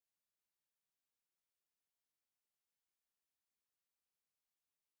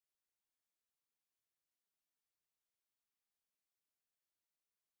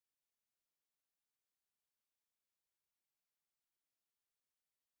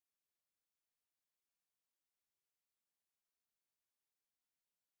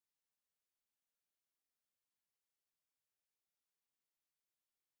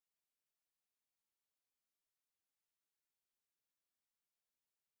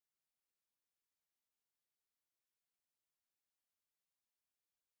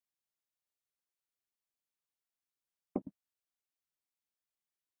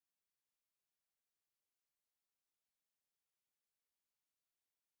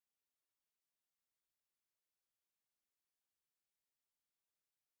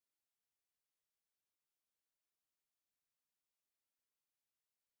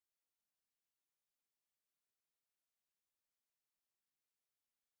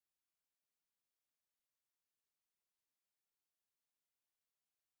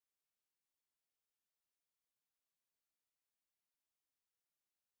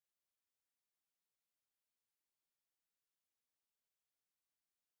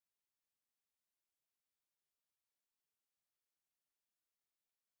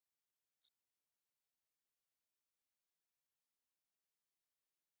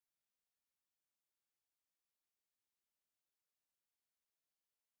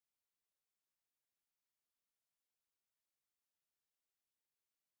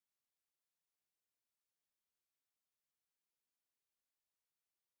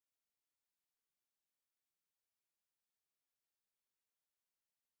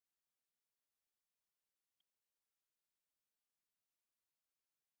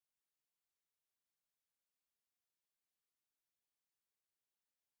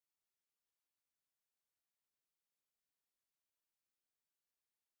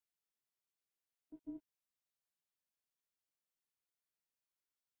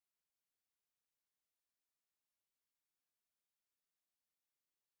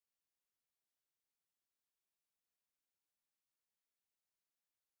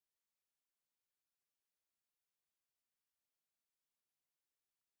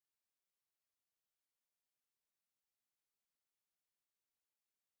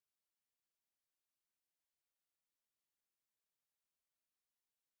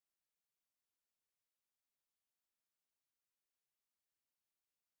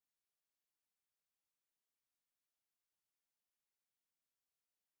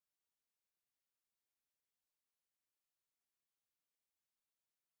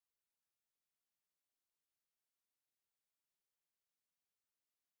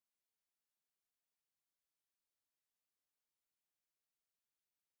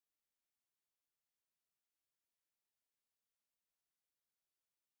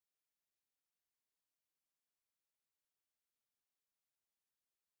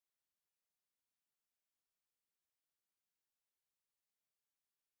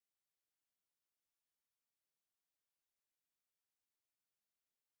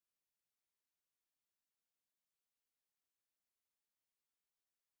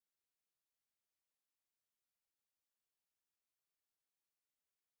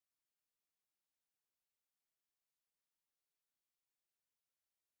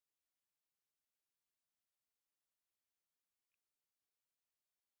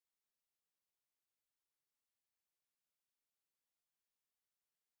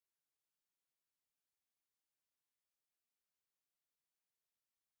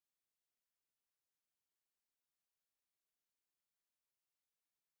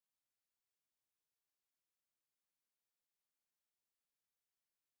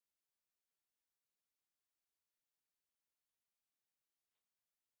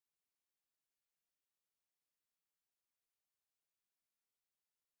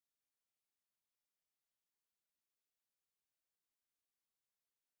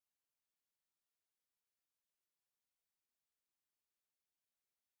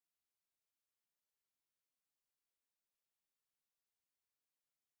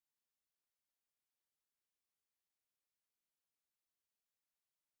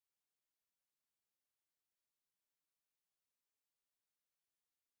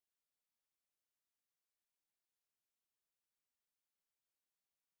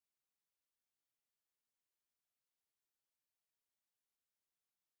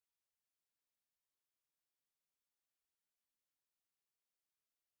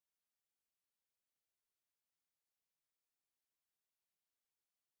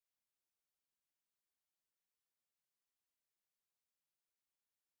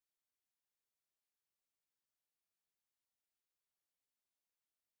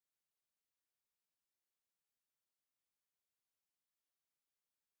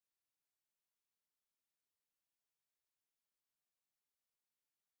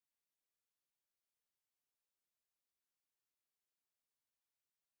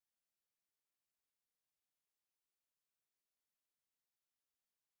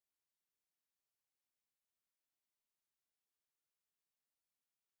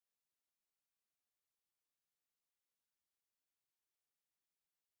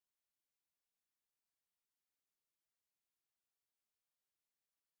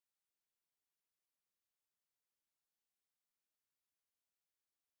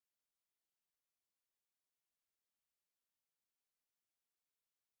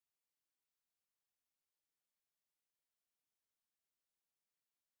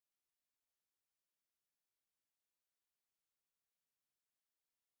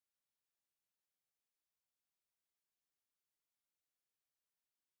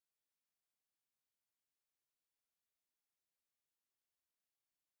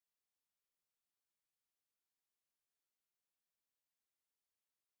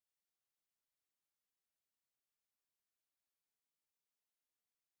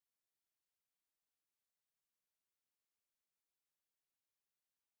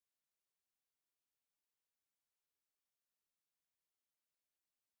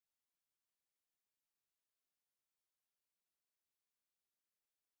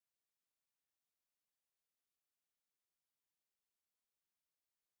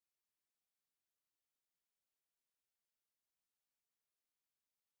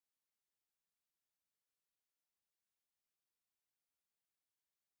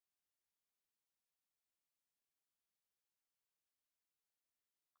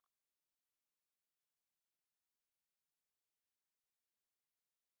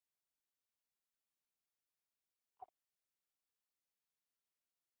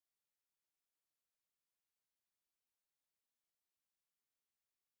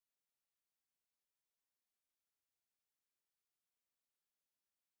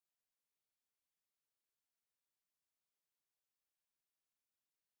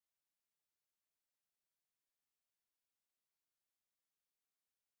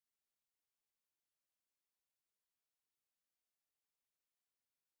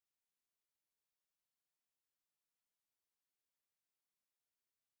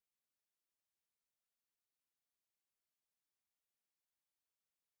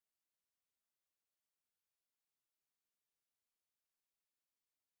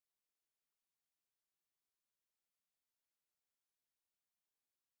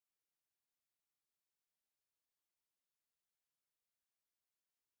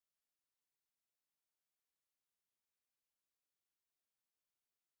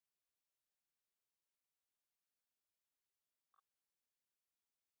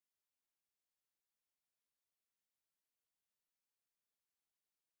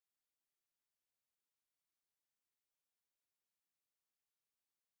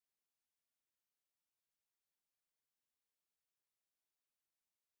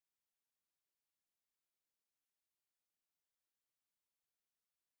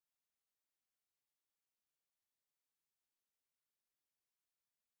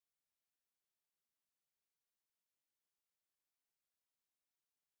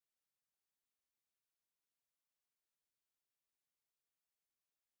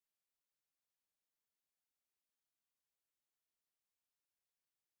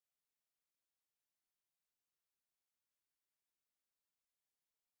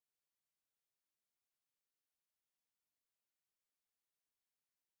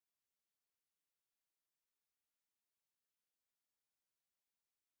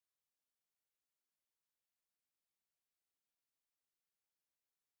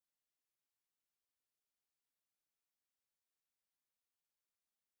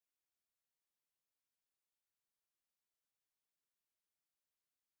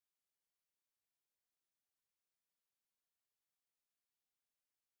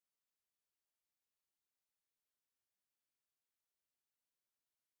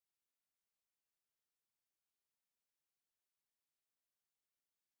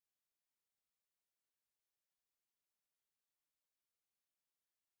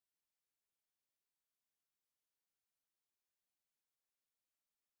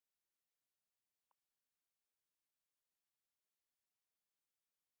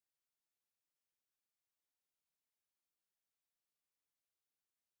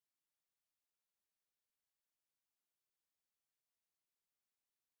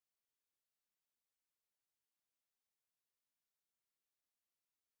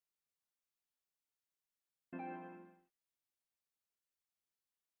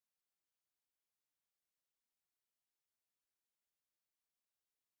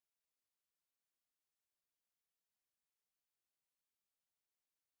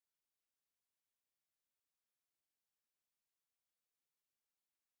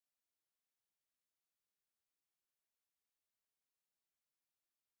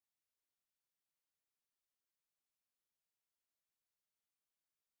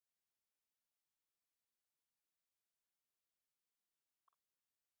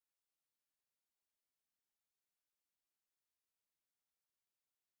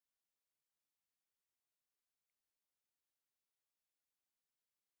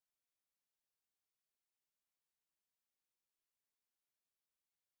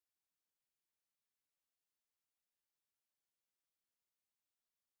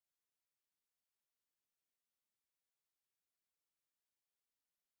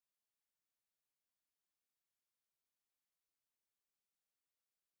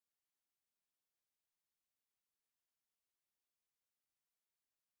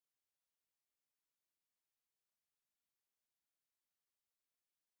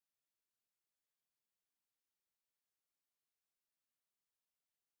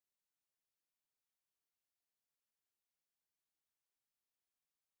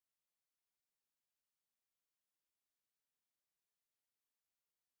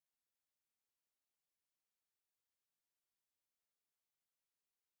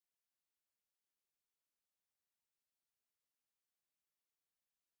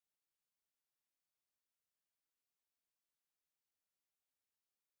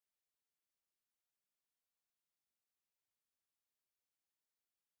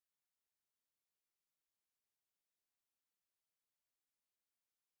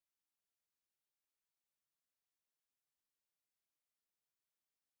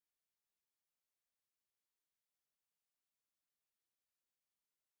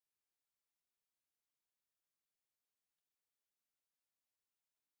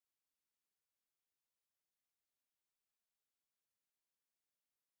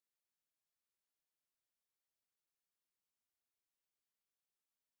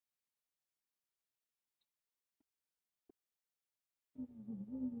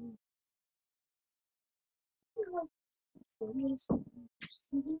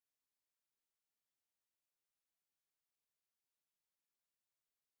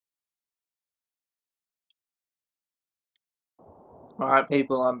 Alright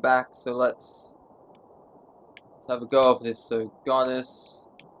people, I'm back, so let's have a go of this. So goddess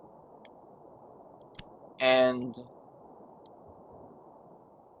and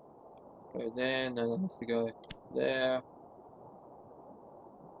go there, and then it has to go there.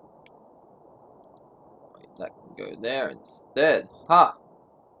 Wait, that can go there instead. Ha!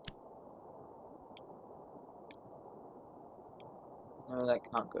 No, that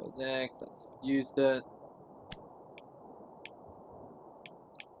can't go there because that's used it.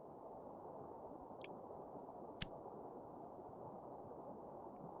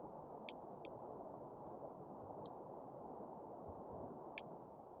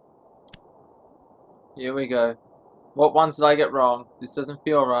 Here we go. What ones did I get wrong? This doesn't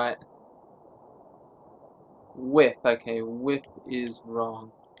feel right. Whip. Okay, whip is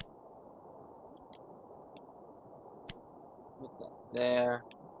wrong. Put that there.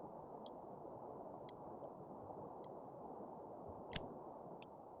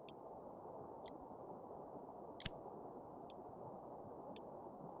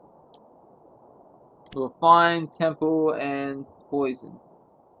 We'll find temple and poison.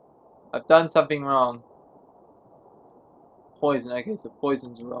 I've done something wrong. Poison. Okay, so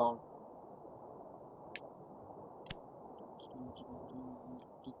poison's wrong.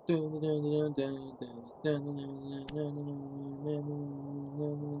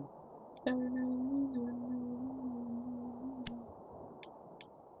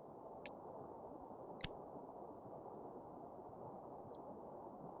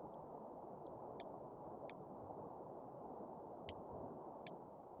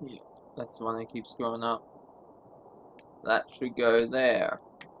 Yeah, that's the one that keeps growing up. That should go there.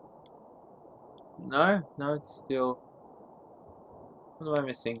 No, it's still. What am I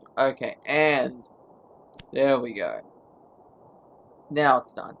missing? Okay, and there we go. Now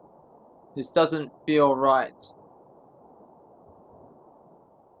it's done. This doesn't feel right.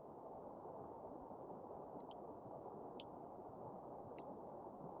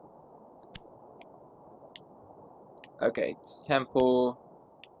 Okay, temple.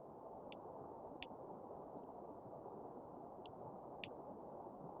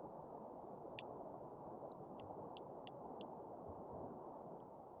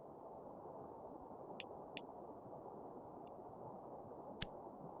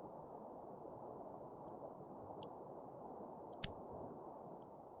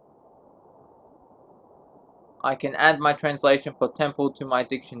 I can add my translation for temple to my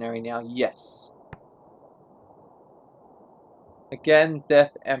dictionary now. Yes. Again,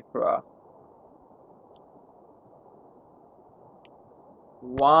 Death Emperor.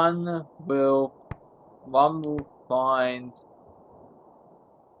 One will find.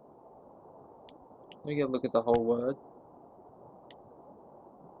 Let me get a look at the whole word.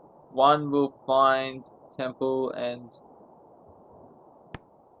 One will find temple and.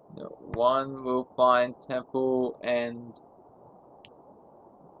 No, one will find temple and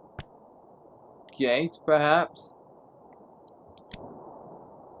gate, perhaps.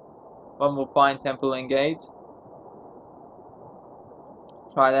 One will find temple and gate.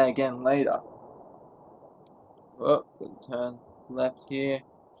 Try that again later. Oh, good turn left here.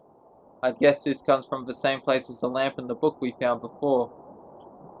 I guess this comes from the same place as the lamp in the book we found before.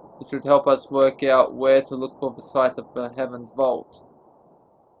 It should help us work out where to look for the site of the Heaven's Vault.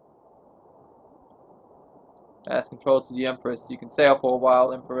 Pass control to the Empress. You can sail for a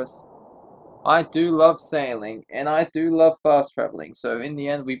while, Empress. I do love sailing, and I do love fast traveling, so in the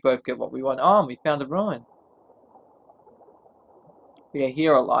end we both get what we want. Oh, we found a ruin. We are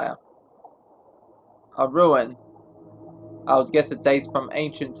here, a liar. A ruin. I would guess it dates from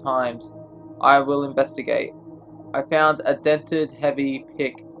ancient times. I will investigate. I found a dented, heavy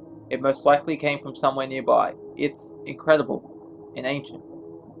pick. It most likely came from somewhere nearby. It's incredible and ancient.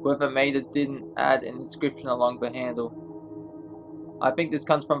 Whoever made it didn't add an inscription along the handle. I think this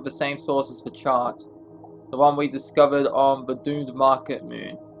comes from the same source as the chart. The one we discovered on the doomed market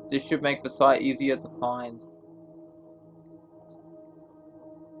moon. This should make the site easier to find.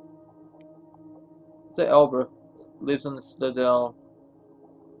 So Elbra lives on the citadel.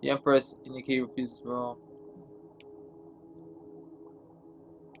 The Empress Iniki refuses to roll.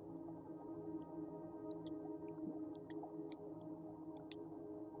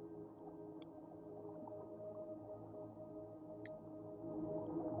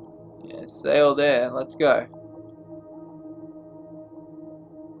 Yeah, sail there. Let's go.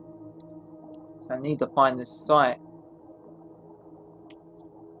 I need to find this site.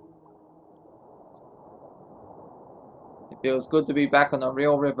 Feels good to be back on a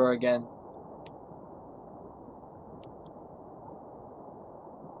real river again.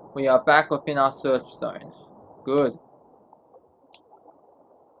 We are back within our search zone. Good.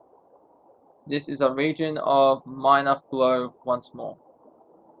 This is a region of minor flow once more.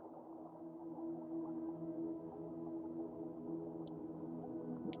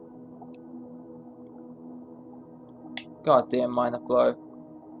 Goddamn minor flow.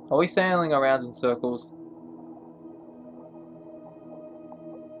 Are we sailing around in circles?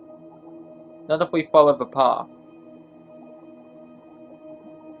 Not if we follow the path.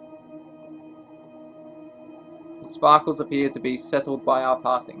 The sparkles appear to be settled by our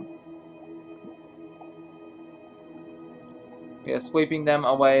passing. We are sweeping them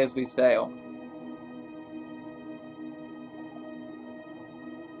away as we sail.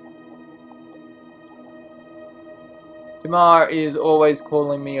 Tamar is always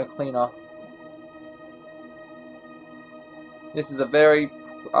calling me a cleaner. This is a very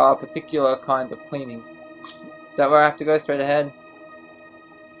particular kind of cleaning. Is that where I have to go? Straight ahead?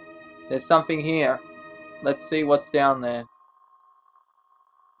 There's something here. Let's see what's down there.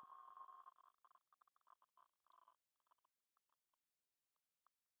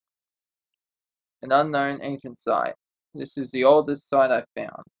 An unknown ancient site. This is the oldest site I've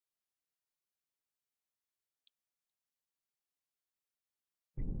found.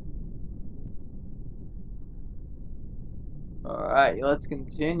 Alright, let's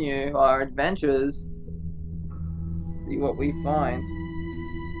continue our adventures. See what we find.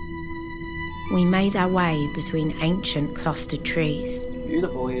 We made our way between ancient clustered trees. It's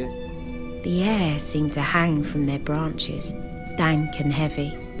beautiful here. The air seemed to hang from their branches, dank and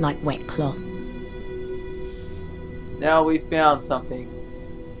heavy, like wet cloth. Now we've found something.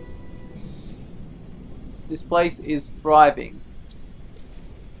 This place is thriving.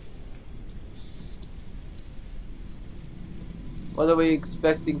 What are we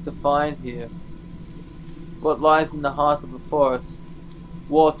expecting to find here? What lies in the heart of the forest?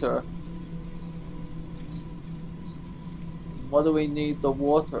 Water. What do we need the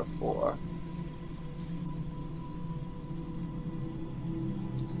water for?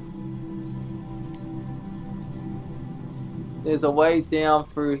 There's a way down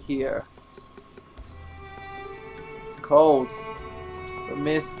through here. It's cold. The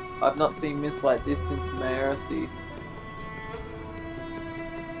mist, I've not seen mist like this since Maersi.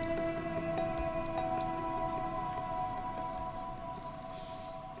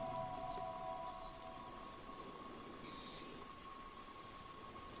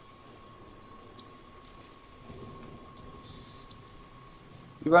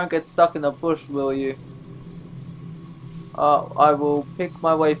 You won't get stuck in a bush, will you? I will pick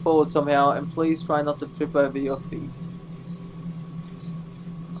my way forward somehow, and please try not to trip over your feet.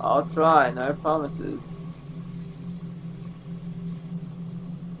 I'll try, no promises.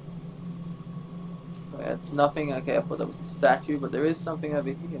 Wait, it's nothing. Okay, I thought that was a statue, but there is something over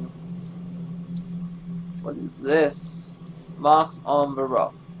here. What is this? Marks on the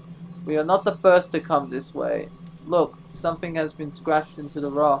rock. We are not the first to come this way. Look, something has been scratched into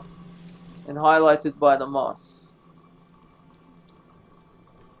the rock and highlighted by the moss.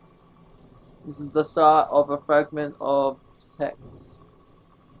 This is the start of a fragment of text.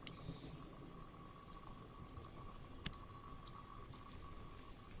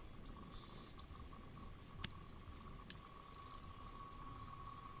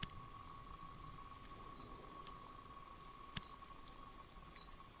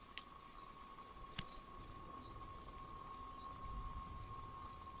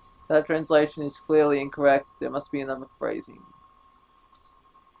 That translation is clearly incorrect. There must be another phrasing.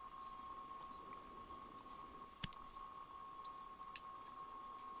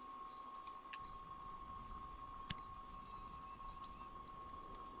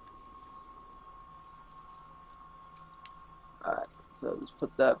 Alright, so let's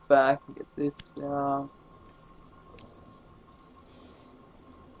put that back and get this out.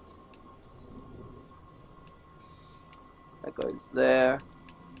 That goes there.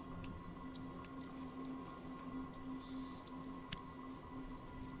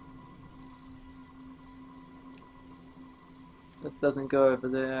 That doesn't go over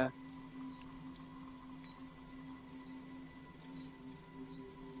there.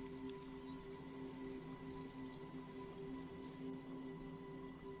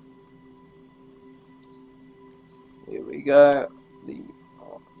 Here we go.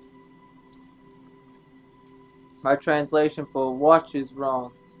 My translation for watch is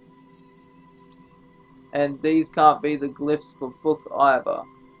wrong. And these can't be the glyphs for book either.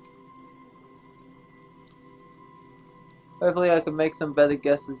 Hopefully I can make some better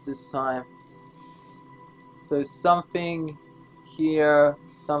guesses this time. So something here,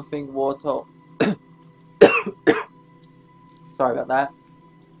 something water. Sorry about that.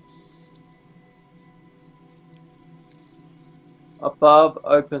 Above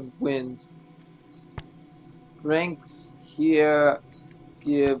open wind. Drinks here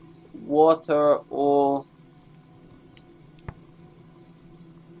give water or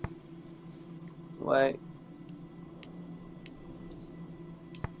wait.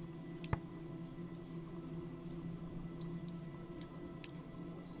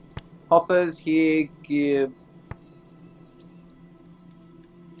 Hoppers here give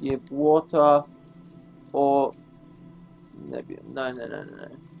water or maybe no.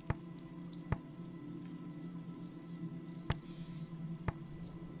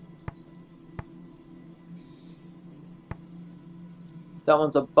 That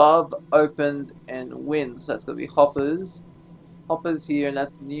one's above, opened, and wind, so that's gonna be hoppers. Hoppers here, and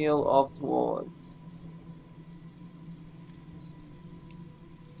that's kneel of towards.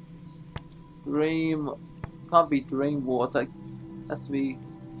 Dream can't be dream water. Has to be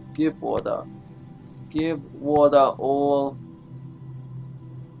give water. Give water all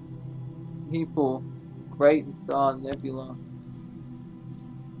people. Great and Star Nebula.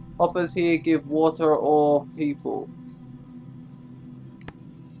 Hoppers here give water all people.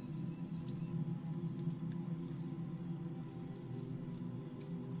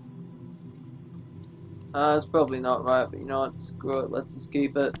 It's probably not right, but you know what? Screw it. Let's just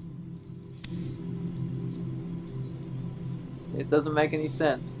keep it. It doesn't make any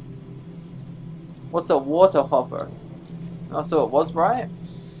sense. What's a water hopper? Oh, so it was right?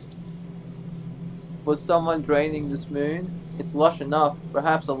 Was someone draining this moon? It's lush enough,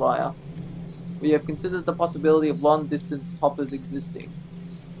 perhaps a liar. We have considered the possibility of long-distance hoppers existing.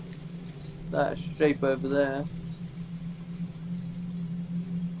 Is that a shape over there?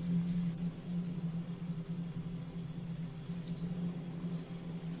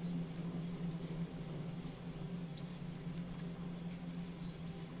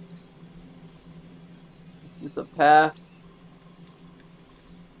 Is this a path?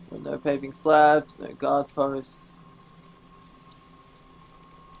 With no paving slabs, no guard posts.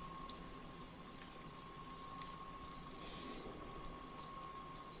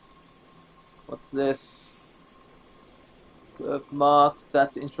 What's this? Curved marks,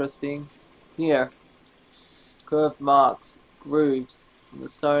 that's interesting. Here. Curved marks, grooves, in the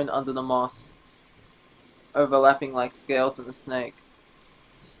stone under the moss. Overlapping like scales in a snake.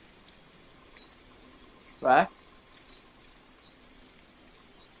 Tracks?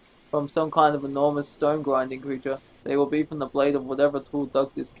 From some kind of enormous stone grinding creature. They will be from the blade of whatever tool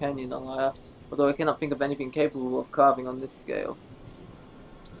dug this canyon, Alaya, although I cannot think of anything capable of carving on this scale.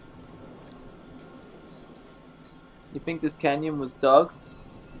 You think this canyon was dug?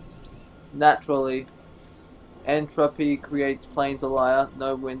 Naturally. Entropy creates plains, Alaya,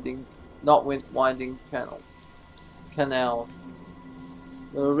 not winding canals.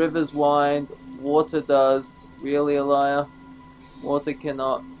 The rivers wind, water does. Really, Alaya? Water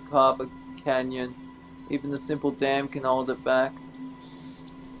cannot carve a canyon. Even a simple dam can hold it back.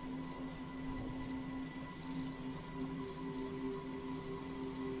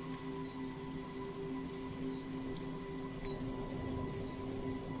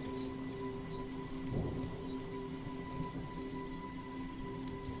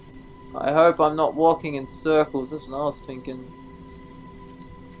 I hope I'm not walking in circles, that's what I was thinking.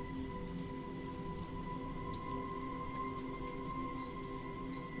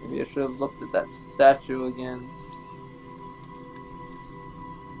 Maybe I should have looked at that statue again.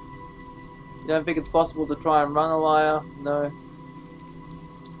 You don't think it's possible to try and run, Alaya? No.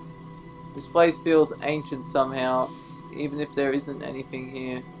 This place feels ancient somehow, even if there isn't anything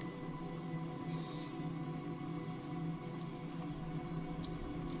here.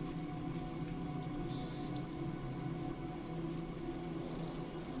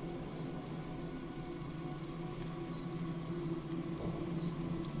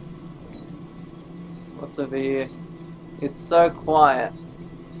 What's over here? It's so quiet,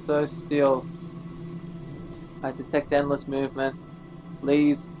 so still. I detect endless movement,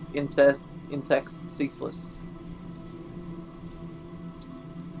 leaves, insects ceaseless.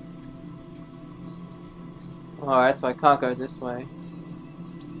 Alright, so I can't go this way.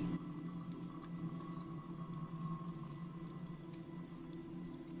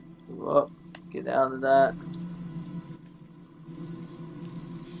 Whoop, get out of that.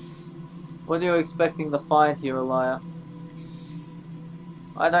 What are you expecting to find here, Alaya?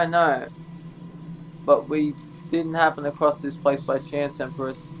 I don't know. But we didn't happen across this place by chance,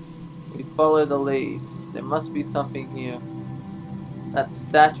 Empress. We followed the lead. There must be something here. That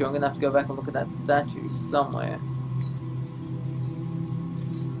statue, I'm gonna have to go back and look at that statue somewhere.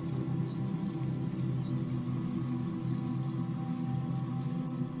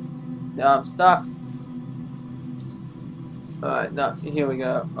 Now I'm stuck. Alright, no, here we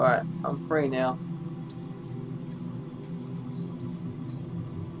go. Alright, I'm free now.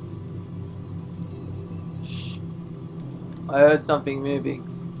 Shh. I heard something moving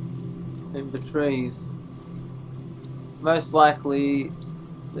in the trees. Most likely,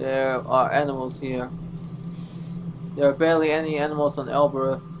 there are animals here. There are barely any animals on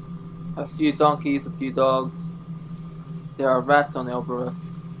Elbereth. A few donkeys, a few dogs. There are rats on Elbereth.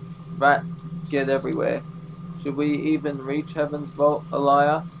 Rats get everywhere. Should we even reach Heaven's Vault,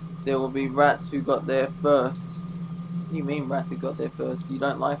 Elia? There will be rats who got there first. What do you mean rats who got there first? You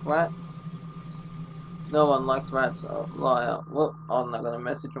don't like rats? No one likes rats, Elia. Whoop, I'm not gonna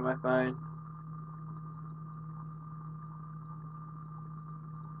message on my phone.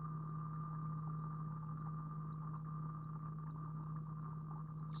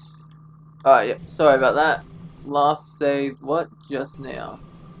 Alright, yep, sorry about that. Last save, what? Just now.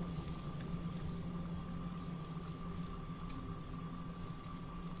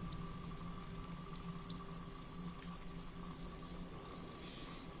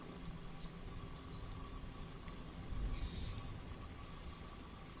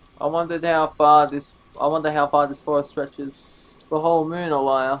 I wonder how far this forest stretches. The whole moon,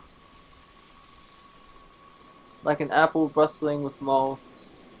 Elia. Like an apple bristling with mold.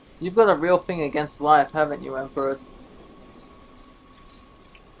 You've got a real thing against life, haven't you, Empress?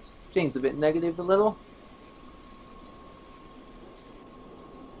 Seems a bit negative a little.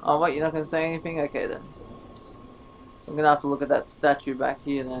 Oh, what, you're not going to say anything? Okay, then. So I'm going to have to look at that statue back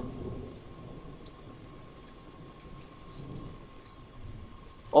here, then.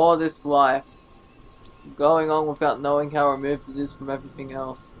 All this life. Going on without knowing how removed it is from everything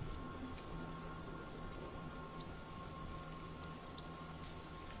else.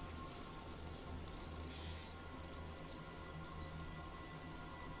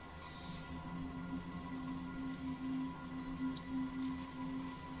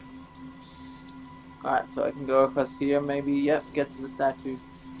 Alright, so I can go across here, maybe, yep, get to the statue.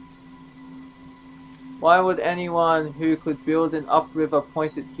 Why would anyone who could build an upriver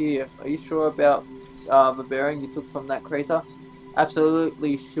point it here? Are you sure about the bearing you took from that crater?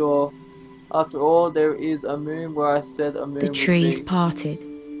 Absolutely sure. After all, there is a moon where I said a moon The would trees be. parted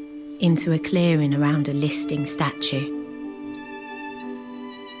into a clearing around a listing statue.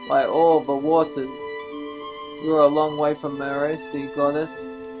 By all the waters. You're a long way from Mercy, goddess.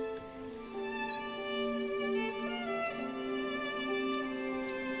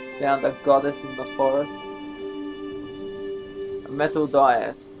 Found a goddess in the forest. A metal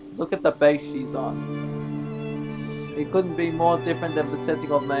dais. Look at the base she's on. It couldn't be more different than the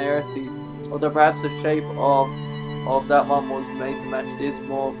setting of Mercy, although perhaps the shape of that one was made to match this,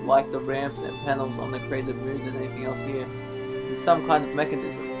 more like the ramps and panels on the cratered moon than anything else here. It's some kind of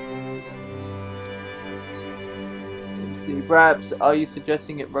mechanism. Let me see. Perhaps are you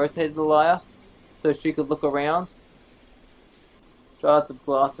suggesting it rotated the lyre so she could look around? Shards of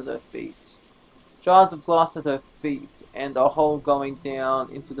glass at her feet. Shards of glass at her feet, and a hole going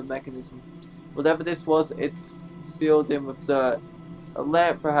down into the mechanism. Whatever this was, it's filled in with dirt. A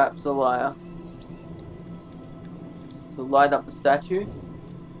lamp, perhaps, a lyre. To light up the statue?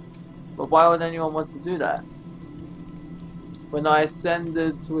 But why would anyone want to do that? When I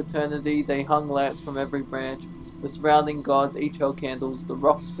ascended to eternity, they hung lamps from every branch. The surrounding gods each held candles, the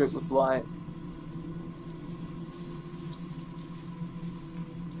rocks dripped with light.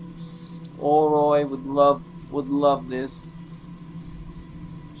 Oroi would love this.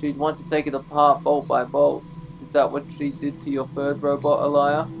 She'd want to take it apart bolt by bolt. Is that what she did to your third robot,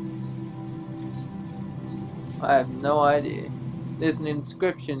 Elia? I have no idea. There's an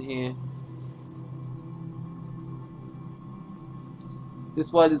inscription here.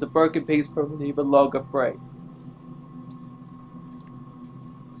 This one is a broken piece from an even longer freight.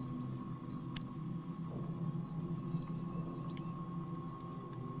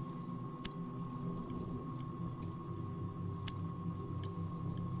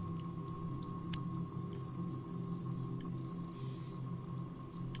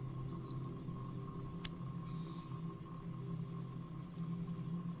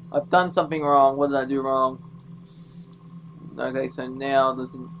 I've done something wrong. What did I do wrong? Okay, so now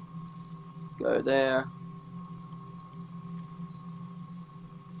doesn't go there.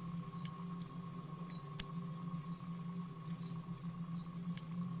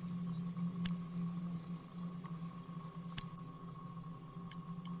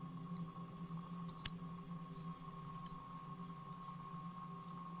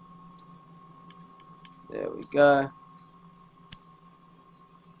 There we go.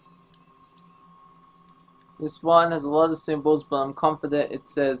 This one has a lot of symbols, but I'm confident it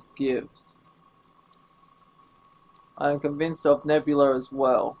says gives. I'm convinced of nebula as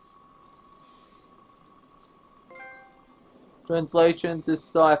well. Translation,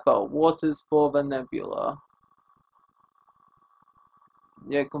 decipher. Waters for the nebula.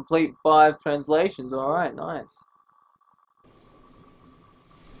 Yeah, complete 5 translations. Alright, nice.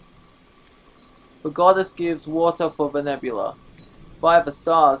 The goddess gives water for the nebula. 5 are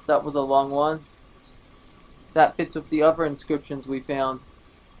stars. That was a long one. That fits with the other inscriptions we found.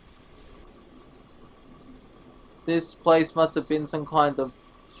 This place must have been some kind of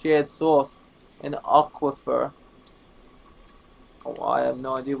shared source. An aquifer. Oh, I have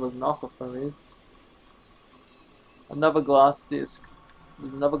no idea what an aquifer is. Another glass disc.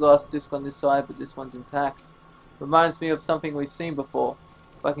 There's another glass disc on this side, but this one's intact. Reminds me of something we've seen before.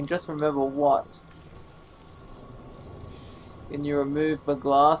 If I can just remember what. Can you remove the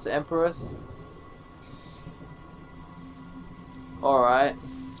glass, Empress? Alright.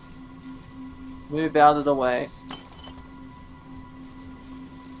 Move out of the way.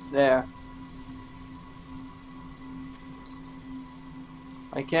 There.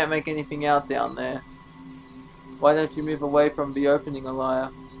 I can't make anything out down there. Why don't you move away from the opening, Elia?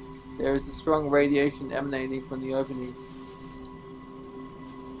 There is a strong radiation emanating from the opening.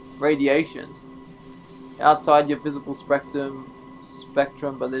 Radiation? Outside your visible spectrum,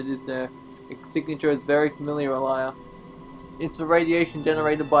 but it is there. Its signature is very familiar, Elia. It's a radiation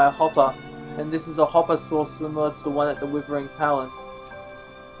generated by a hopper, and this is a hopper source similar to the one at the Withering Palace.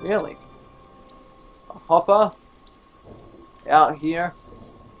 Really? A hopper? Out here?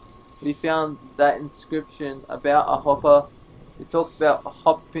 We found that inscription about a hopper. It talked about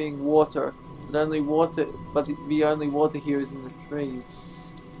hopping water, but the only water here is in the trees.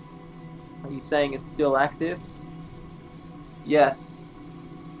 Are you saying it's still active? Yes.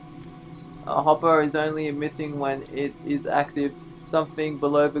 A hopper is only emitting when it is active. Something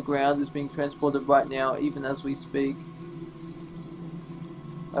below the ground is being transported right now, even as we speak.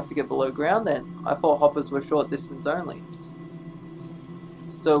 I have to get below ground then. I thought hoppers were short distance only.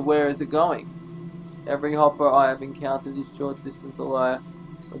 So where is it going? Every hopper I have encountered is short distance alive,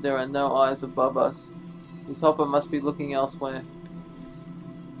 but there are no eyes above us. This hopper must be looking elsewhere.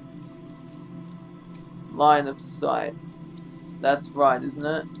 Line of sight. That's right, isn't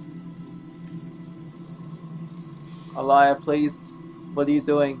it? Elia, please. What are you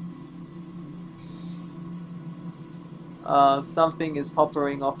doing? Something is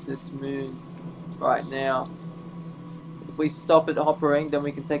hoppering off this moon right now. If we stop it hoppering, then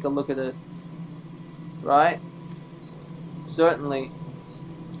we can take a look at it. Right? Certainly.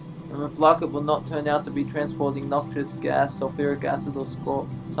 And with luck, it will not turn out to be transporting noxious gas, sulfuric acid, or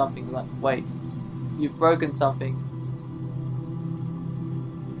something like. Wait. You've broken something.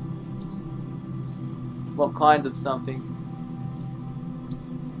 What kind of something?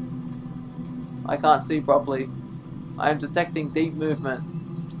 I can't see properly. I am detecting deep movement.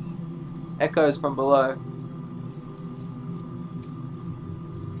 Echoes from below.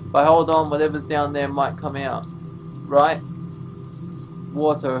 If I hold on, whatever's down there might come out. Right?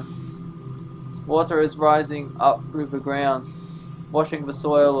 Water. Water is rising up through the ground, washing the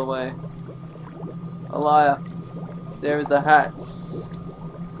soil away. Elia, there is a hatch.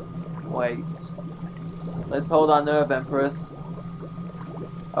 Wait. Let's hold our nerve, Empress.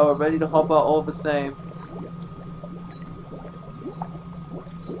 Oh, we're ready to hop out all the same.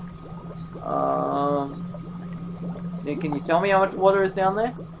 Can you tell me how much water is down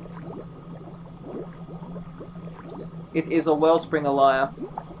there? It is a wellspring, Elia.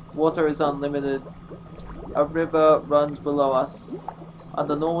 Water is unlimited. A river runs below us.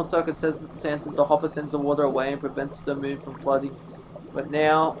 Under normal circumstances, the hopper sends the water away and prevents the moon from flooding. But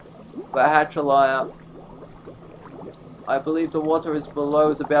now, the hatch, Elia. I believe the water is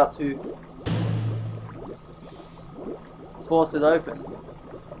below is about to force it open.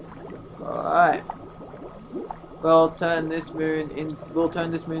 Alright. We'll turn this moon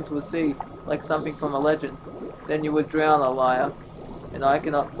to a sea, like something from a legend. Then you would drown, Elia, and I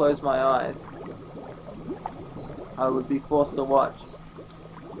cannot close my eyes. I would be forced to watch.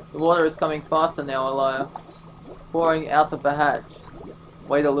 The water is coming faster now, Elia, pouring out of the hatch.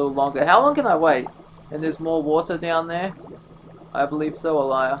 Wait a little longer. How long can I wait? And there's more water down there? I believe so,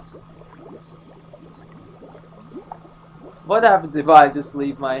 Elia. What happens if I just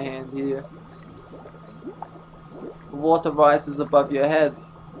leave my hand here? The water rises above your head,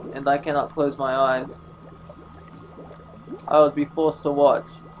 and I cannot close my eyes. I would be forced to watch.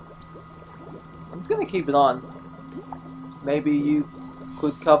 I'm just gonna keep it on. Maybe you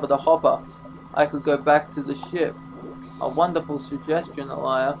could cover the hopper. I could go back to the ship. A wonderful suggestion,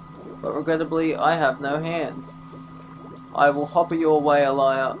 Elia, but regrettably I have no hands. I will hopper you away,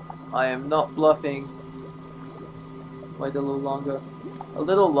 Elia. I am not bluffing. Wait a little longer. A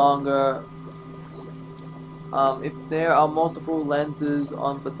little longer. If there are multiple lenses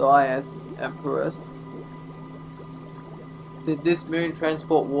on the dais, Empress, did this moon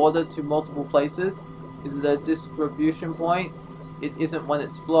transport water to multiple places? Is it a distribution point? It isn't when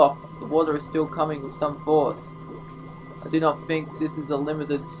it's blocked. The water is still coming with some force. I do not think this is a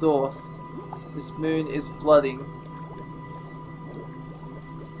limited source. This moon is flooding.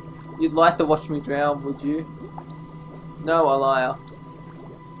 You'd like to watch me drown, would you? No, Elia.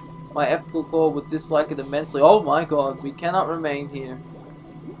 My ethical core would dislike it immensely. Oh my god, we cannot remain here.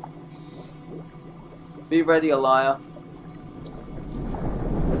 Be ready, Elia.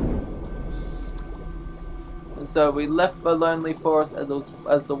 And so we left the lonely forest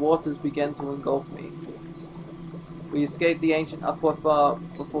as the waters began to engulf me. We escaped the ancient aquifer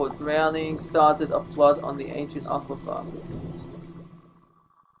before drowning started a flood on the ancient aquifer.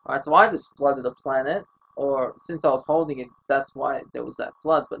 Alright, so I just flooded a planet, or since I was holding it, that's why there was that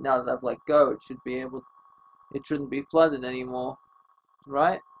flood, but now that I've let go, it shouldn't be flooded anymore,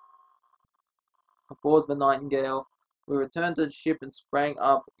 right? Aboard the Nightingale, we returned to the ship and sprang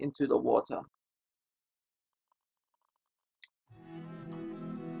up into the water.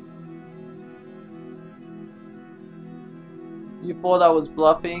 You thought I was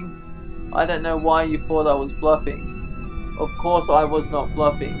bluffing? I don't know why you thought I was bluffing. Of course I was not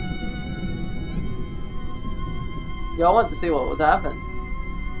bluffing. Yeah, I want to see what would happen.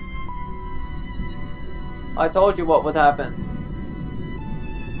 I told you what would happen.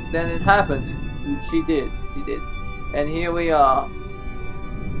 Then it happened. She did. And here we are.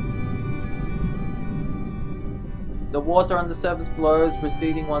 The water on the surface below is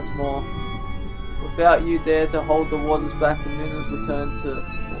receding once more. Without you there to hold the waters back, the moon has returned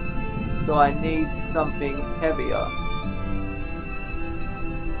to... So I need something heavier.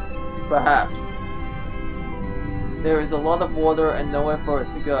 Perhaps. There is a lot of water and nowhere for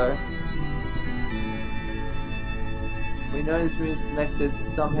it to go. We know this moon is connected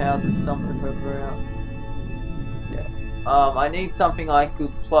somehow to something further out. Yeah. I need something I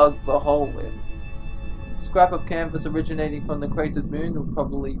could plug the hole with. Scrap of canvas originating from the cratered moon will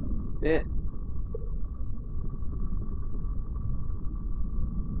probably fit.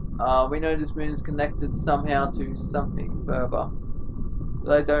 We know this moon is connected somehow to something further,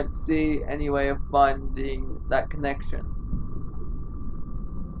 but I don't see any way of finding that connection.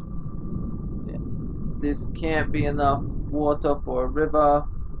 Yeah. This can't be enough water for a river.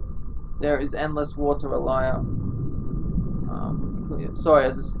 There is endless water, Elia. Sorry, I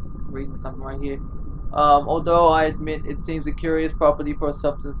was just reading something right here. Although I admit it seems a curious property for a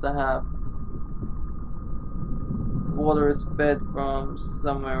substance to have. Water is fed from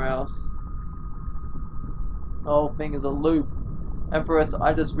somewhere else. The whole thing is a loop. Empress,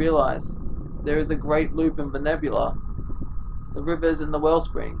 I just realized there is a great loop in the nebula. The rivers and the well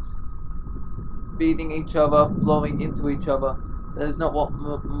springs, feeding each other, flowing into each other. That is not what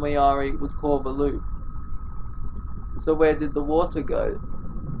Mayari would call the loop. So where did the water go?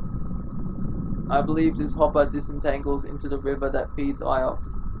 I believe this hopper disentangles into the river that feeds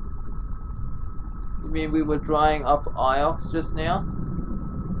Iox. You mean we were drying up Iox just now?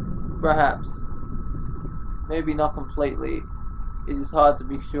 Perhaps. Maybe not completely. It is hard to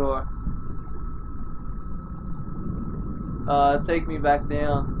be sure. Take me back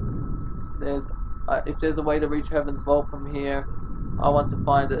down. If there's a way to reach Heaven's Vault from here, I want to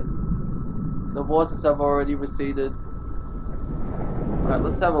find it. The waters have already receded. Alright,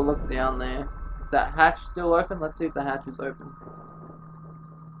 let's have a look down there. Is that hatch still open? Let's see if the hatch is open.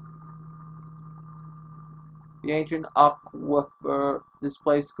 The ancient aquifer, this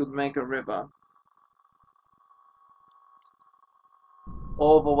place could make a river.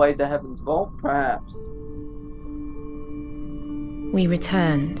 All the way to Heaven's Vault, perhaps. We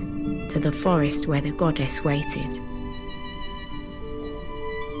returned to the forest where the goddess waited.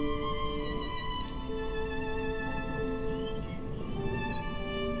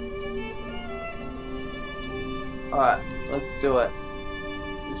 Alright, let's do it.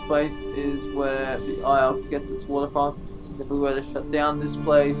 This place is where the Iox gets its water from. If we were to shut down this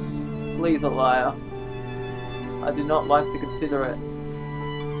place, please, Elia. I do not like to consider it.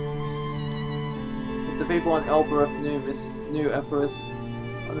 If the people on Elbereth knew Empress,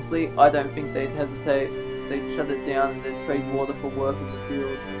 honestly, I don't think they'd hesitate. They'd shut it down and then trade water for work in the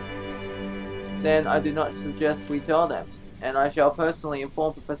fields. Then I do not suggest we tell them, and I shall personally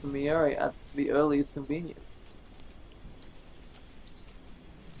inform Professor Miuri at the earliest convenience.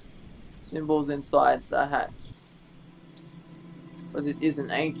 symbols inside the hatch. But it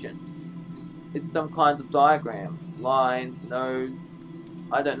isn't ancient. It's some kind of diagram. Lines, nodes,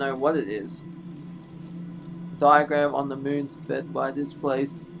 I don't know what it is. Diagram on the moon's fed by this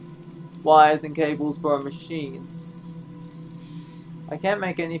place. Wires and cables for a machine. I can't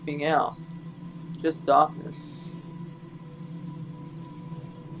make anything out. Just darkness.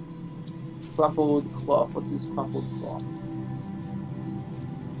 Crumpled cloth. What's this crumpled cloth?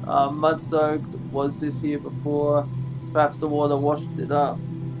 Mud soaked. Was this here before? Perhaps the water washed it up.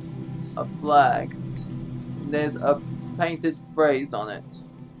 A flag. And there's a painted phrase on it.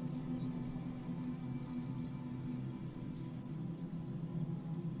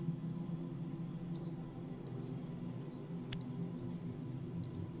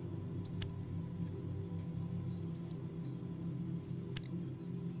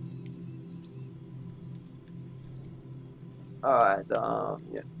 Alright,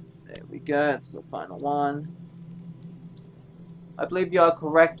 yeah, there we go, it's the final one. I believe you are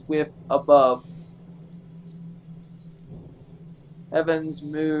correct with above. The heavens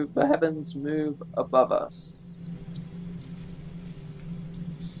move above us.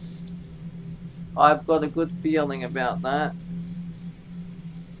 I've got a good feeling about that.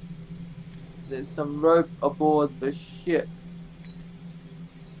 There's some rope aboard the ship.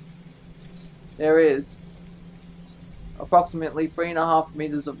 There is. Approximately 3.5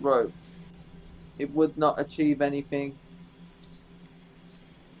 meters of rope. It would not achieve anything.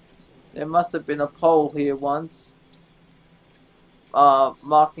 There must have been a pole here once.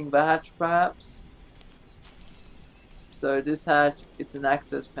 Marking the hatch perhaps. So this hatch, it's an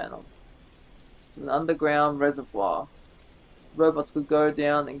access panel. It's an underground reservoir. Robots could go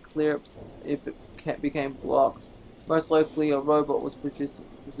down and clear it if it became blocked. Most likely a robot was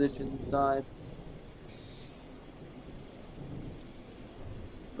positioned inside.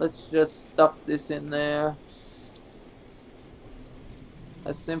 Let's just stuff this in there.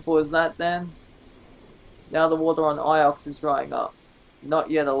 As simple as that then. Now the water on Iox is drying up. Not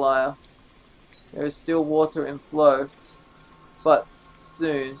yet, a liar. There is still water in flow. But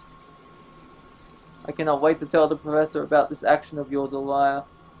soon. I cannot wait to tell the professor about this action of yours, Elia.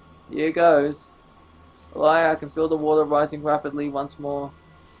 Here goes. Elia, I can feel the water rising rapidly once more.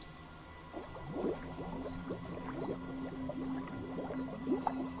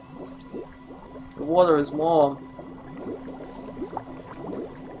 The water is warm.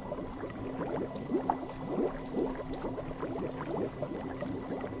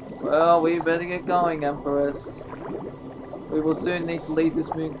 Well, we better get going, Empress. We will soon need to leave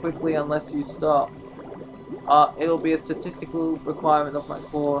this moon quickly unless you stop. It'll be a statistical requirement of my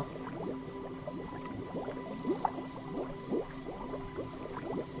core.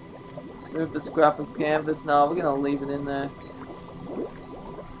 Move the scrap of canvas. No, we're gonna leave it in there.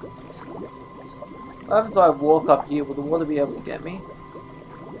 What happens if I walk up here? Will the water be able to get me?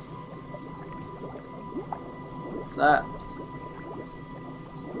 What's that?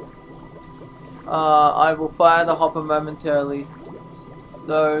 I will fire the hopper momentarily.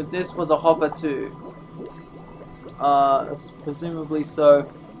 So this was a hopper too. Presumably so.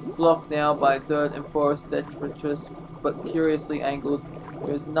 Blocked now by dirt and forest detritus, but curiously angled.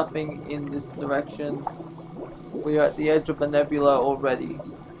 There is nothing in this direction. We are at the edge of the nebula already.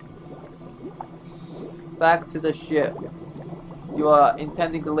 Back to the ship. You are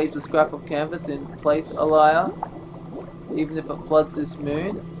intending to leave the scrap of canvas in place, Elia? Even if it floods this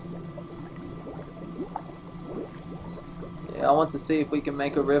moon? Yeah, I want to see if we can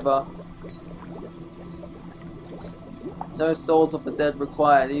make a river. No souls of the dead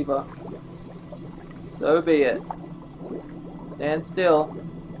required either. So be it. Stand still.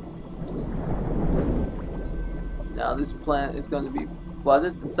 Now this planet is going to be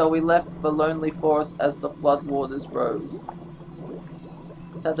flooded, and so we left the lonely forest as the flood waters rose.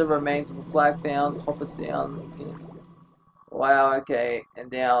 Had the remains of a flag found, hop it down. Wow, okay.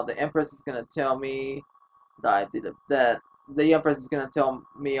 And now the Empress is going to tell me that I did that. The Empress is going to tell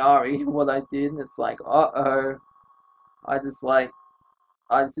me, Ari, what I did, and it's like, uh-oh. I just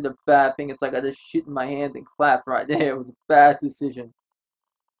did a bad thing. It's like I just shit in my hand and clapped right there. It was a bad decision.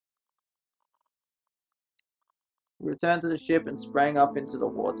 We returned to the ship and sprang up into the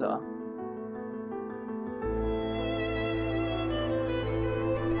water.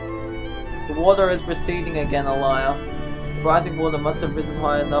 The water is receding again, Elia. The rising water must have risen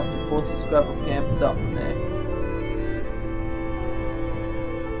high enough to force a scrap of canvas out from there.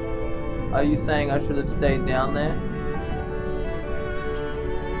 Are you saying I should have stayed down there?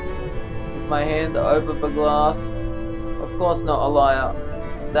 With my hand over the glass? Of course not, Elia.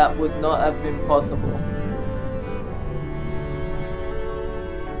 That would not have been possible.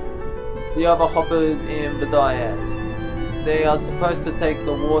 The other hoppers in the Diaz. They are supposed to take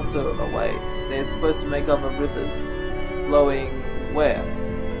the water away. They're supposed to make other rivers. Flowing where?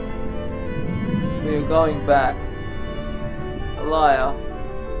 We're going back. A liar.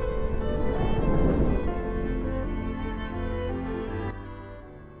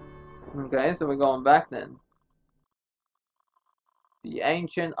 Okay, so we're going back then. The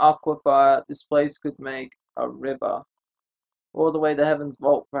ancient aquifer. This place could make a river. All the way to Heaven's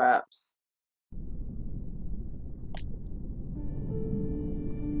Vault, perhaps.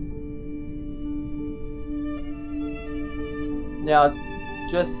 Now,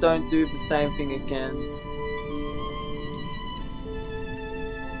 just don't do the same thing again.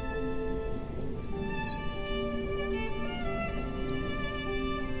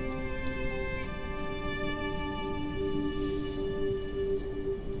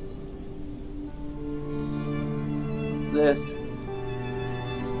 What's this?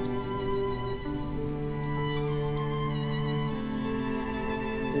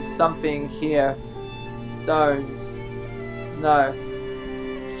 There's something here. Stones. No.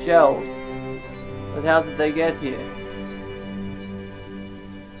 Shells. But how did they get here?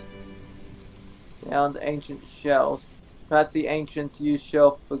 Found ancient shells. Perhaps the ancients used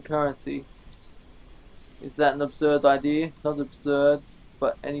shell for currency. Is that an absurd idea? Not absurd,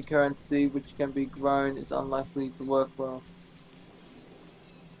 but any currency which can be grown is unlikely to work well.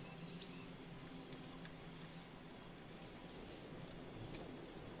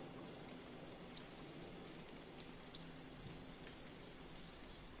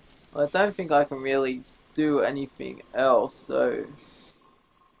 I don't think I can really do anything else, so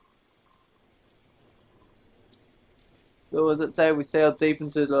as it say, we sailed deep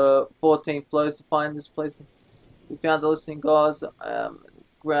into the 14 flows to find this place. We found the listening gauze,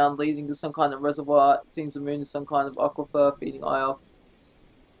 ground leading to some kind of reservoir. It seems the moon is some kind of aquifer feeding ihops.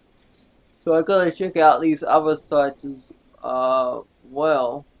 So I gotta check out these other sites as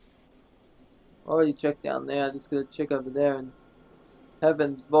well. Already checked down there, I just gotta check over there, and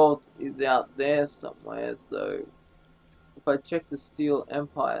Heaven's Vault is out there somewhere, so if I check the Steel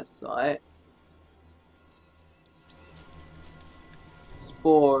Empire site,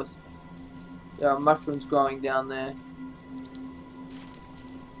 spores, there are mushrooms growing down there.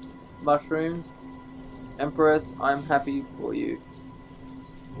 Mushrooms, Empress, I'm happy for you.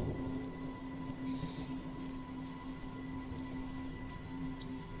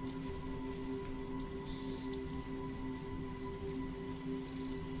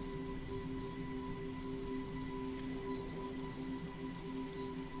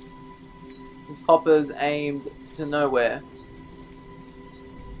 This hopper's aimed to nowhere.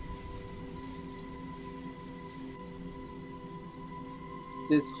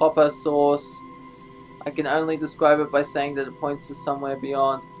 This hopper source, I can only describe it by saying that it points to somewhere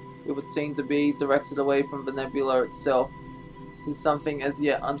beyond. It would seem to be directed away from the nebula itself, to something as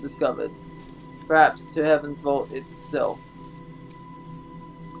yet undiscovered. Perhaps to Heaven's Vault itself.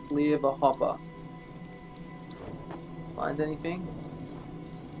 Clear the hopper. Find anything?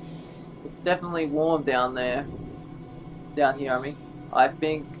 It's definitely warm down there. Down here, I mean. I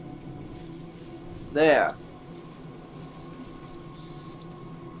think... There.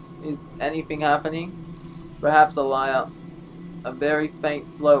 Is anything happening? Perhaps a liar. A very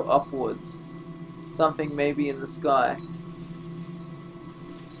faint flow upwards. Something maybe in the sky.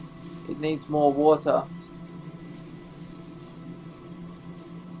 It needs more water.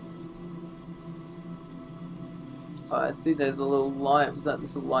 I see there's a little light. Is that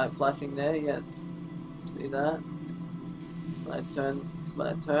this little light flashing there? Yes. See that? When I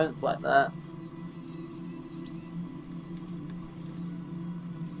turn, it's like that.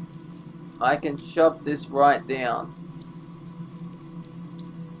 I can shove this right down.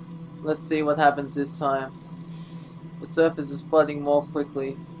 Let's see what happens this time. The surface is flooding more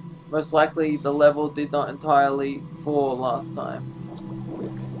quickly. Most likely the level did not entirely fall last time.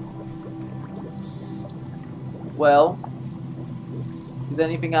 Well, is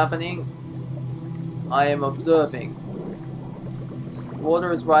anything happening? I am observing.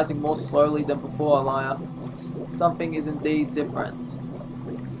 Water is rising more slowly than before, liar. Something is indeed different.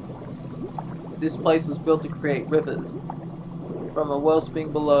 This place was built to create rivers. From a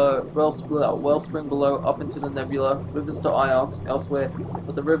wellspring below up into the nebula, rivers to ihops elsewhere,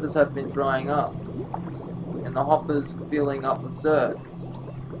 but the rivers have been drying up, and the hoppers filling up with dirt.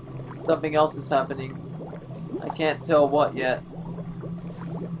 Something else is happening. I can't tell what yet.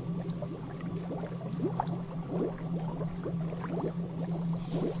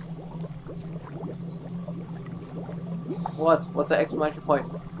 What? What's the exclamation point?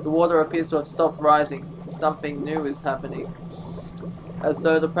 The water appears to have stopped rising. Something new is happening. as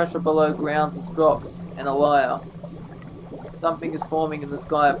though the pressure below ground has dropped, and a liar. Something is forming in the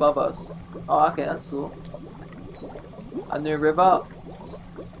sky above us. Oh, okay, that's cool. A new river?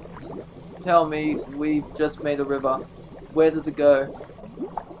 Tell me we've just made a river. Where does it go?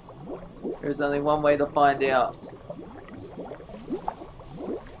 There's only one way to find out.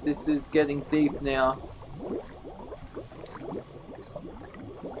 This is getting deep now.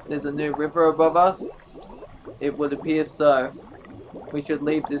 There's a new river above us? It would appear so. We should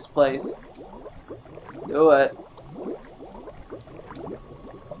leave this place. Do it.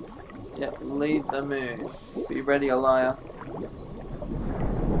 Yep, leave the moon. Be ready, a liar.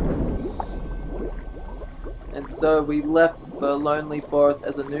 And so we left the lonely forest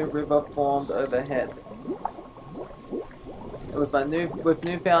as a new river formed overhead. With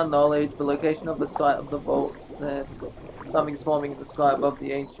newfound knowledge, the location of the site of the vault, something's forming in the sky above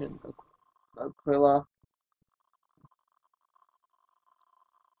the ancient Aquila.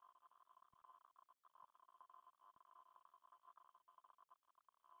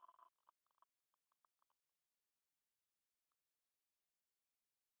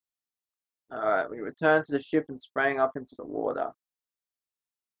 Alright, we returned to the ship and sprang up into the water.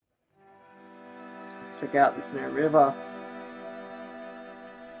 Let's check out this new river.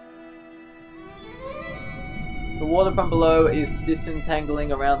 The water from below is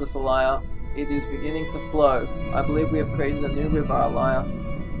disentangling around us, Alaya. It is beginning to flow. I believe we have created a new river, Alaya.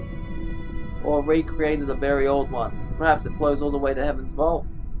 Or recreated a very old one. Perhaps it flows all the way to Heaven's Vault.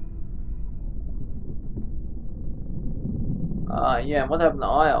 Yeah, what happened to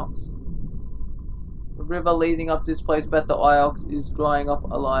Iox? The river leading up this place back to Iox is drying up,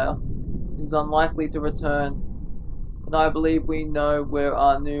 Alaya. It is unlikely to return. And I believe we know where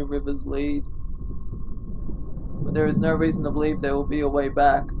our new rivers lead. But there is no reason to believe there will be a way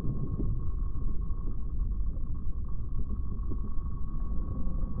back.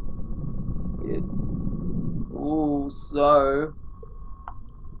 Ooh, so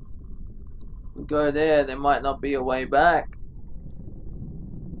we go there might not be a way back.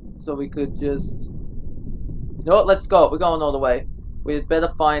 So we could just... You know what, let's go. We're going all the way. We'd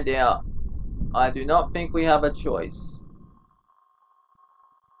better find out. I do not think we have a choice.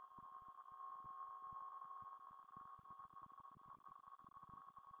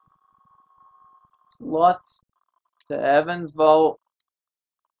 Slot to Heaven's Vault.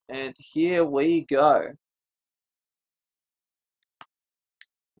 And here we go.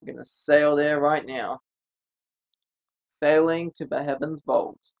 I'm gonna sail there right now. Sailing to the Heaven's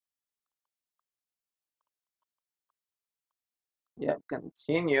Vault. Yep,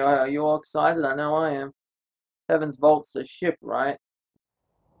 continue. Are you all excited? I know I am. Heaven's Vault's the ship, right?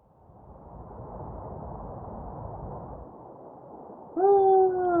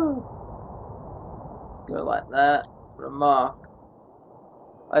 Woo! Let's go like that. Remark.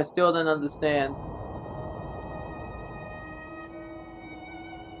 I still don't understand.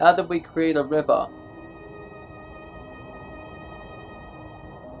 How did we create a river?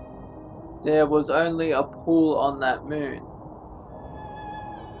 There was only a pool on that moon.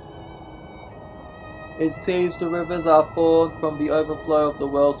 It seems the rivers are formed from the overflow of the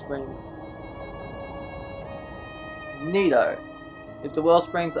well springs. Neato. If the well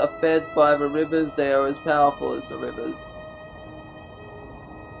springs are fed by the rivers, they are as powerful as the rivers.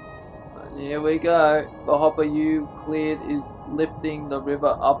 And here we go. The hopper you cleared is lifting the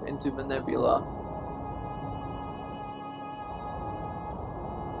river up into the nebula.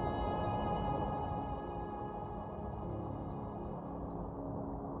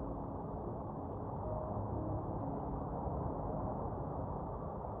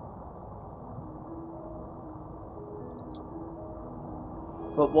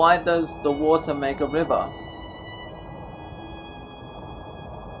 But why does the water make a river?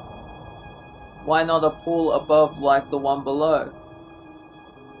 Why not a pool above like the one below?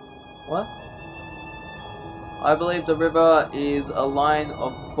 What? I believe the river is a line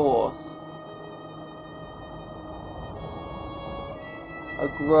of force. A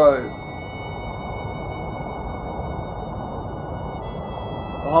grove.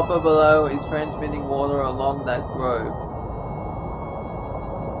 The hopper below is transmitting water along that grove.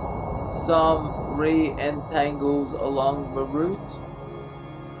 Some re-entangles along the route.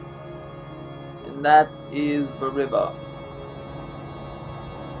 And that is the river.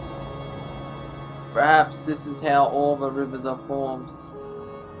 Perhaps this is how all the rivers are formed.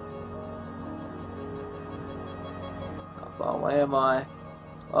 How far away am I?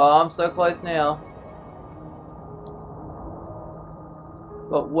 Oh, I'm so close now.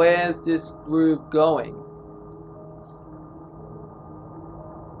 But where's this groove going?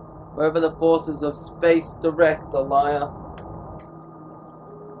 Wherever the forces of space direct, the liar.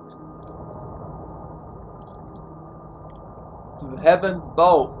 To Heaven's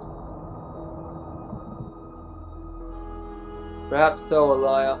Vault. Perhaps so,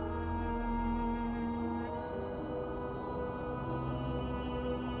 Elia.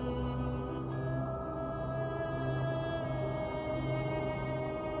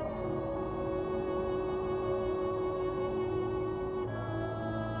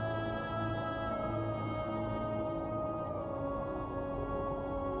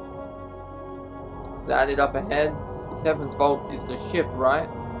 Is that it up ahead? It's Heaven's Vault is the ship, right?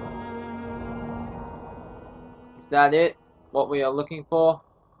 Is that it? What we are looking for?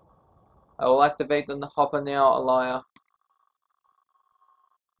 I will activate the hopper now, Elia.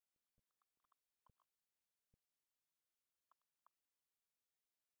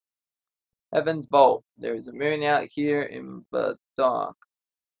 Heaven's Vault. There is a moon out here in the dark.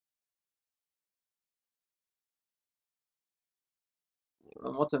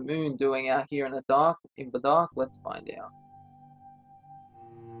 And what's a moon doing out here in the dark? Let's find out.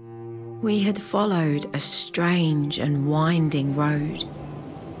 We had followed a strange and winding road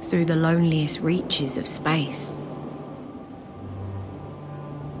through the loneliest reaches of space.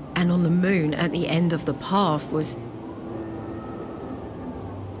 And on the moon at the end of the path was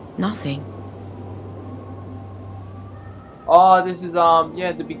nothing. Oh, this is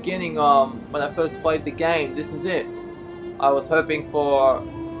yeah, the beginning when I first played the game. This is it. I was hoping for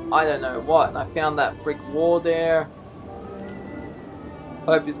I don't know what, and I found that brick wall there.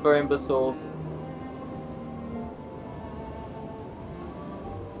 Hope is for imbeciles.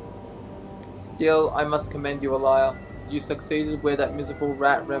 Still, I must commend you, Elia. You succeeded where that miserable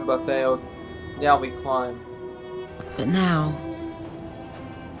rat Remba failed. Now we climb. But now,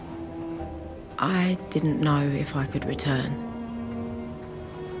 I didn't know if I could return.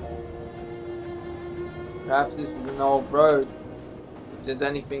 Perhaps this is an old road. If there's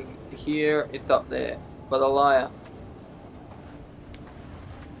anything here, it's up there. But Elia,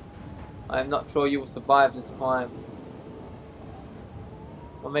 I am not sure you will survive this climb.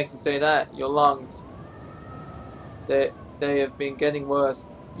 What makes you say that? Your lungs. They have been getting worse.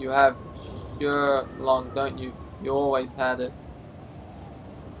 You have your lung, don't you? You always had it.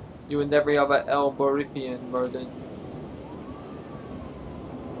 You and every other Elborifian rodent.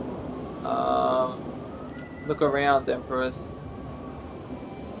 Look around, Empress.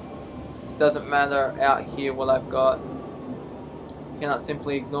 It doesn't matter out here what I've got. You cannot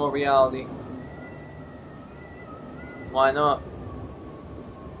simply ignore reality. Why not?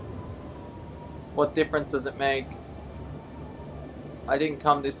 What difference does it make? I didn't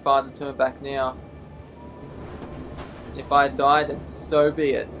come this far to turn back now. If I die, then so be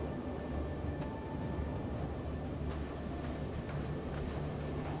it.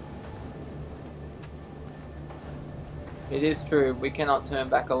 It is true, we cannot turn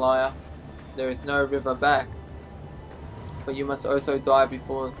back, Elia. There is no river back. But you must also die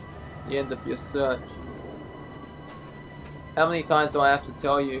before the end of your search. How many times do I have to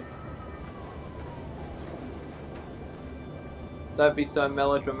tell you? Don't be so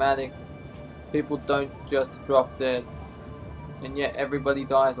melodramatic. People don't just drop dead. And yet everybody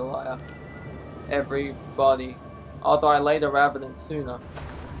dies, Elia. Everybody. I'll die later rather than sooner.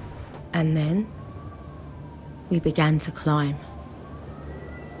 And then we began to climb.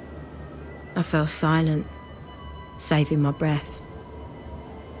 I fell silent, saving my breath.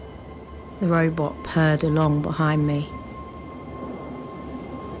 The robot purred along behind me.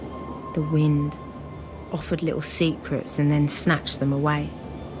 The wind offered little secrets and then snatched them away.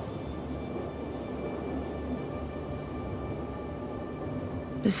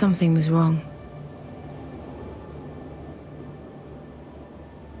 But something was wrong.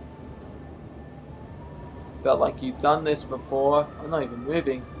 Felt like you've done this before. I'm not even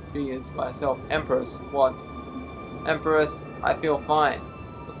moving. She is myself. Empress, what? Empress, I feel fine.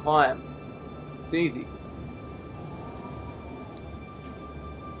 The climb. It's easy.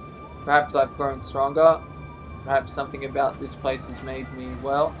 Perhaps I've grown stronger. Perhaps something about this place has made me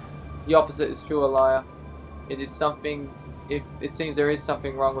well. The opposite is true, Elia. It is something. It seems there is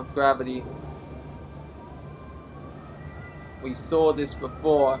something wrong with gravity. We saw this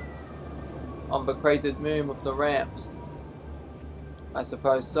before on the cratered moon with the ramps. I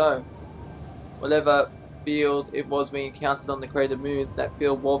suppose so. Whatever field it was we encountered on the cratered moon, that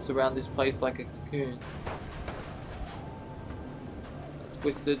field warps around this place like a cocoon. A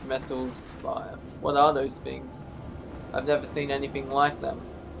twisted metal spire. What are those things? I've never seen anything like them.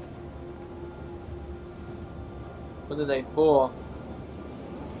 What are they for?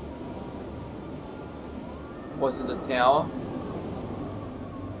 Was it a tower?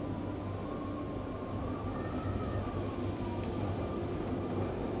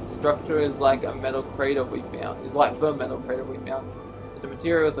 structure is like a metal crater we found. Is like the metal crater we found. But the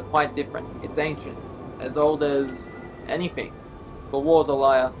materials are quite different. It's ancient, as old as anything. The walls are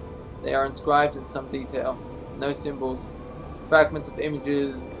liar. They are inscribed in some detail. No symbols. Fragments of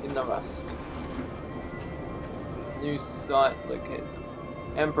images in the rust. New site located.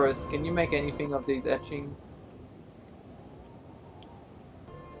 Empress, can you make anything of these etchings?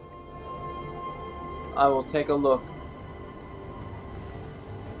 I will take a look.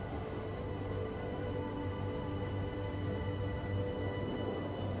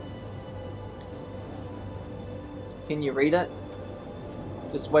 Can you read it?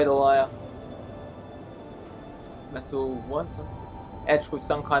 Just wait a liar. Metal what? Etched with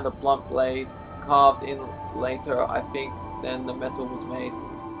some kind of blunt blade. Carved in later, I think, than the metal was made.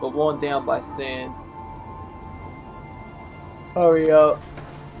 But worn down by sand. Hurry up.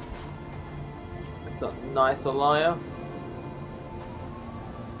 It's a nice liar.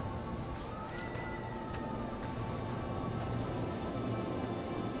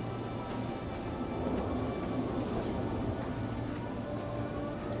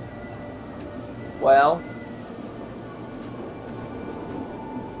 Well,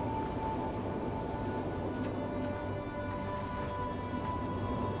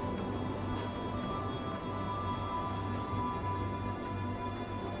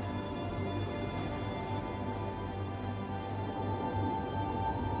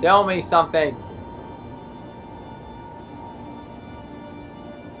 tell me something.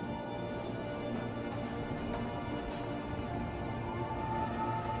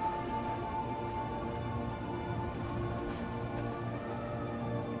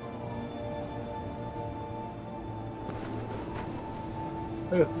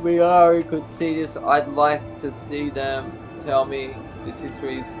 If we could see this, I'd like to see them tell me this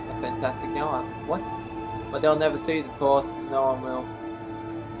history is a fantastic now. What? But they'll never see it, of course. No one will.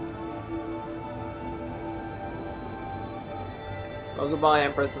 Well, goodbye,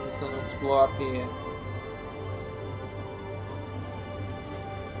 Empress. I'm just going to explore up here.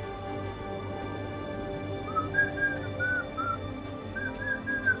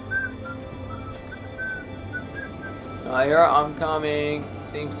 I hear I'm coming.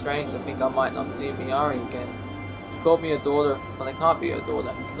 Seems strange to think I might not see Miari again. She called me a daughter, but I can't be her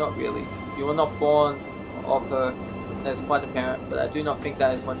daughter. Not really. You were not born of her. That is quite apparent, but I do not think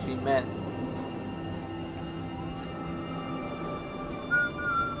that is what she meant.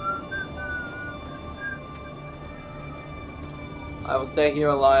 I will stay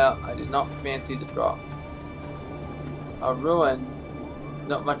here, liar. I did not fancy the drop. A ruin? It's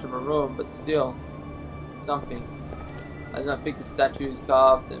not much of a ruin, but still, something. I do not think the statues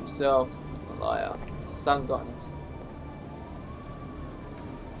carved themselves, a liar. Sun goddess.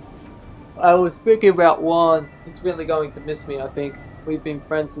 I was thinking about Juan. He's really going to miss me, I think. We've been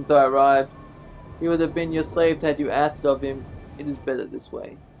friends since I arrived. He would have been your slave had you asked of him. It is better this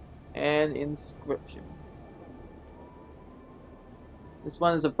way. An inscription. This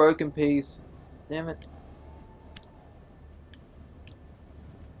one is a broken piece. Damn it.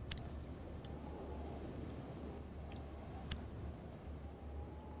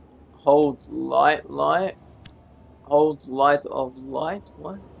 Holds light. Holds light of light?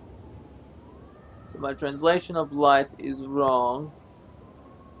 What? So my translation of light is wrong.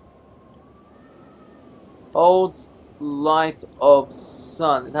 Holds light of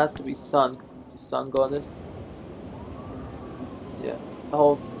sun. It has to be sun because it's a sun goddess. Yeah.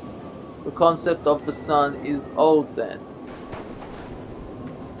 Holds. The concept of the sun is old then.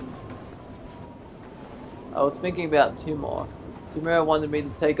 I was thinking about Timur. Timur wanted me to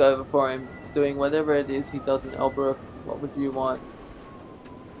take over for him, doing whatever it is he does in Elbrook. What would you want?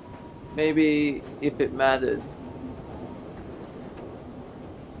 Maybe if it mattered.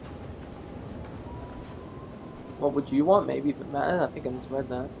 What would you want? Maybe if it mattered? I think I just read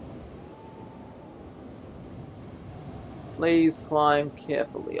that. Please climb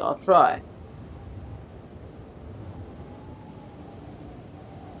carefully. I'll try.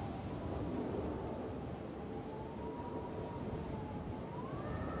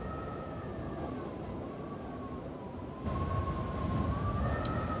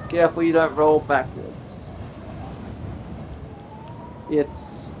 Careful you don't roll backwards.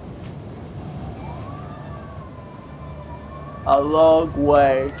 It's a long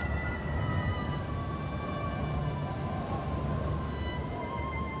way.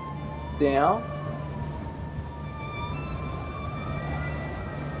 Down.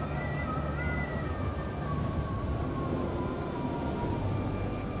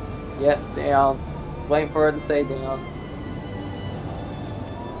 Yep, down. Just waiting for her to say down.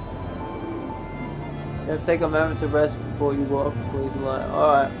 Take a moment to rest before you walk, please.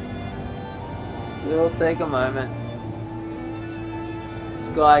 Alright. It'll take a moment.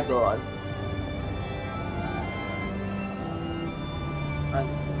 Sky God. I'm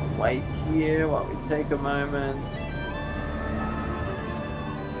just gonna wait here while we take a moment.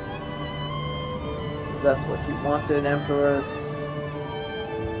 Because that's what you wanted, Empress.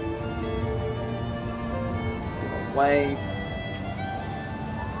 Just gonna wait.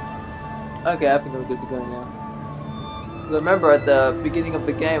 Okay, I think we're good to go now. Remember, at the beginning of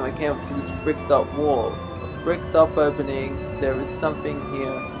the game, I came up to this bricked up wall. A bricked up opening. There is something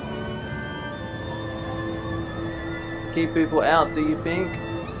here. Keep people out, do you think?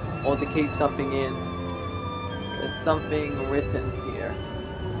 Or to keep something in? There's something written here.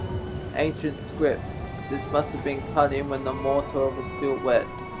 Ancient script. This must have been cut in when the mortar was still wet.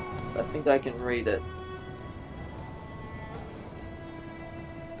 I think I can read it.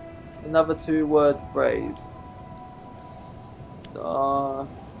 Another two-word phrase. Star...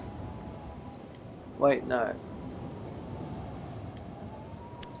 Wait, no.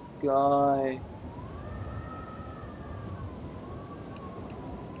 Sky...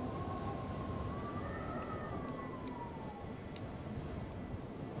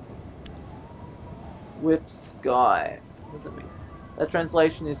 With sky. What does it mean? That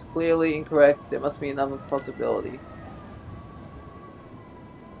translation is clearly incorrect. There must be another possibility.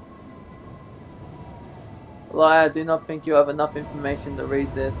 Lie, I do not think you have enough information to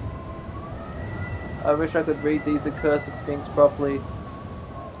read this. I wish I could read these accursed things properly.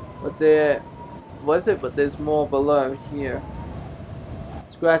 But there... Was it? But there's more below here.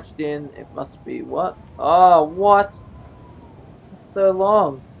 Scratched in, it must be what? Oh, what? It's so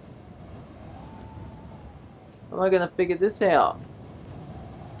long. How am I gonna figure this out?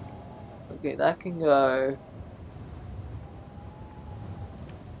 Okay, that can go.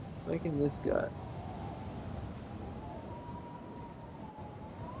 Where can this go?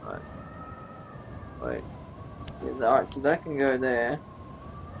 Right. Wait. Yeah, alright, so that can go there.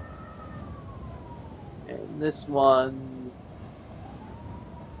 And this one...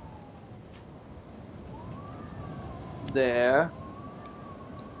 there.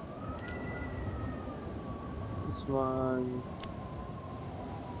 This one...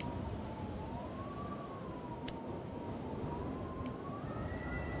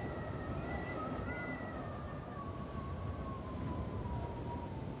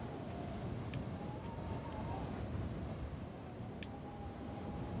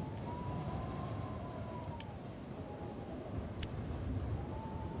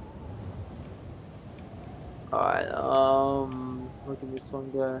 Alright, where can this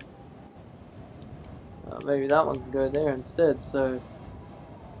one go? Maybe that one can go there instead, so...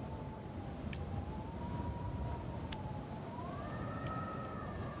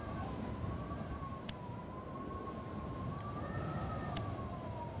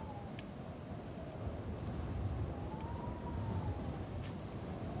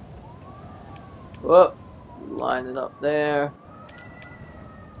 Whoop! Line it up there.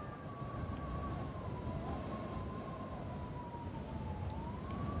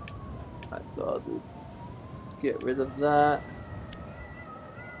 Alright, so I'll just get rid of that.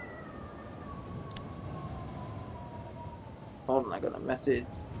 Hold on, I got a message.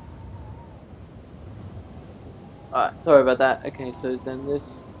 Alright, sorry about that. Okay, so then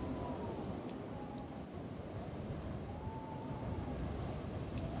this...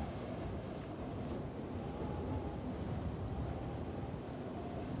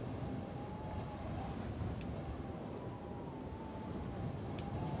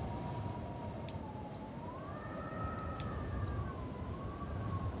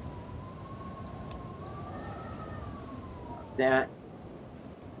 Damn it.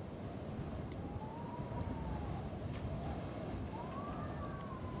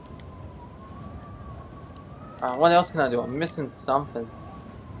 What else can I do? I'm missing something.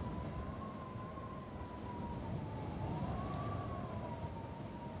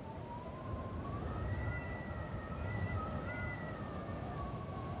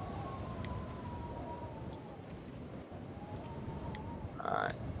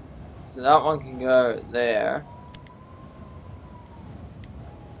 Alright. So that one can go there.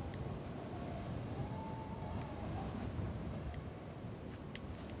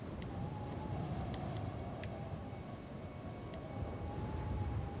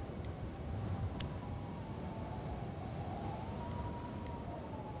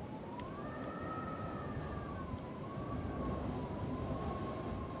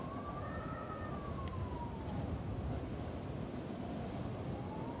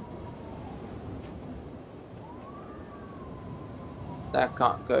 That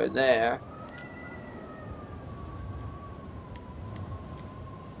can't go there.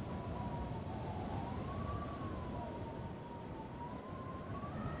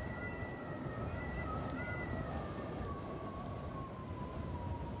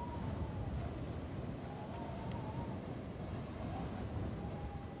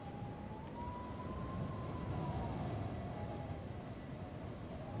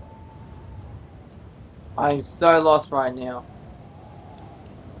 I'm so lost right now.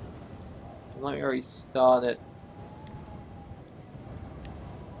 Let me restart it.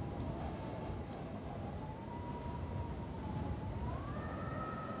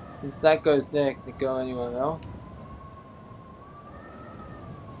 Since that goes there, can it go anywhere else?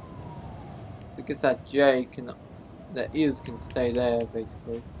 So I guess that J can, that is can stay there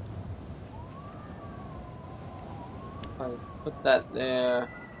basically. I put that there.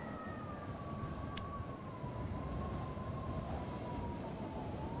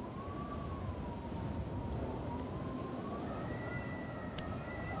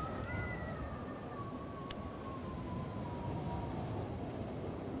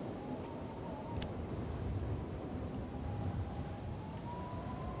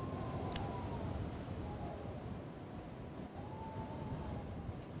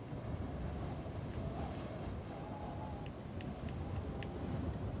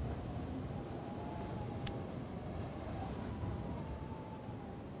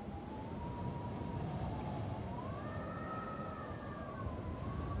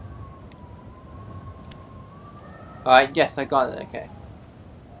 Alright, yes, I got it, okay.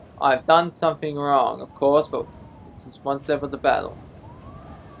 I've done something wrong, of course, but this is one step of the battle.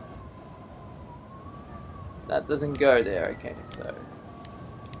 So that doesn't go there, okay, so...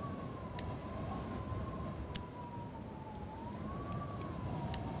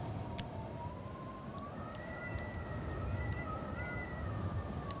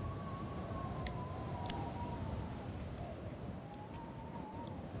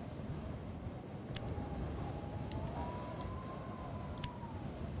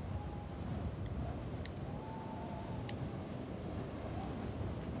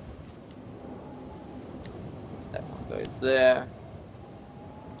 that one goes there.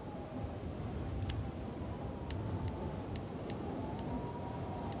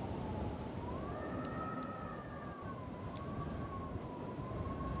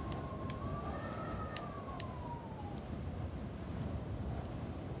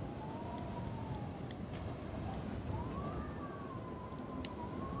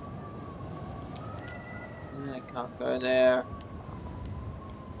 I can't go there.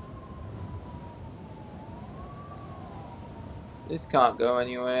 This can't go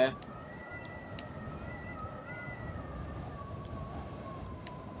anywhere.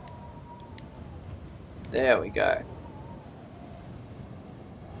 There we go.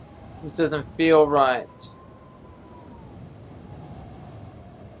 This doesn't feel right.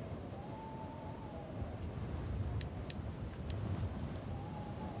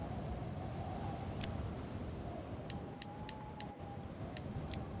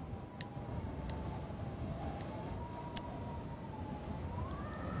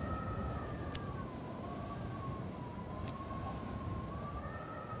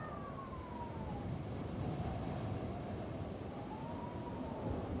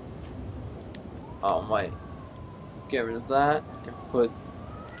 Oh wait. Get rid of that and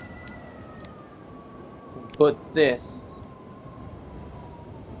put this.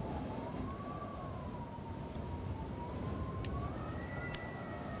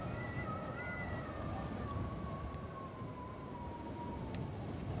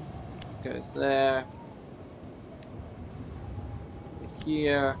 Goes there.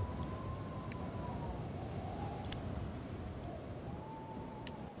 Here.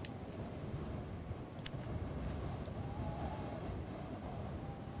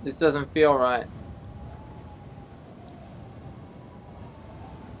 This doesn't feel right.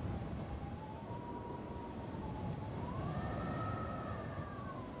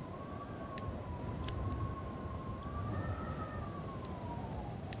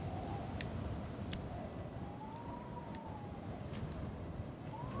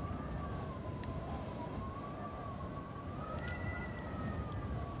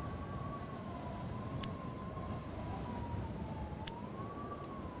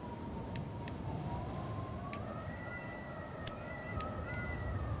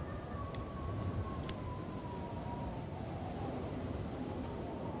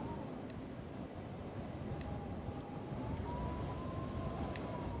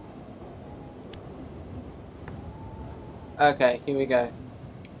 Okay, here we go.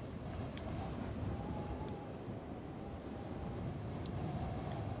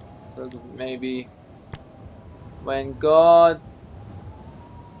 So maybe when God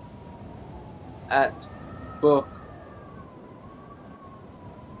at book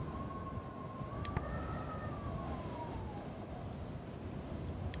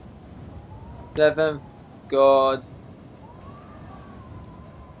seventh God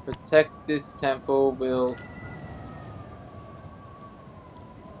protect this temple will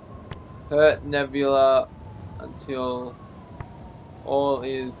Hurt Nebula until all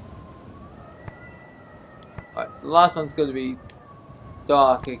is... Alright, so the last one's going to be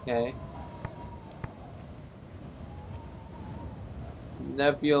dark, okay.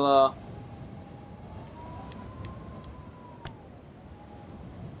 Nebula.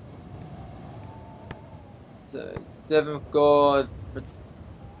 So, 7th God.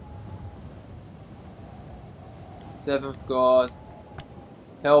 7th God.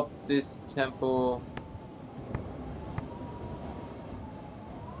 Help this temple.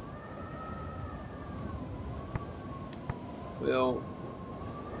 Will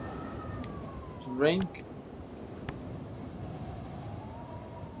drink.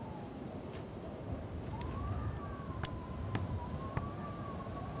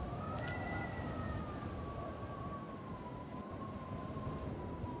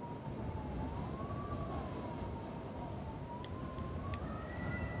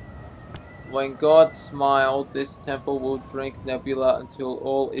 When God smiled, this temple will drink Nebula until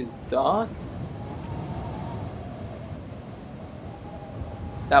all is dark.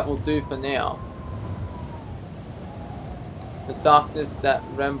 That will do for now. The darkness that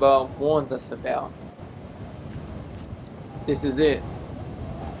Remba warned us about. This is it.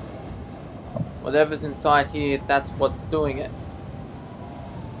 Whatever's inside here, that's what's doing it.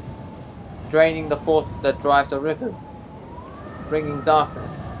 Draining the forces that drive the rivers. Bringing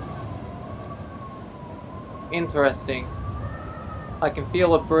darkness. Interesting. I can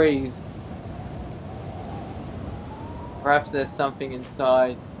feel a breeze. Perhaps there's something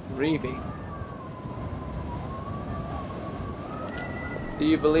inside grieving. Do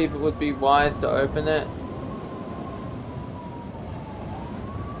you believe it would be wise to open it?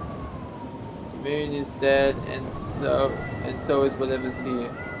 The moon is dead, and so is whatever's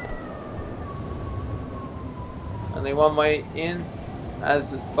here. Only one way in,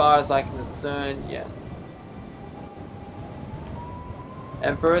 as far as I can discern, yes.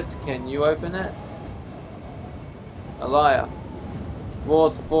 Empress, can you open it? A liar.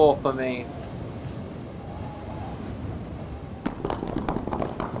 Wars 4 for me.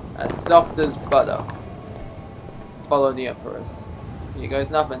 As soft as butter. Follow the Empress. Here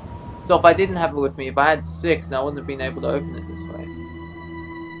goes nothing. So if I didn't have it with me, if I had 6, then I wouldn't have been able to open it this way.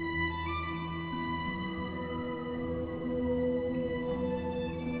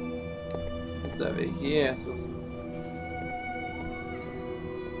 It's over here. So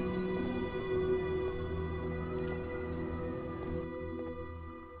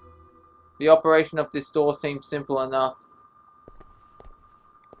the operation of this door seems simple enough.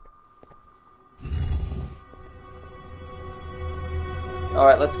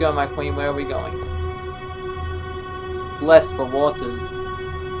 Alright, let's go, my queen. Where are we going? Blessed for waters.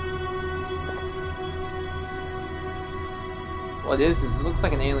 What is this? It looks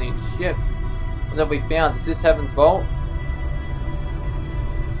like an alien ship. What have we found? Is this Heaven's Vault?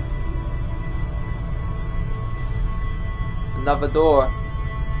 Another door.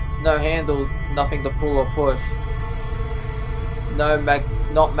 No handles, nothing to pull or push.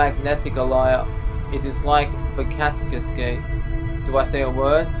 Not magnetic, a liar. It is like the Cathicus gate. Do I say a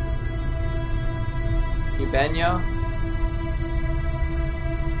word? Ubenya?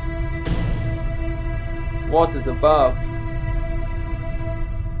 Waters above.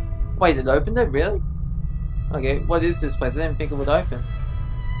 Wait, it opened it? Really? Okay, what is this place? I didn't think it would open.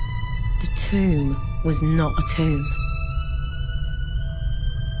 The tomb was not a tomb.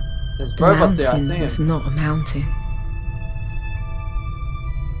 There's The robots there, I see mountain was them. not a mountain.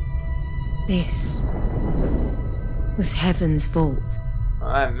 This was Heaven's Vault.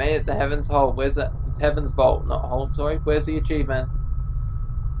 Alright, made it to Heaven's Hole. Where's that? Heaven's Vault, not Hole, sorry. Where's the achievement?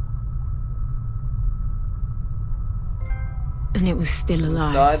 And it was still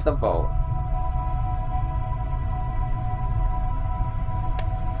alive. Inside the vault.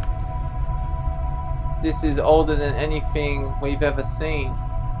 This is older than anything we've ever seen.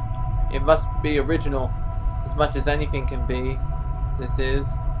 It must be original, as much as anything can be. This is.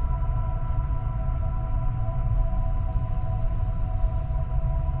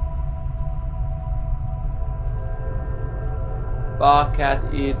 Bar cat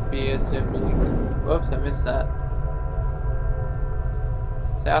eared beer assembly. Whoops, I missed that.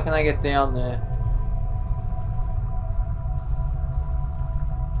 So how can I get down there?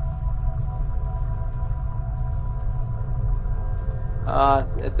 Ah,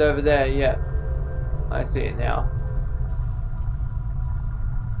 it's over there, yeah. I see it now.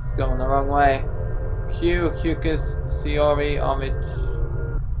 It's going the wrong way. Q, Cucus, Ciori, Homage.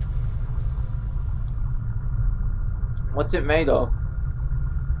 What's it made of?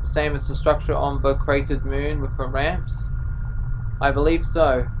 The same as the structure on the cratered moon with the ramps? I believe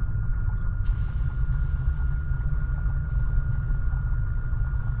so.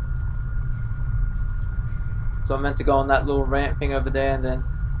 So I'm meant to go on that little ramp thing over there and then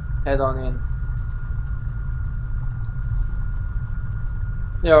head on in.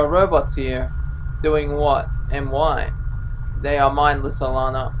 There are robots here. Doing what and why? They are mindless,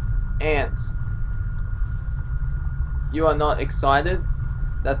 Alana. Ants. You are not excited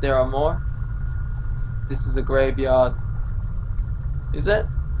that there are more? This is a graveyard. Is it?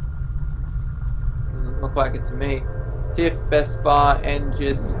 Doesn't look like it to me. Tiff, Bespar,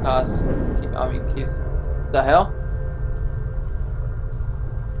 Engis, Kiss. The hell?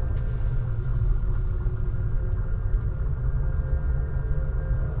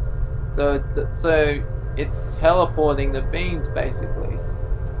 So it's teleporting the beans basically.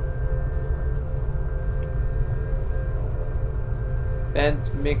 Ben's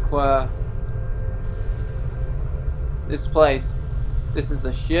Mikwa. This place. This is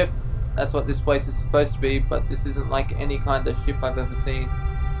a ship. That's what this place is supposed to be, but this isn't like any kind of ship I've ever seen.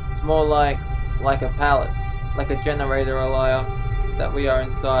 It's more like a palace, like a generator, Elia, that we are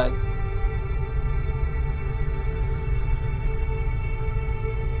inside.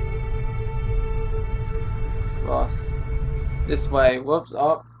 Ross. This way. Whoops.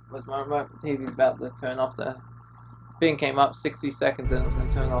 Oh, was my remote TV's about to turn off. The thing came up 60 seconds and it was going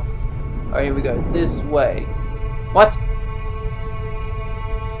to turn off. Oh, here we go. This way. What?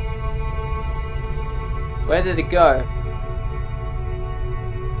 Where did it go?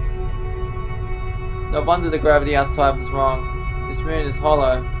 No wonder the gravity outside was wrong. This moon is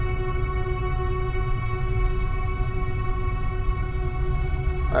hollow.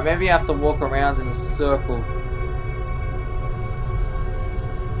 Alright, maybe I have to walk around in a circle.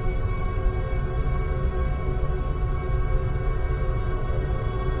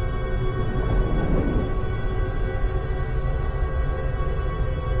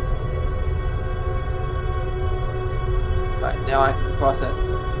 Now I can cross it.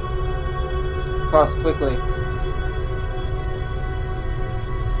 Cross quickly.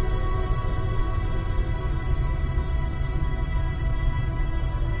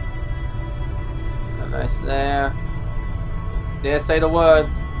 Nice there. Dare say the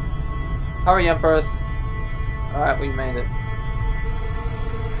words. Hurry, Empress. Alright, we made it.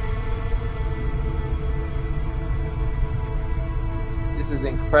 This is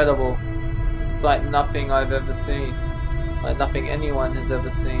incredible. It's like nothing I've ever seen. Like nothing anyone has ever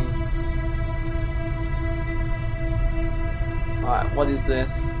seen. Alright, what is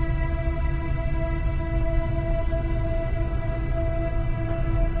this?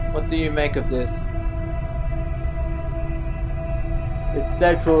 What do you make of this? It's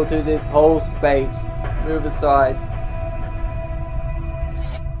central to this whole space. Move aside.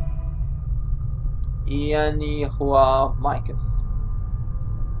 Iani Hua Micus.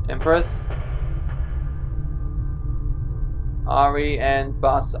 Empress? Ari and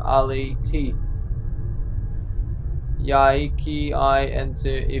Bas Ali T. Yaiki I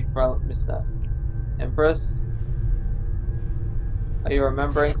Ensu Ifra Mr. Empress? Are you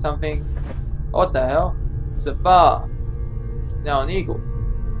remembering something? What the hell? Sabar! Now an eagle.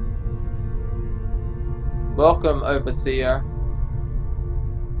 Welcome, Overseer.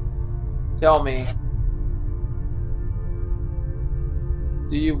 Tell me,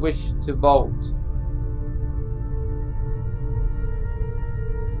 do you wish to bolt?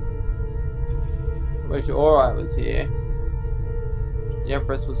 Wish Ori was here. The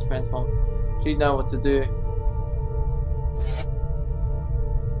Empress was transformed. She'd know what to do.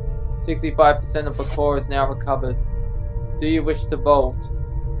 65% of the core is now recovered. Do you wish to bolt?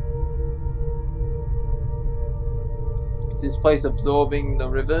 Is this place absorbing the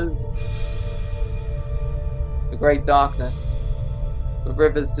rivers? The great darkness. The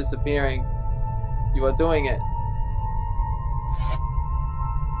rivers disappearing. You are doing it.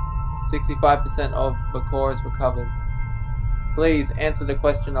 65% of the core is recovered. Please answer the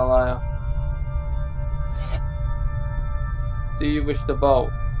question, Alaya. Do you wish to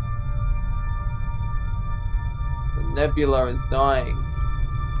bolt? The nebula is dying.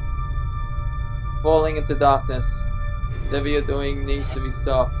 Falling into darkness. Whatever you're doing needs to be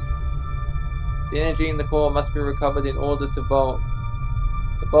stopped. The energy in the core must be recovered in order to bolt.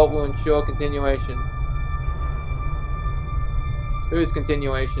 The bolt will ensure continuation. Whose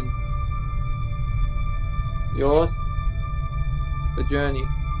continuation? Yours? The journey.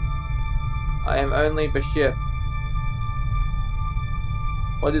 I am only the ship.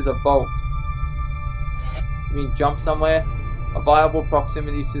 What is a bolt? You mean jump somewhere? A viable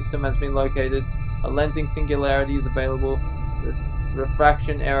proximity system has been located. A lensing singularity is available.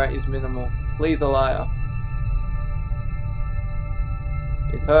 Refraction error is minimal. Please, Alaya.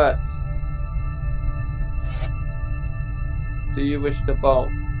 It hurts. Do you wish to bolt?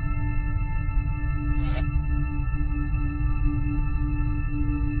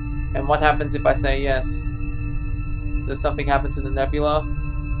 And what happens if I say yes? Does something happen to the nebula?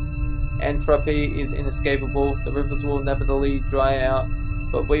 Entropy is inescapable. The rivers will inevitably dry out,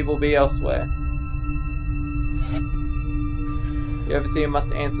 but we will be elsewhere. The overseer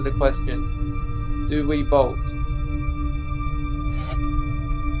must answer the question. Do we bolt?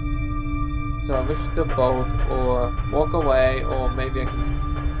 So I wish to bolt, or walk away, or maybe I can...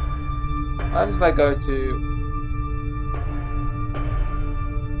 What happens if I go to...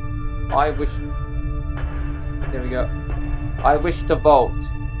 I wish... There we go. I wish to bolt.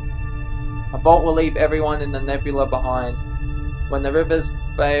 A bolt will leave everyone in the nebula behind. When the rivers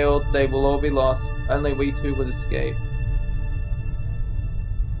fail, they will all be lost. Only we two would escape.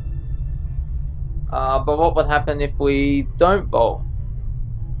 But what would happen if we don't bolt?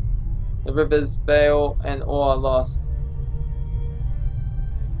 The rivers fail and all are lost.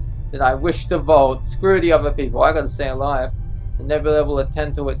 Then I wish to bolt. Screw the other people. I gotta stay alive. The nebula will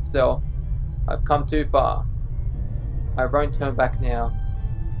attend to itself. I've come too far. I won't turn back now.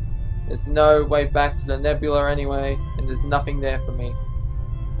 There's no way back to the nebula anyway, and there's nothing there for me.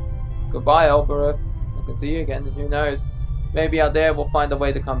 Goodbye, Elbereth. I can see you again, and who knows? Maybe out there we'll find a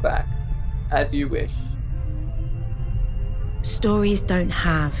way to come back. As you wish. Stories don't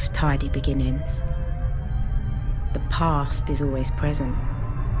have tidy beginnings. The past is always present.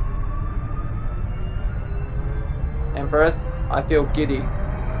 Empress, I feel giddy.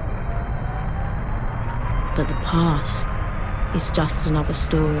 But the past is just another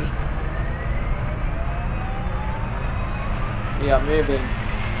story. We are moving.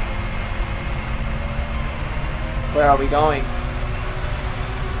 Where are we going?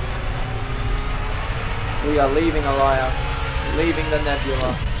 We are leaving Alaya. Leaving the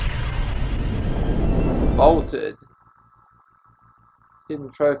nebula. Bolted.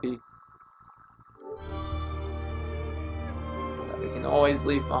 Hidden trophy. That we can always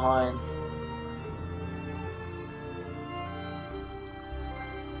leave behind.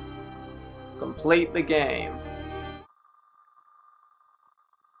 Complete the game.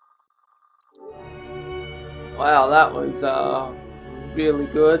 Wow, that was really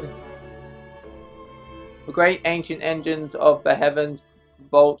good. The great ancient engines of the heavens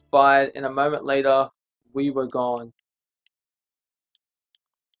bolt fired, and a moment later we were gone.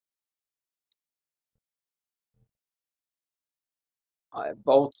 I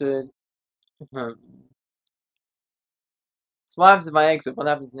bolted. So what happens if I exit? What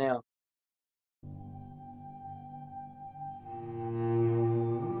happens now?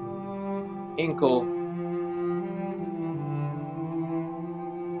 Inkle.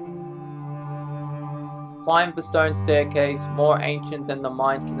 Climb the stone staircase, more ancient than the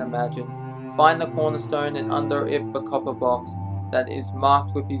mind can imagine. Find the cornerstone, and under it the copper box that is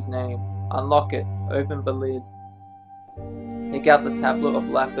marked with his name. Unlock it. Open the lid. Take out the tablet of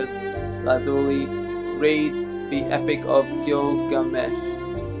lapis lazuli. Read the Epic of Gilgamesh,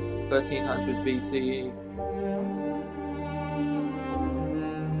 1300 BCE.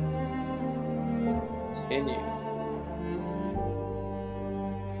 Continue.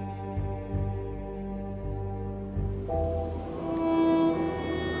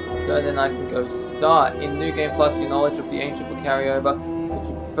 So then I can go start. In New Game Plus, your knowledge of the ancient will carry over. If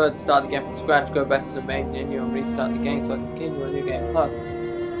you prefer to start again from scratch, go back to the main menu and restart the game so I can continue in New Game Plus.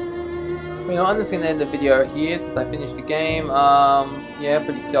 You know, I'm just going to end the video here since I finished the game. Yeah,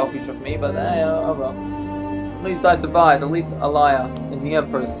 pretty selfish of me, but hey, oh well. At least I survived. At least Alaya and the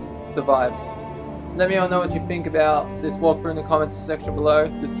Empress survived. Let me all know what you think about this walkthrough in the comments section below.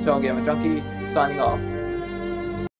 This is TotalGamerJunkie, signing off.